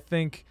 man. I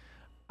think.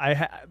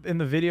 In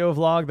the video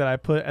vlog that I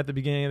put at the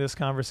beginning of this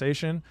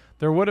conversation,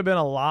 there would have been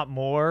a lot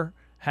more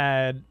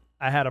had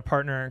I had a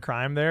partner in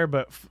crime there,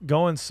 but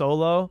going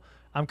solo,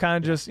 I'm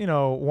kind of just,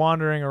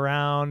 wandering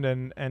around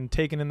and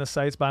taking in the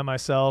sights by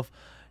myself.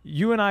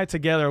 You and I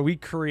together, we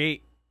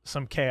create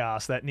some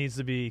chaos that needs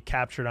to be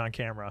captured on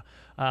camera.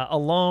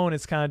 Alone,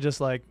 it's kind of just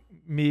like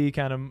me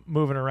kind of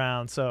moving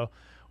around. So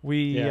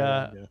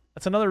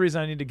that's another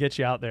reason I need to get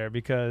you out there,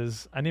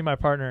 because I need my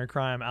partner in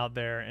crime out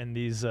there in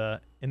these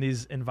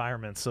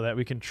environments so that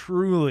we can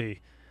truly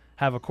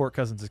have a Court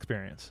Cousins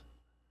experience.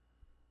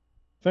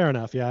 Fair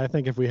enough. Yeah, I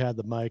think if we had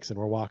the mics and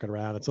we're walking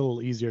around, it's a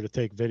little easier to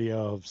take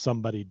video of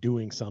somebody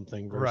doing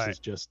something versus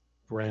just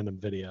random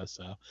video.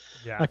 So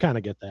I kind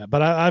of get that.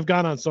 But I've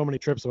gone on so many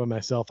trips by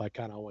myself, I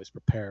kind of always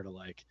prepare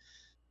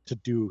to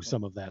do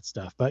some of that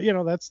stuff. But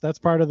that's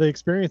part of the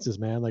experiences,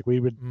 man. Like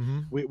we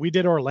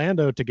did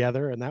Orlando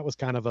together, and that was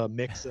kind of a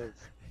mix of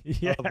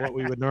what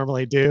we would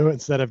normally do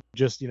instead of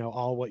just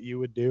all what you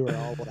would do or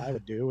all what I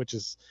would do, which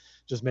is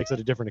just makes it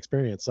a different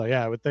experience. So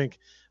I would think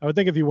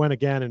if you went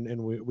again and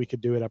we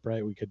could do it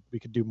upright, we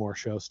could do more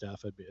show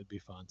stuff. It'd be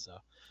fun. So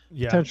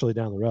potentially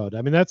down the road.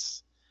 I mean,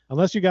 that's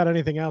unless you got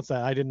anything else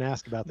that I didn't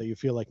ask about that you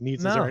feel like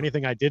needs. Is there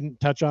anything I didn't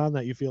touch on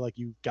that you feel like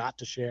you got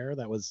to share?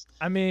 That was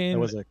a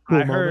cool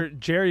I heard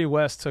Jerry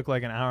West took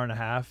like an hour and a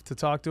half to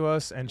talk to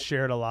us and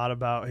shared a lot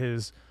about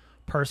his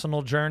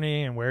personal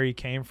journey and where he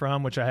came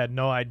from, which I had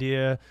no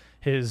idea.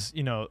 His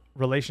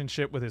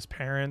relationship with his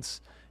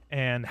parents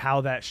and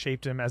how that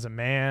shaped him as a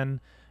man,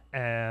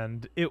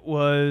 and it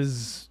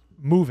was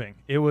moving.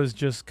 It was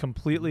just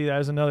completely. That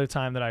was another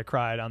time that I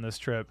cried on this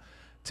trip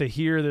to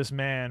hear this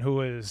man who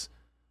is.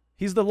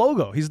 He's the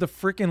logo. He's the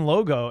freaking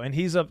logo, and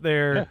he's up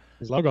there.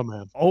 He's logo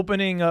man,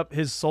 opening up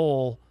his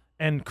soul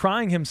and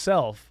crying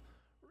himself.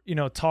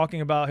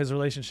 Talking about his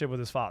relationship with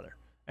his father,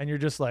 and you're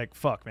just like,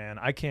 "Fuck, man,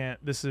 I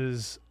can't." This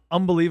is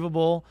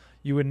unbelievable.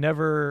 You would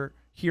never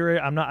hear it.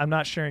 I'm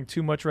not sharing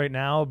too much right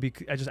now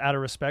because I just out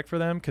of respect for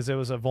them, because it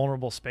was a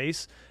vulnerable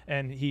space,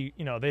 and they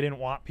didn't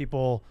want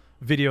people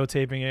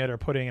videotaping it or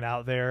putting it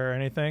out there or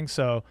anything.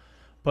 So,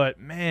 but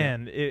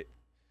man, it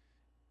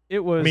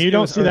was. I mean, you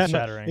don't see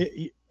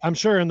that. I'm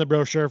sure in the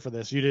brochure for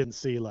this, you didn't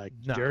see like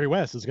No. Jerry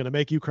West is going to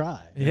make you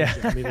cry. Yeah.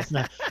 I mean,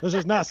 this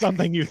is not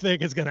something you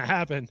think is going to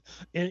happen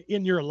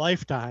in your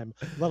lifetime,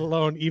 let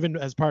alone even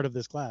as part of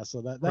this class.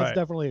 So that's Right.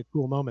 definitely a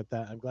cool moment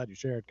that I'm glad you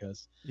shared,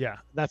 because Yeah.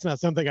 that's not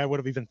something I would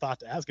have even thought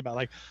to ask about.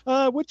 Like,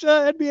 which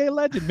NBA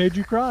legend made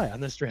you cry on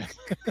this trip?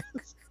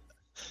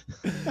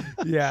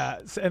 Yeah,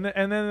 and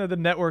then the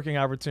networking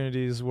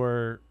opportunities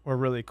were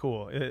really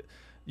cool.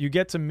 You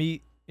get to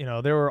meet,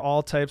 there were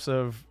all types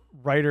of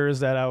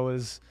writers that I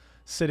was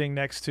sitting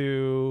next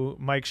to,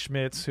 Mike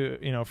Schmitz, who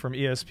from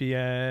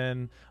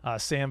ESPN,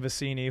 Sam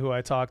Vecini, who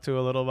I talked to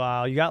a little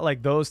while. You got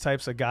like those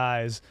types of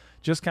guys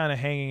just kind of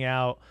hanging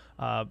out,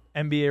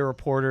 NBA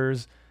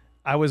reporters.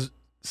 I was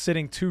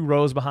sitting 2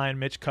 rows behind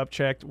Mitch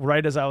Kupchak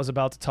right as I was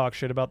about to talk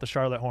shit about the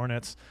Charlotte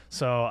Hornets.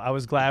 So I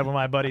was glad when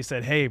my buddy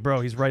said, "Hey,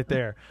 bro, he's right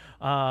there."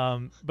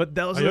 But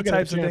those are the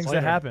types of things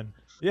that happen.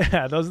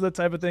 Yeah, those are the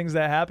type of things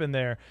that happen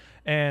there.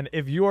 And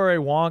if you are a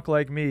wonk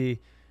like me,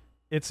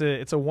 it's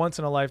a once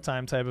in a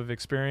lifetime type of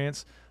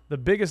experience. The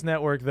biggest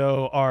network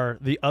though are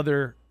the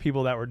other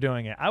people that were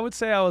doing it. I would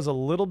say I was a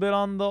little bit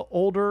on the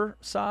older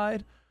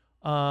side.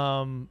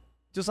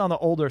 Just on the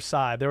older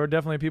side. There were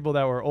definitely people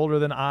that were older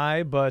than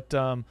I, but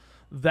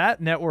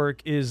that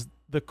network is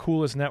the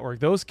coolest network.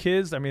 Those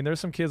kids, I mean, there's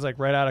some kids like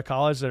right out of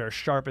college that are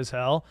sharp as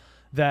hell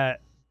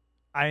that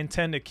I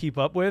intend to keep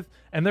up with,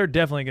 and they're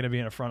definitely going to be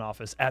in a front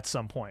office at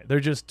some point. They're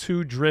just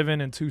too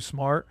driven and too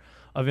smart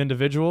of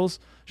individuals.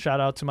 Shout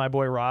out to my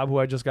boy Rob, who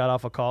I just got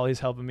off a call. He's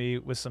helping me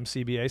with some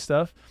CBA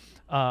stuff.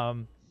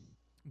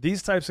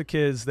 These types of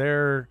kids,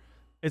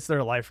 it's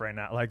their life right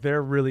now. Like,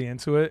 they're really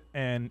into it,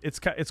 and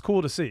it's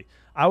cool to see.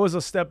 I was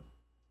a step,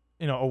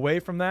 away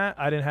from that.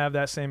 I didn't have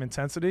that same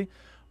intensity,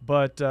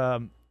 but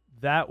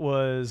that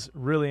was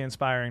really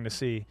inspiring to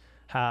see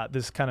how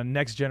this kind of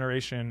next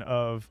generation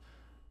of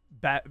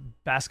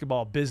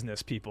basketball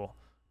business people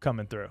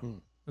coming through.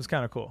 It was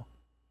kind of cool.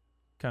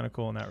 Kind of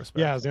cool in that respect.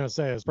 Yeah, I was going to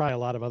say, there's probably a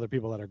lot of other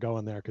people that are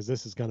going there, because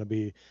this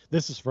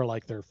is for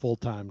like their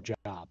full-time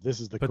job. This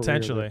is the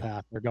Potentially career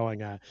path they're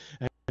going at.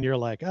 And you're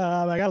like,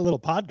 I got a little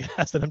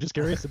podcast and I'm just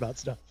curious about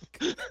stuff.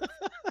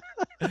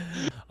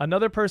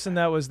 Another person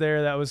that was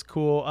there that was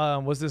cool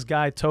was this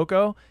guy,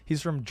 Toko.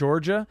 He's from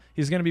Georgia.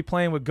 He's going to be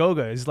playing with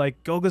Goga. He's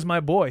like, Goga's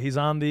my boy. He's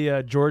on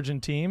the Georgian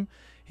team.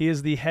 He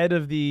is the head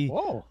of the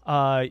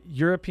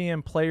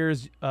European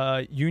Players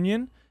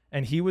Union,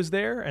 and he was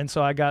there. And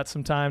so I got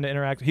some time to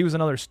interact. He was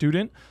another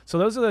student. So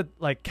those are the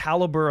like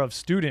caliber of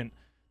student,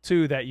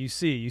 too, that you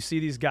see. You see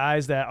these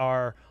guys that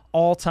are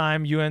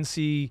all-time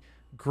UNC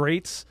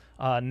greats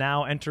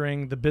now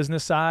entering the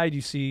business side.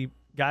 You see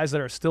guys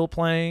that are still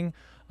playing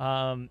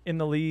in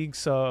the league.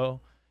 So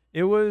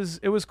it was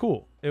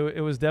cool.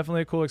 It was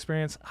definitely a cool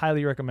experience.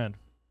 Highly recommend.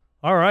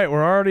 All right,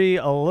 we're already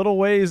a little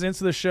ways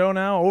into the show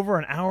now, over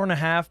an hour and a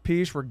half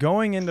piece. We're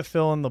going into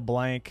fill in the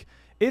blank.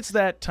 It's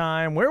that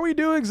time where we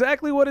do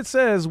exactly what it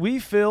says. We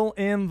fill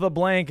in the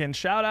blank. And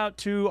shout out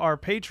to our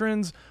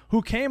patrons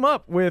who came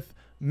up with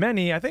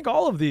many, I think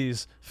all of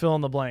these fill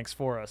in the blanks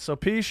for us. So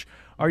Peach,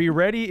 are you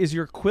ready? Is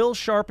your quill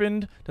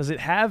sharpened? Does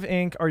it have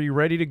ink? Are you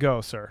ready to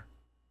go, sir?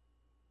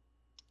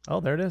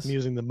 Oh, there it is. I'm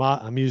using the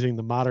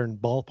modern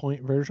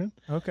ballpoint version.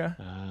 Okay.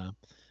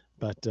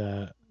 But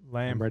Lame.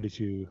 I'm ready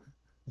to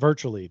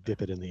virtually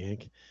dip it in the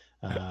ink.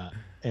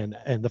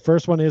 And the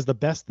first one is the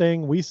best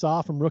thing we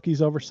saw from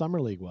Rookies Over Summer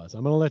League was.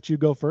 I'm going to let you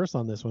go first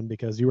on this one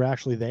because you were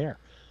actually there.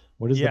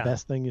 What is the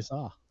best thing you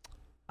saw?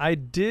 I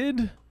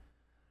did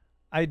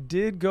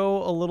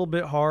go a little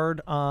bit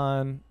hard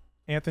on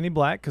Anthony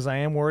Black because I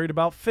am worried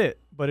about fit,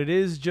 but it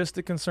is just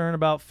a concern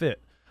about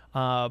fit.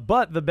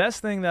 But the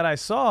best thing that I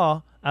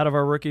saw out of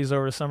our Rookies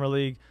Over Summer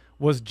League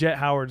was Jet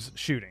Howard's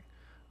shooting.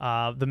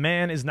 The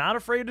man is not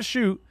afraid to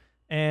shoot.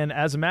 And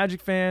as a Magic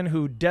fan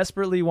who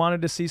desperately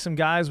wanted to see some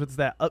guys with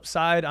that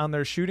upside on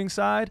their shooting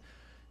side,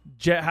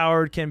 Jet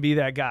Howard can be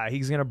that guy.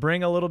 He's going to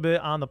bring a little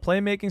bit on the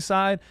playmaking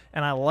side,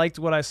 and I liked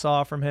what I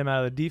saw from him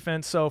out of the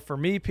defense. So for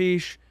me,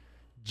 Peach,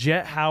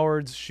 Jet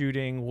Howard's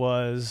shooting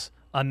was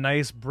a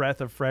nice breath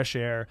of fresh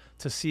air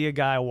to see a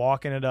guy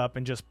walking it up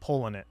and just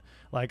pulling it.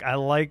 Like, I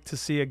like to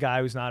see a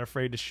guy who's not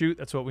afraid to shoot.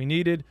 That's what we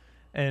needed,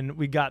 and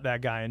we got that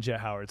guy in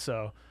Jet Howard.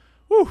 So,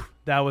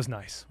 that was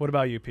nice. What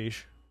about you,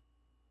 Peach?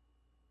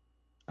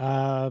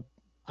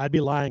 I'd be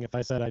lying if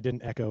I said I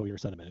didn't echo your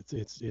sentiment.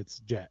 It's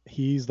Jet.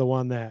 He's the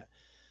one that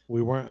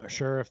we weren't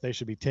sure if they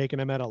should be taking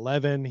him at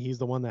 11. He's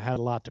the one that had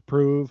a lot to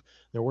prove.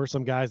 There were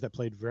some guys that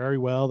played very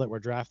well that were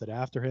drafted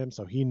after him,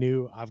 so he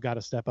knew I've got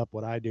to step up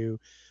what I do.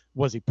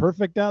 Was he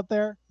perfect out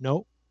there?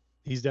 Nope.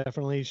 He's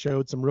definitely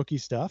showed some rookie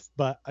stuff,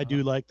 but I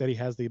do like that he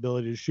has the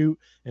ability to shoot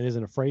and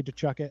isn't afraid to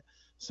chuck it.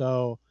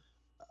 So,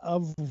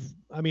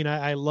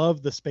 I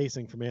love the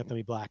spacing from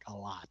Anthony Black a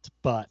lot,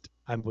 but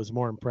I was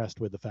more impressed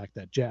with the fact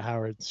that Jet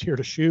Howard's here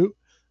to shoot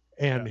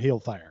and he'll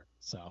fire.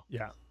 So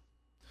yeah.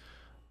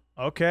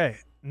 Okay,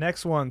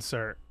 next one,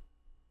 sir.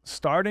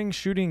 Starting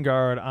shooting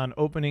guard on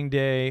opening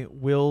day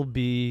will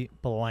be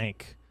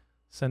blank.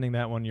 Sending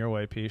that one your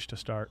way, Peach, to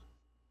start.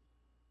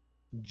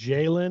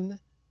 Jalen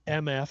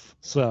MF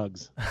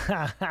Suggs.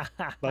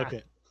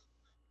 Bucket.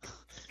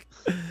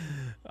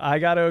 I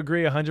got to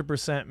agree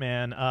 100%,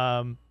 man.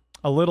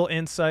 A little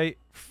insight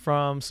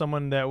from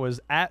someone that was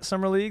at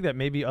Summer League that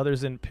maybe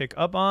others didn't pick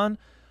up on.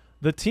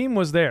 The team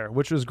was there,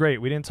 which was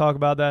great. We didn't talk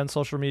about that in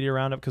social media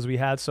roundup because we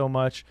had so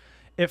much.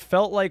 It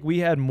felt like we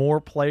had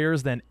more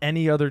players than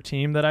any other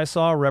team that I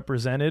saw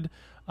represented.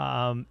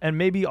 And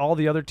maybe all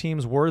the other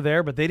teams were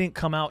there, but they didn't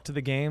come out to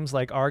the games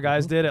like our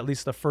guys did, at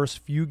least the first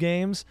few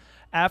games.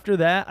 After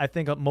that, I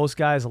think most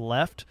guys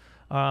left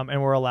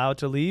and were allowed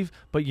to leave.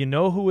 But you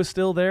know who was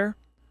still there?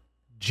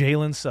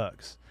 Jalen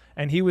Suggs.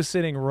 And he was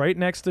sitting right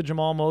next to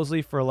Jamal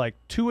Mosley for like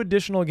 2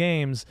 additional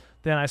games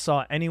than I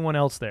saw anyone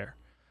else there.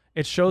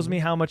 It shows me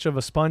how much of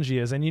a sponge he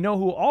is. And you know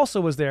who also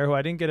was there, who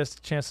I didn't get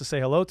a chance to say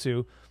hello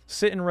to,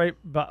 sitting right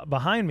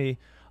behind me,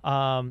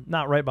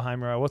 not right behind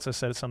me, what's I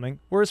said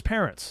something, were his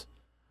parents.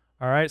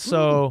 All right,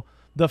 so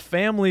the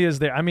family is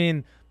there. I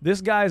mean,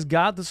 this guy's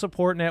got the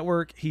support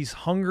network. He's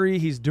hungry.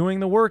 He's doing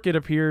the work, it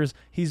appears.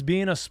 He's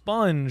being a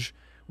sponge,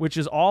 which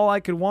is all I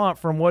could want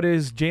from what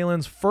is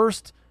Jalen's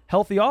first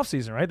healthy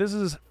offseason, right? This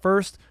is his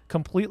first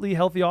completely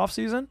healthy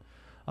offseason.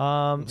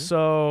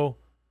 So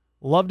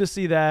love to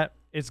see that.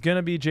 It's going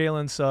to be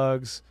Jalen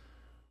Suggs.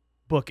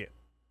 Book it.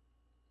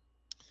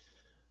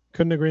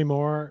 Couldn't agree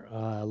more.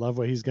 I love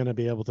what he's going to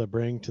be able to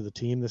bring to the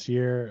team this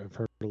year. I've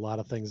heard a lot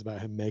of things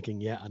about him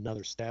making yet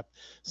another step,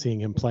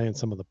 seeing him play in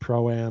some of the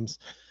pro-ams.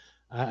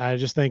 I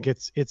just think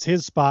it's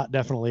his spot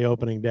definitely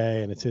opening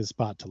day, and it's his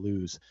spot to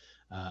lose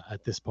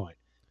at this point.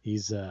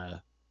 He's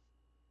going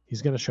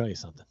to show you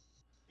something.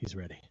 He's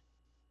ready.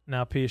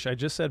 Now, Peesh, I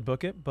just said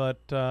book it,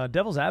 but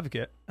devil's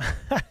advocate.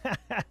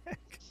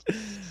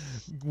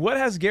 What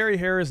has Gary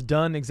Harris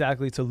done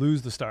exactly to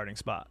lose the starting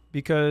spot?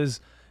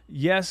 Because,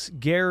 yes,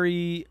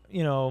 Gary,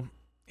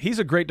 he's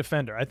a great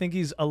defender. I think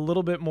he's a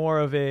little bit more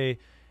of a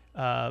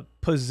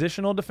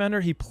positional defender.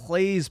 He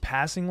plays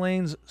passing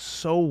lanes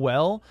so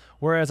well,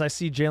 whereas I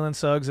see Jalen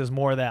Suggs as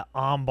more of that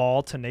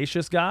on-ball,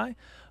 tenacious guy.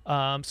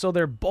 So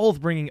they're both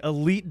bringing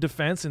elite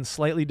defense in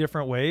slightly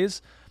different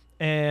ways.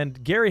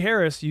 And Gary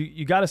Harris,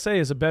 you got to say,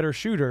 is a better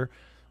shooter.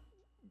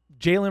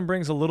 Jalen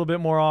brings a little bit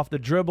more off the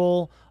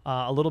dribble,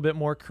 a little bit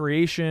more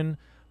creation,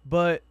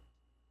 but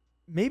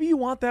maybe you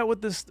want that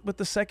with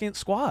the second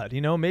squad.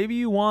 Maybe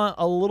you want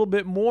a little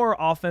bit more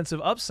offensive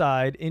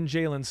upside in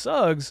Jalen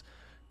Suggs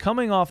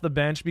coming off the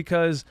bench,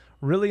 because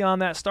really on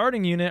that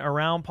starting unit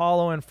around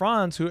Paulo and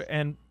Franz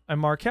and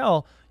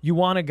Markelle, you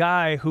want a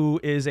guy who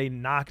is a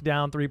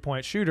knockdown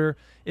three-point shooter.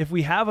 If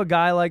we have a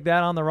guy like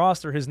that on the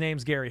roster, his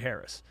name's Gary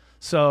Harris.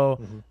 So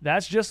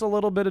that's just a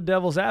little bit of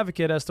devil's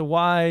advocate as to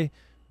why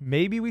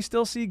maybe we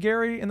still see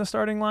Gary in the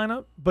starting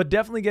lineup, but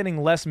definitely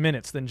getting less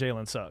minutes than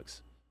Jalen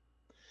Suggs.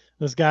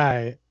 This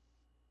guy,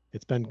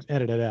 it's been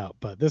edited out,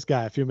 but this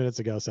guy a few minutes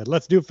ago said,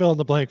 let's do fill in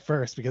the blank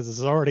first because this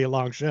is already a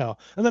long show.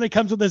 And then he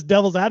comes with this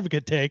devil's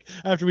advocate take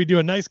after we do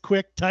a nice,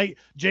 quick, tight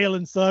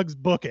Jalen Suggs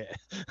book it.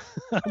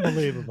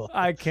 Unbelievable.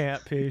 I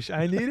can't, Peesh.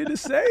 I needed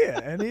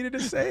to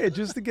say it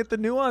just to get the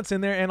nuance in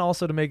there and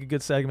also to make a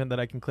good segment that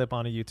I can clip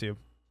onto YouTube.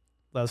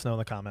 Let us know in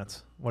the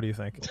comments. What do you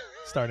think?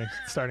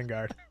 Starting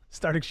guard.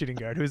 Starting shooting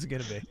guard. Who's it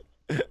going to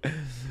be?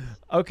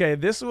 Okay,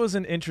 this was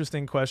an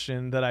interesting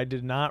question that I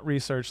did not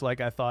research like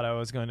I thought I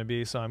was going to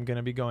be, so I'm going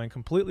to be going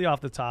completely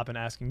off the top and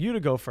asking you to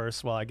go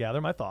first while I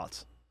gather my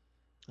thoughts.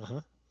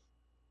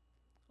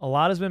 A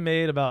lot has been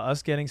made about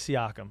us getting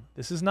Siakam.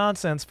 This is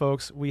nonsense,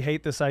 folks. We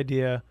hate this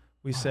idea.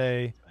 We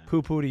say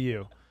poo-poo to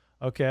you,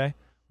 okay?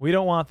 We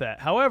don't want that.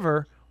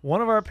 However,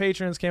 one of our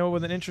patrons came up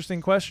with an interesting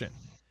question.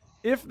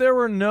 If there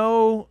were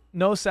no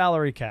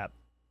salary cap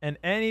and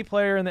any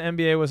player in the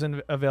NBA was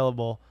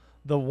available,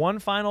 the one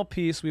final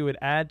piece we would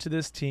add to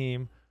this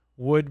team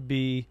would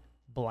be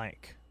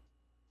blank.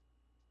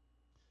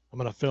 I'm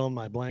going to fill in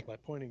my blank by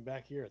pointing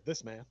back here at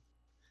this man.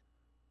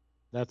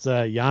 That's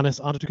Giannis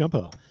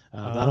Antetokounmpo.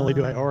 Not only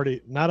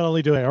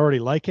do I already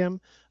like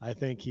him, I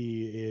think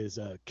he is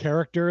a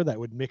character that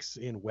would mix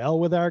in well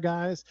with our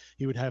guys.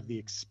 He would have the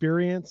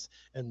experience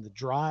and the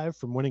drive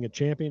from winning a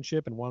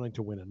championship and wanting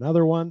to win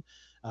another one.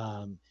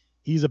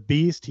 He's a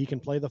beast. He can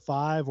play the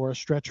 5 or a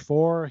stretch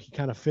 4. He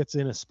kind of fits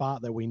in a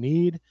spot that we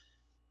need.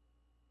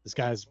 This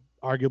guy's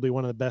arguably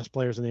one of the best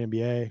players in the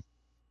NBA.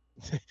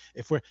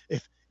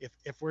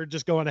 If we're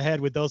just going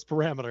ahead with those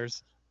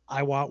parameters,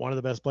 I want one of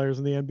the best players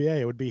in the NBA.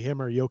 It would be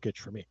him or Jokic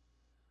for me.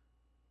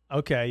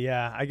 Okay,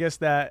 yeah. I guess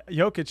that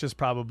Jokic is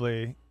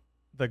probably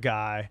the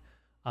guy.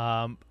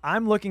 I'm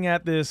looking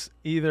at this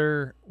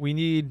either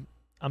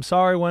I'm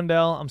sorry,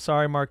 Wendell. I'm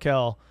sorry,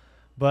 Markelle.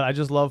 But I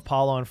just love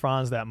Paulo and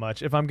Franz that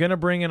much. If I'm going to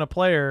bring in a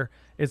player,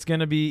 it's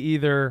going to be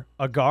either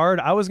a guard.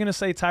 I was going to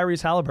say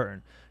Tyrese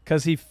Halliburton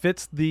because he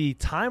fits the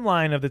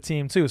timeline of the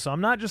team too. So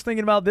I'm not just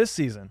thinking about this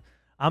season.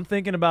 I'm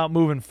thinking about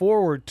moving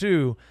forward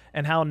too,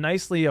 and how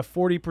nicely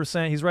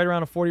he's right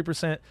around a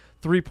 40%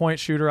 three-point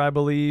shooter, I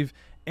believe,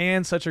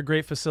 and such a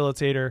great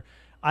facilitator.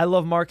 I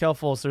love Markelle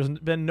Fultz. There's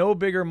been no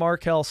bigger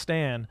Markelle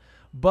stan,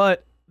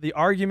 but the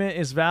argument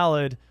is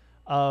valid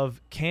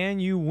of can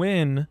you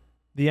win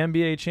the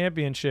NBA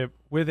championship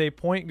with a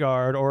point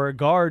guard or a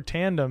guard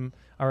tandem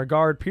or a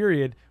guard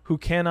period who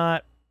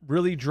cannot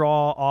really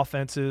draw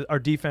offenses or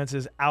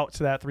defenses out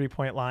to that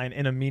 3-point line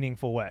in a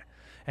meaningful way.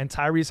 And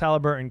Tyrese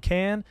Halliburton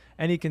can,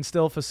 and he can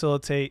still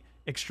facilitate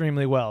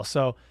extremely well.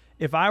 So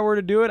if I were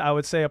to do it, I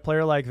would say a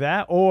player like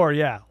that, or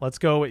let's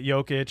go with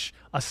Jokic,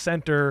 a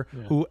center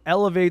who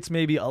elevates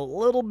maybe a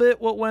little bit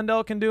what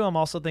Wendell can do. I'm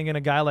also thinking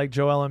a guy like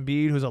Joel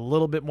Embiid, who's a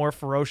little bit more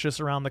ferocious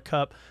around the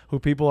cup, who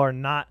people are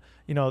not,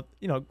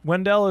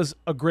 Wendell is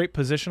a great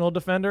positional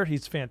defender.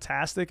 He's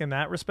fantastic in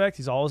that respect.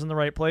 He's always in the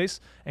right place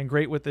and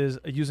great with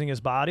using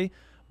his body,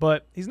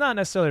 but he's not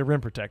necessarily a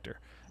rim protector.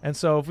 And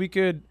so if we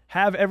could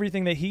have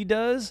everything that he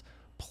does,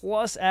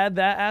 plus add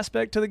that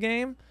aspect to the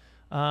game,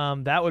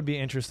 that would be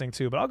interesting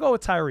too, but I'll go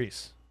with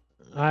Tyrese.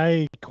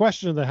 I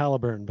questioned the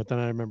Halliburton, but then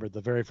I remembered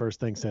the very first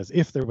thing says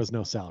if there was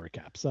no salary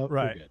cap. So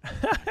right,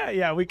 we're good.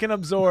 Yeah, we can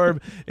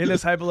absorb in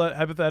this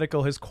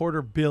hypothetical his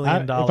 $250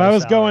 million. If I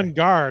was salary. going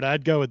guard,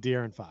 I'd go with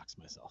De'Aaron Fox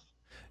myself.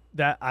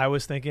 That I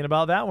was thinking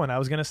about that one. I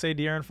was going to say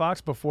De'Aaron Fox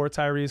before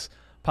Tyrese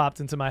popped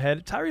into my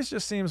head. Tyrese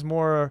just seems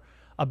more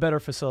a better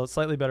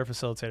slightly better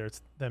facilitator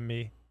than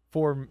me.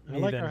 For me I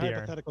like than our De'Aaron.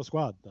 hypothetical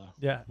squad though.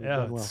 Yeah, We've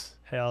done well.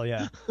 Hell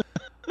yeah.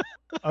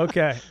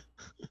 Okay.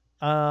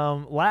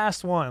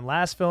 Last one.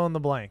 Last fill in the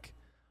blank.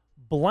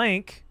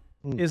 Blank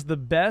is the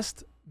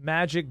best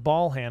Magic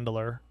ball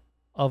handler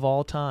of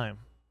all time.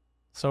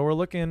 So we're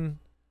looking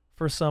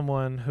for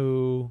someone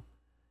who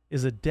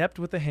is adept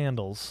with the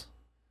handles,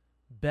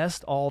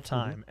 best all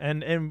time.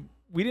 And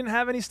we didn't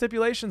have any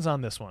stipulations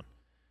on this one.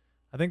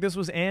 I think this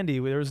was Andy.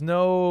 There was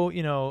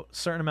no,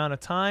 certain amount of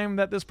time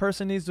that this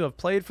person needs to have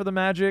played for the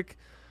Magic.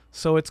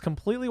 So it's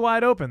completely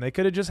wide open. They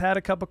could have just had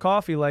a cup of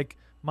coffee like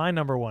my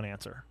number one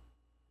answer,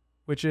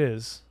 which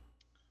is,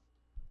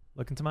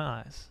 look into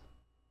my eyes,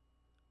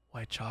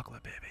 white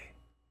chocolate, baby.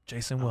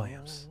 Jason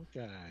Williams.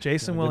 Okay.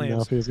 Jason I didn't know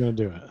Williams. if he was going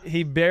to do it.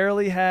 He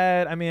barely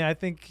had, I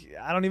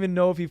don't even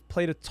know if he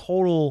played a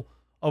total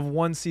of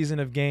one season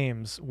of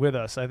games with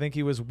us. I think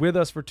he was with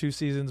us for 2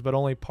 seasons, but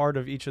only part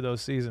of each of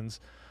those seasons.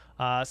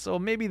 So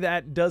maybe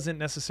that doesn't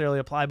necessarily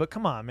apply, but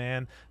come on,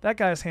 man. That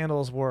guy's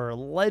handles were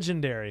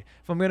legendary.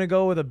 If I'm going to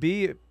go with a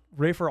B,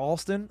 Rafer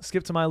Alston,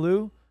 Skip to my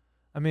Lou.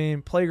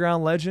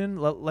 Playground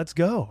legend. Let's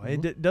go.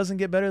 It doesn't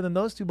get better than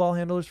those 2 ball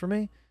handlers for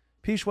me.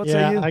 Peach, what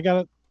say you? I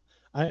got it.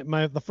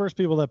 The first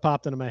people that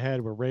popped into my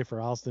head were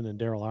Rafer Alston and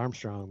Daryl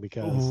Armstrong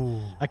because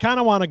I kind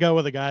of want to go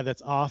with a guy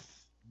that's off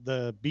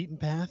the beaten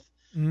path.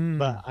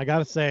 But I got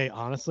to say,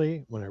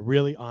 honestly, when I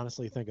really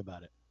honestly think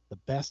about it, the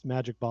best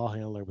Magic ball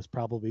handler was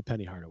probably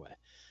Penny Hardaway.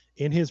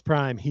 In his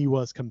prime, he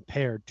was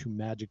compared to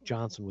Magic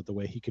Johnson with the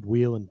way he could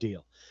wheel and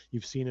deal.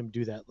 You've seen him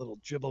do that little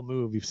dribble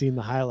move. You've seen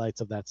the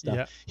highlights of that stuff.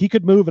 Yeah. He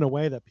could move in a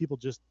way that people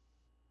just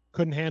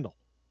couldn't handle.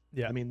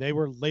 Yeah. They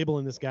were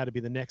labeling this guy to be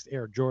the next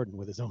Air Jordan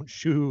with his own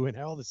shoe and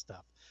all this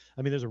stuff.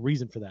 There's a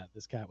reason for that.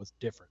 This cat was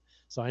different.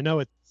 So I know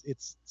it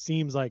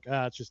seems like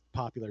it's just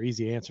popular,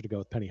 easy answer to go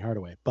with Penny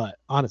Hardaway. But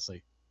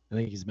honestly, I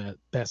think he's the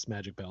best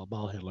Magic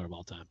ball handler of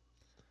all time.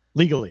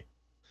 Legally.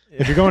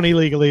 If you're going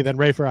illegally, then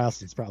Rafer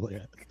Alston's probably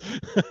it.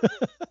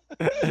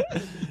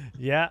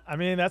 Yeah,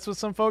 that's what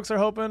some folks are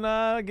hoping,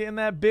 getting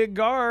that big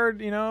guard.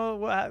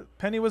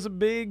 Penny was a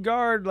big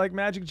guard like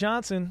Magic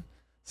Johnson.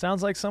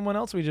 Sounds like someone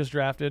else we just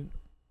drafted.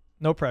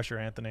 No pressure,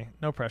 Anthony.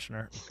 No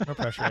pressure. No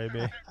pressure,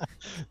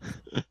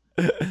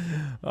 AB.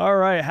 All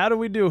right, how do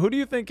we do? Who do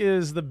you think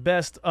is the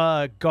best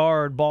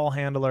guard ball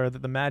handler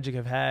that the Magic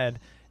have had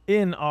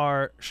in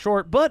our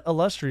short but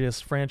illustrious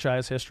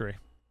franchise history?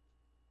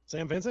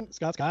 Sam Vincent,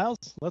 Scott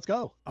Skiles, let's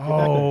go.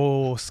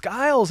 Oh,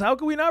 Skiles. How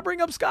can we not bring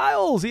up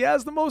Skiles? He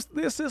has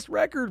the assist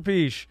record,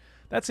 Peach.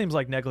 That seems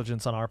like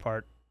negligence on our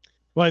part.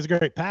 Well, he's a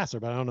great passer,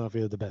 but I don't know if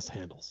he had the best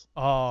handles.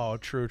 Oh,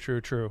 true.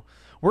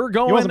 We're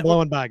going. He wasn't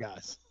blowing by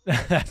guys.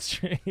 That's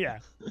true. Yeah.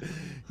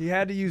 He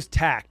had to use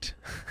tact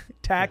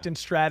and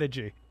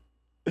strategy.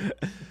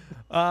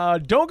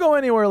 Don't go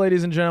anywhere,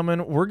 ladies and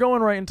gentlemen. We're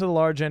going right into the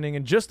large ending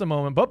in just a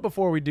moment. But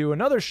before we do,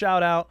 another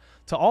shout out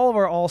to all of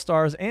our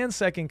all-stars and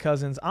second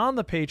cousins on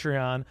the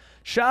Patreon.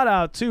 Shout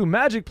out to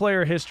Magic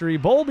Player History,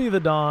 Bolby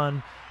the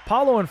Dawn,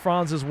 Paulo and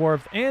Franz's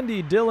Wharf,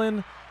 Andy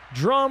Dillon,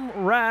 Drum,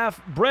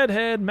 Raff,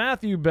 Breadhead,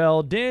 Matthew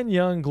Bell, Dan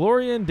Young,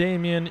 Gloria and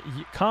Damien,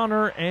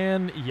 Connor,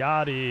 and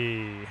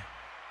Yachty.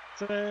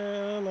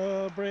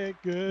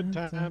 Celebrate good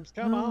times.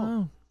 Come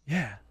on.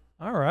 Yeah.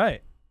 All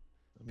right.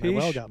 My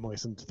well got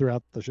moistened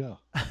throughout the show.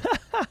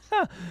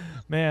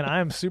 Man, I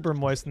am super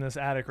moist in this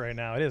attic right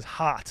now. It is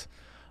hot.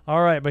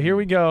 All right, but here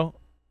we go.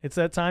 It's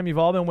that time you've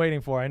all been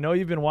waiting for. I know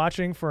you've been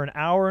watching for an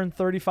hour and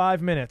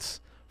 35 minutes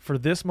for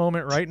this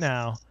moment right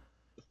now.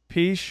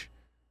 Peach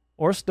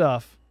or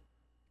Stuff,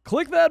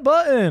 click that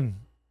button.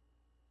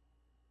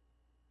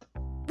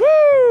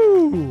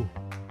 Woo!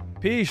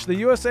 Peach, the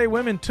USA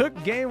women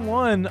took game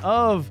 1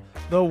 of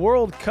the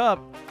World Cup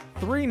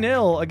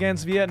 3-0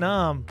 against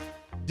Vietnam.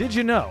 Did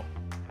you know?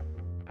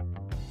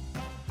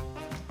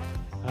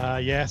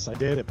 Yes, I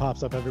did. It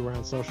pops up everywhere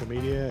on social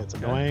media. It's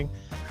annoying.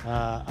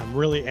 I'm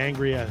really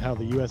angry at how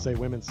the USA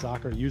women's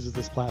soccer uses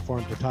this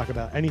platform to talk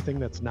about anything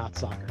that's not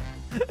soccer.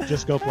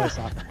 Just go play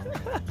soccer.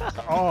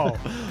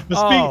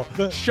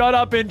 Shut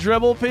up and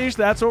dribble, Peach.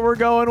 That's what we're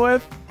going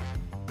with.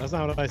 That's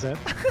not what I said.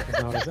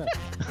 That's not what I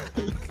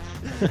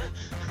said.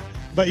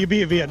 But you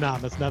beat Vietnam.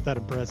 That's not that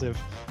impressive,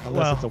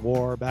 unless it's a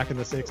war back in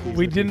the 60s.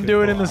 We didn't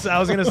do it in the. I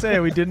was gonna say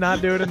we did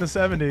not do it in the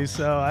 70s.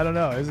 So I don't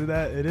know. Isn't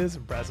that? It is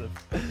impressive.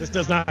 This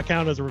does not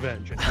count as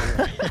revenge.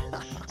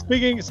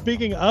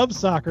 Speaking of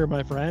soccer,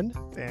 my friend.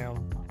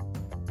 Damn.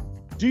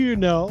 Do you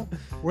know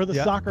where the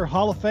Soccer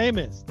Hall of Fame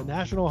is? The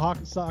National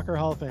Soccer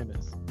Hall of Fame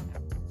is.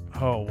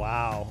 Oh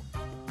wow.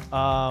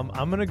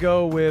 I'm gonna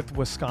go with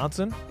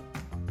Wisconsin.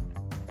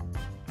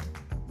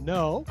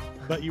 No,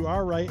 but you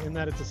are right in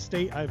that it's a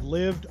state I've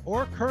lived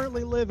or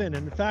currently live in,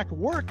 and in fact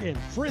work in,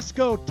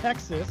 Frisco,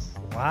 Texas.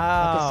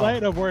 Wow. At the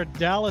site of where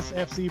Dallas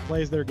FC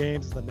plays their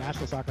games is the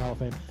National Soccer Hall of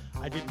Fame.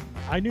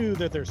 I knew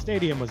that their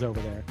stadium was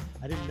over there.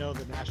 I didn't know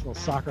the National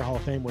Soccer Hall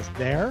of Fame was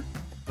there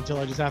until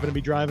I just happened to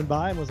be driving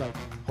by and was like,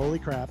 holy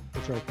crap,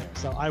 it's right there.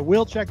 So I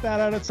will check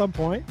that out at some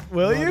point.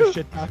 Will you?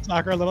 Shit talk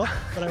soccer a little,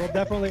 but I will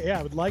definitely,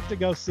 I would like to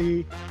go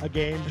see a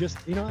game. Just,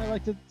 I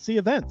like to see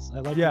events. I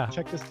like to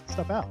check this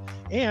stuff out.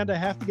 And I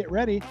have to get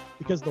ready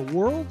because the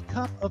World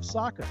Cup of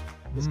Soccer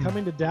is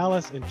coming to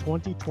Dallas in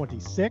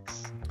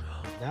 2026.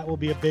 That will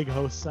be a big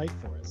host site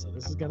for it. So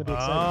this is going to be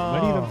exciting.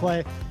 They might even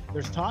play.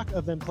 There's talk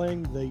of them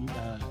playing the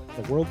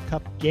World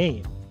Cup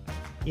game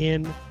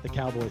in the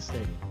Cowboys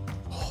Stadium.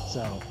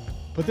 So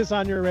put this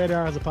on your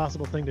radar as a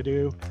possible thing to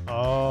do.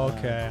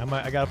 Okay,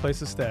 I got a place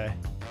to stay.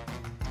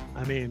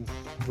 I mean,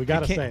 we got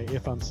to say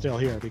if I'm still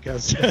here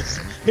because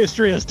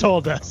history has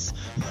told us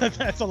that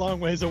that's a long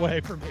ways away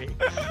for me.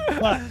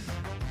 But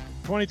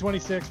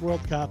 2026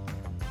 World Cup.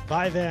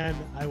 By then,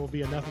 I will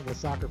be enough of a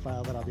soccer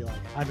file that I'll be like,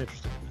 I'm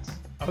interested in this.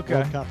 Okay.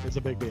 World Cup is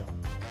a big deal.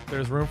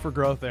 There's room for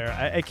growth there.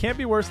 It can't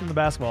be worse than the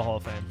Basketball Hall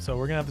of Fame. So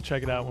we're gonna have to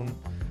check it out when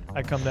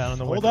I come down in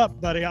the winter. Hold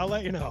up, buddy. I'll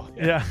let you know.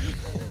 Yeah.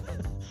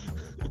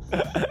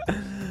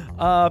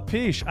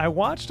 Peesh, I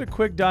watched a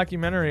quick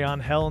documentary on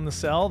Hell in the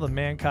Cell, the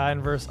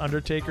Mankind vs.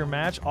 Undertaker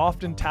match,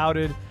 often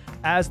touted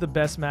as the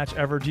best match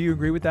ever. Do you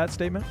agree with that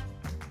statement?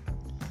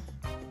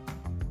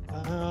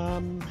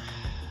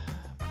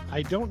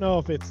 I don't know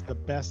if it's the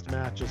best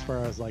match as far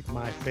as like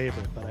my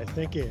favorite, but I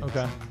think it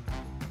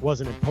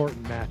was an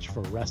important match for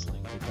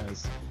wrestling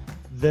because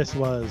this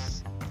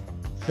was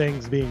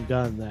things being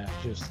done that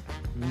just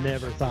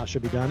never thought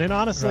should be done. And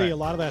honestly, a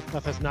lot of that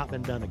stuff has not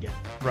been done again.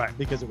 Right.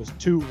 Because it was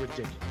too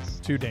ridiculous.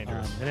 Too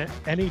dangerous. And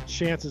any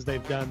chances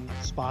they've done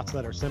spots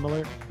that are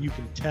similar, you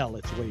can tell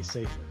it's way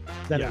safer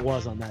than it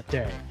was on that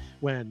day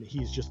when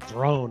he's just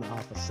thrown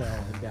off a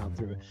cell and down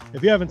through it.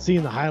 If you haven't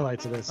seen the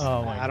highlights of this,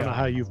 I don't know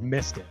how you've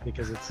missed it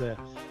because it's a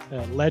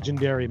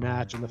legendary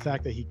match. And the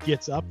fact that he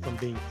gets up from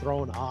being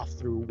thrown off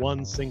through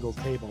one single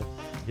table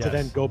to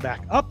then go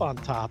back up on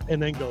top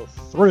and then go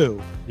through,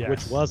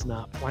 which was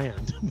not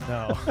planned.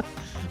 No.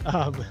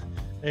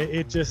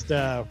 It just,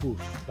 that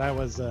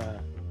was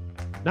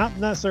not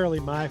necessarily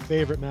my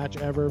favorite match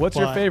ever. What's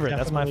your favorite?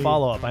 That's my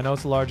follow-up. I know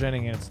it's a large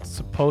inning and it's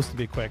supposed to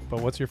be quick,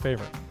 but what's your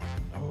favorite?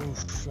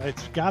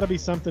 It's got to be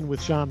something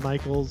with Shawn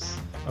Michaels.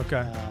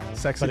 Okay.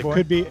 Sexy but boy? It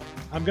could be.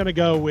 I'm going to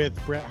go with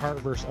Bret Hart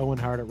versus Owen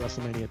Hart at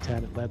WrestleMania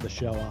 10. It led the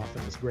show off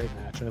and it was a great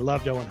match. And I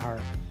loved Owen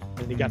Hart.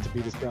 And he got to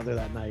beat his brother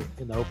that night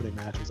in the opening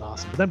match. It was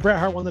awesome. But then Bret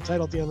Hart won the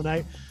title at the end of the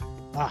night.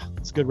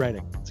 It's good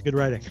writing. It's good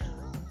writing.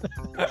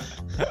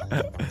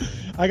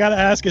 I got to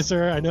ask you,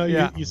 sir. I know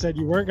you said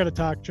you weren't going to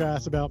talk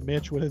trash about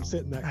Mitch with him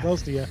sitting that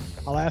close to you.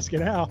 I'll ask you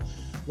now.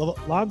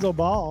 Lonzo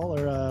Ball,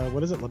 or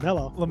what is it,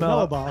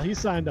 LaMelo Ball, he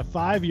signed a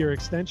 5-year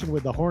extension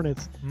with the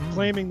Hornets,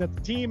 claiming that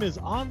the team is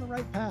on the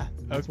right path.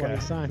 That's why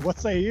he signed. What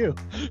say you?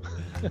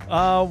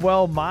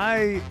 Well,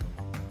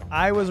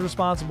 I was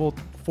responsible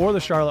for the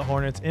Charlotte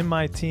Hornets in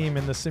my team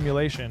in the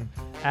simulation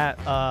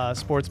at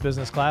Sports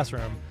Business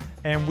Classroom.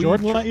 And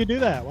Jordan let you do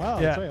that.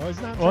 Wow. Yeah. That's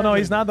right. Well, no,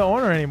 he's not the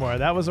owner anymore.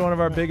 That was one of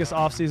our biggest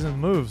off-season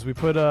moves. We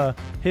put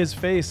his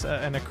face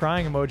and a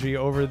crying emoji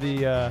over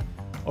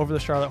the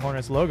Charlotte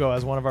Hornets logo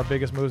as one of our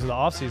biggest moves of the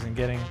offseason,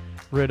 getting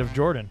rid of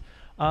Jordan.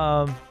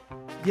 They're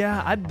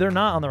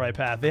not on the right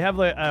path. They have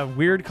like a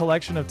weird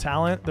collection of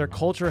talent. Their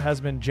culture has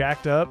been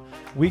jacked up.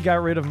 We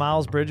got rid of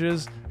Miles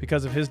Bridges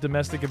because of his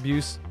domestic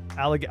abuse,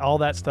 all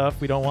that stuff.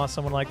 We don't want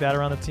someone like that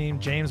around the team.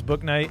 James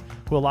Bouknight,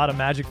 who a lot of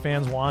Magic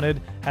fans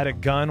wanted, had a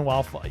gun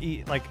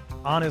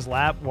on his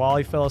lap while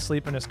he fell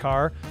asleep in his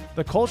car.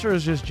 The culture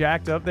is just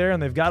jacked up there,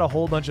 and they've got a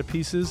whole bunch of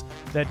pieces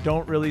that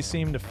don't really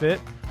seem to fit.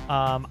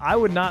 I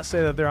would not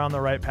say that they're on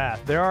the right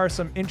path. There are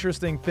some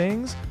interesting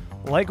things,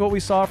 like what we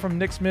saw from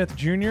Nick Smith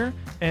Jr.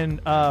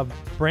 and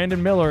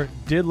Brandon Miller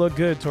did look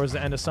good towards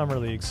the end of Summer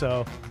League.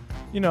 So,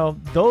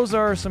 those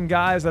are some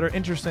guys that are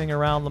interesting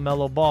around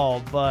LaMelo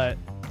Ball.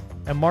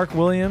 And Mark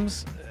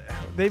Williams,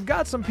 they've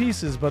got some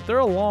pieces, but they're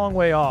a long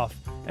way off.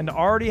 And to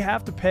already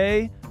have to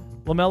pay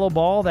LaMelo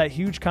Ball that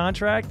huge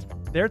contract,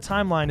 their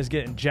timeline is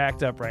getting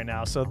jacked up right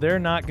now. So they're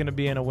not going to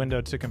be in a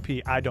window to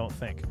compete, I don't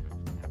think.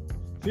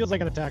 Feels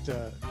like an attack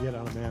to get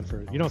on a man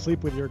for, you don't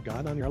sleep with your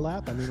gun on your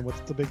lap? I mean,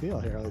 what's the big deal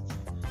here? Like,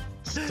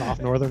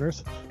 soft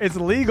Northerners? It's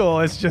legal.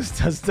 It just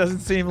doesn't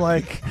seem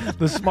like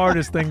the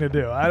smartest thing to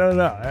do. I don't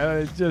know.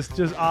 It's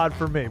just odd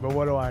for me, but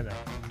what do I know?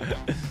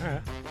 All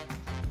right.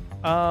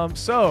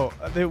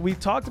 We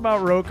talked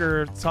about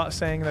Roker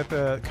saying that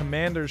the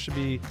Commanders should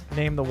be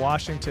named the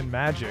Washington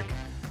Magic.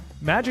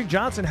 Magic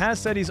Johnson has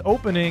said he's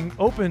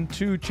open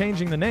to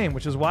changing the name,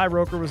 which is why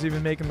Roker was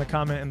even making the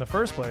comment in the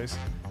first place.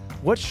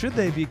 What should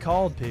they be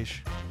called,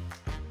 Pish?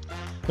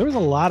 There was a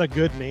lot of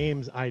good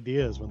names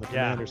ideas when the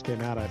Commanders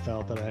came out. I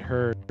felt that I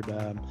heard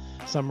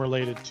some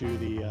related to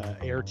the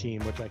Air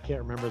Team, which I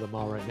can't remember them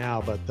all right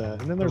now. But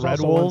and then there's Red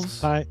also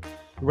Wolves.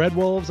 Red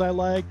Wolves I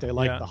liked. I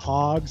liked Yeah. the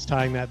Hogs,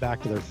 tying that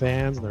back to their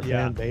fans and their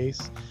fan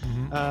base.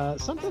 Mhm.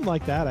 Something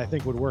like that I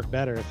think would work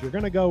better. If you're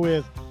going to go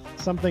with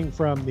something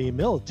from the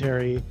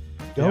military,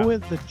 go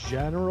with the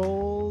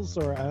Generals,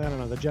 or I don't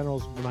know. The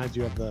Generals reminds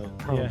you of the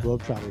Harlem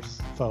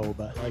Globetrotters foe,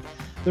 but like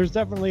there's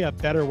definitely a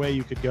better way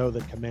you could go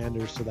than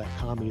Commanders, so that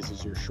Commies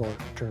is your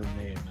short-term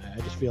name. I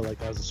just feel like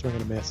that was a swing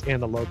and a miss,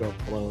 and the logo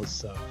blows,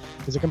 so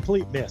it's a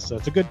complete miss. So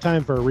it's a good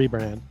time for a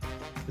rebrand.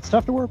 It's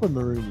tough to work with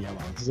maroon and yellow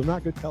because they're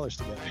not good colors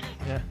together.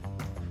 Yeah.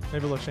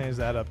 Maybe they'll change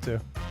that up too.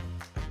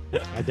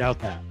 I doubt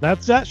that.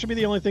 That should be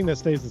the only thing that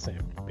stays the same.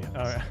 To be honest.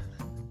 All right.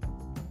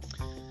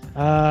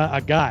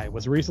 A guy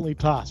was recently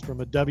tossed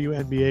from a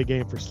WNBA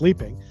game for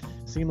sleeping.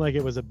 Seemed like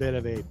it was a bit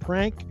of a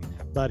prank,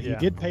 but he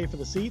did pay for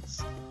the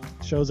seats.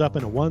 Shows up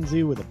in a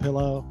onesie with a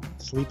pillow,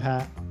 sleep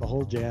hat, the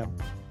whole jam.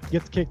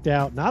 Gets kicked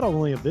out not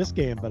only of this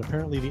game, but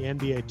apparently the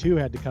NBA 2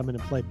 had to come in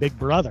and play Big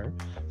Brother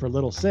for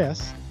little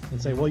sis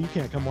and say, well, you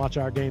can't come watch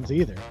our games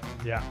either.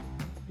 Yeah.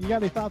 You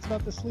got any thoughts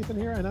about this sleeping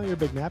here? I know you're a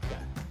big nap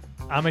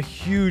guy. I'm a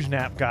huge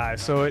nap guy,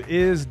 so it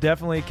is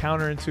definitely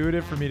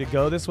counterintuitive for me to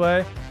go this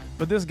way.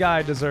 But this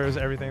guy deserves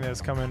everything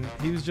that's coming.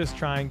 He was just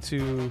trying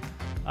to.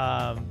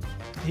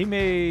 He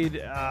made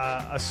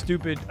a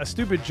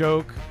stupid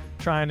joke,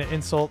 trying to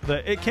insult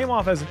the. It came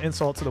off as an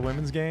insult to the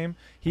women's game.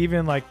 He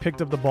even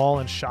picked up the ball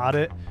and shot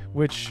it,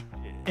 which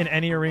in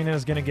any arena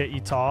is going to get you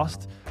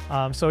tossed.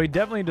 So he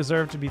definitely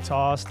deserved to be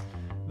tossed.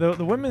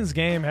 The women's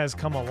game has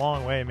come a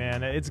long way,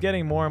 man. It's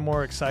getting more and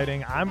more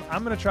exciting. I'm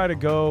going to try to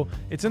go.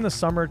 It's in the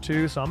summer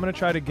too, so I'm going to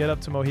try to get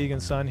up to Mohegan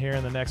Sun here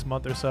in the next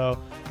month or so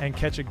and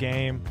catch a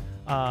game.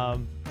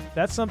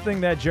 That's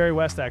something that Jerry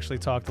West actually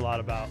talked a lot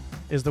about,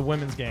 is the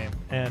women's game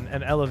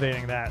and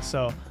elevating that.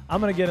 So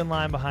I'm going to get in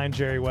line behind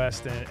Jerry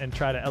West and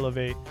try to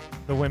elevate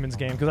the women's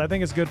game, because I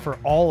think it's good for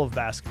all of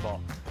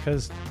basketball,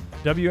 because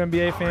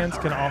WNBA fans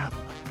can all...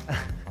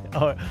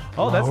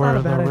 that's not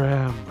a bad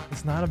idea.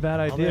 It's not a bad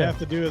idea. All they have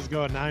to do is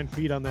go 9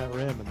 feet on that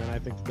rim, and then I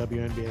think the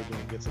WNBA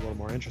game gets a little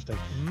more interesting.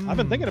 I've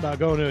been thinking about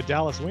going to a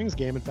Dallas Wings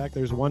game. In fact,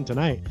 there's one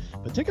tonight.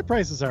 But ticket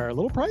prices are a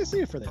little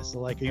pricey for this.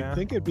 So, you'd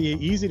think it'd be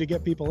easy to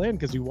get people in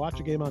because you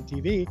watch a game on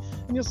TV,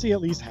 and you'll see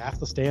at least half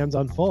the stands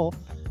on full.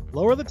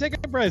 Lower the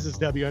ticket prices,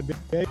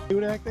 WNBA.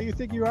 Who the heck do you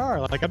think you are?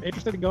 I'm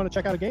interested in going to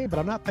check out a game, but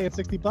I'm not paying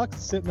 $60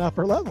 sitting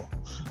upper level.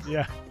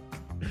 Yeah.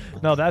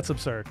 No, that's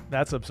absurd.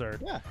 That's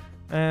absurd. Yeah.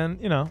 And,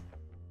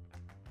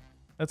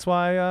 that's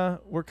why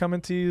we're coming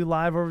to you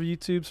live over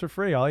YouTube for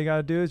free. All you got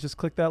to do is just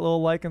click that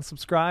little like and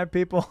subscribe,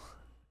 people.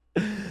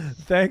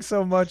 Thanks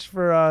so much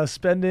for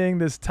spending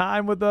this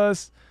time with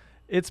us.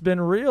 It's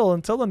been real.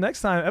 Until the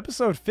next time,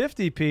 episode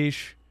 50,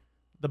 Peach,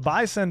 the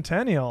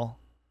bicentennial.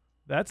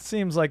 That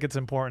seems like it's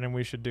important and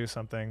we should do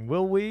something.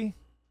 Will we?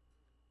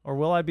 Or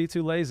will I be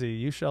too lazy?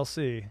 You shall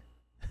see.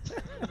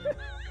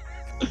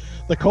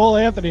 The Cole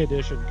Anthony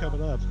edition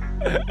coming up.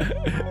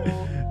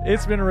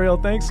 It's been real.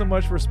 Thanks so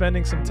much for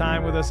spending some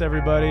time with us,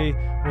 everybody.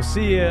 We'll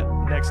see you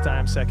next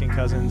time, Second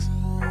Cousins.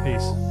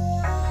 Peace.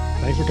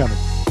 Thanks for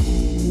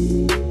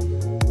coming.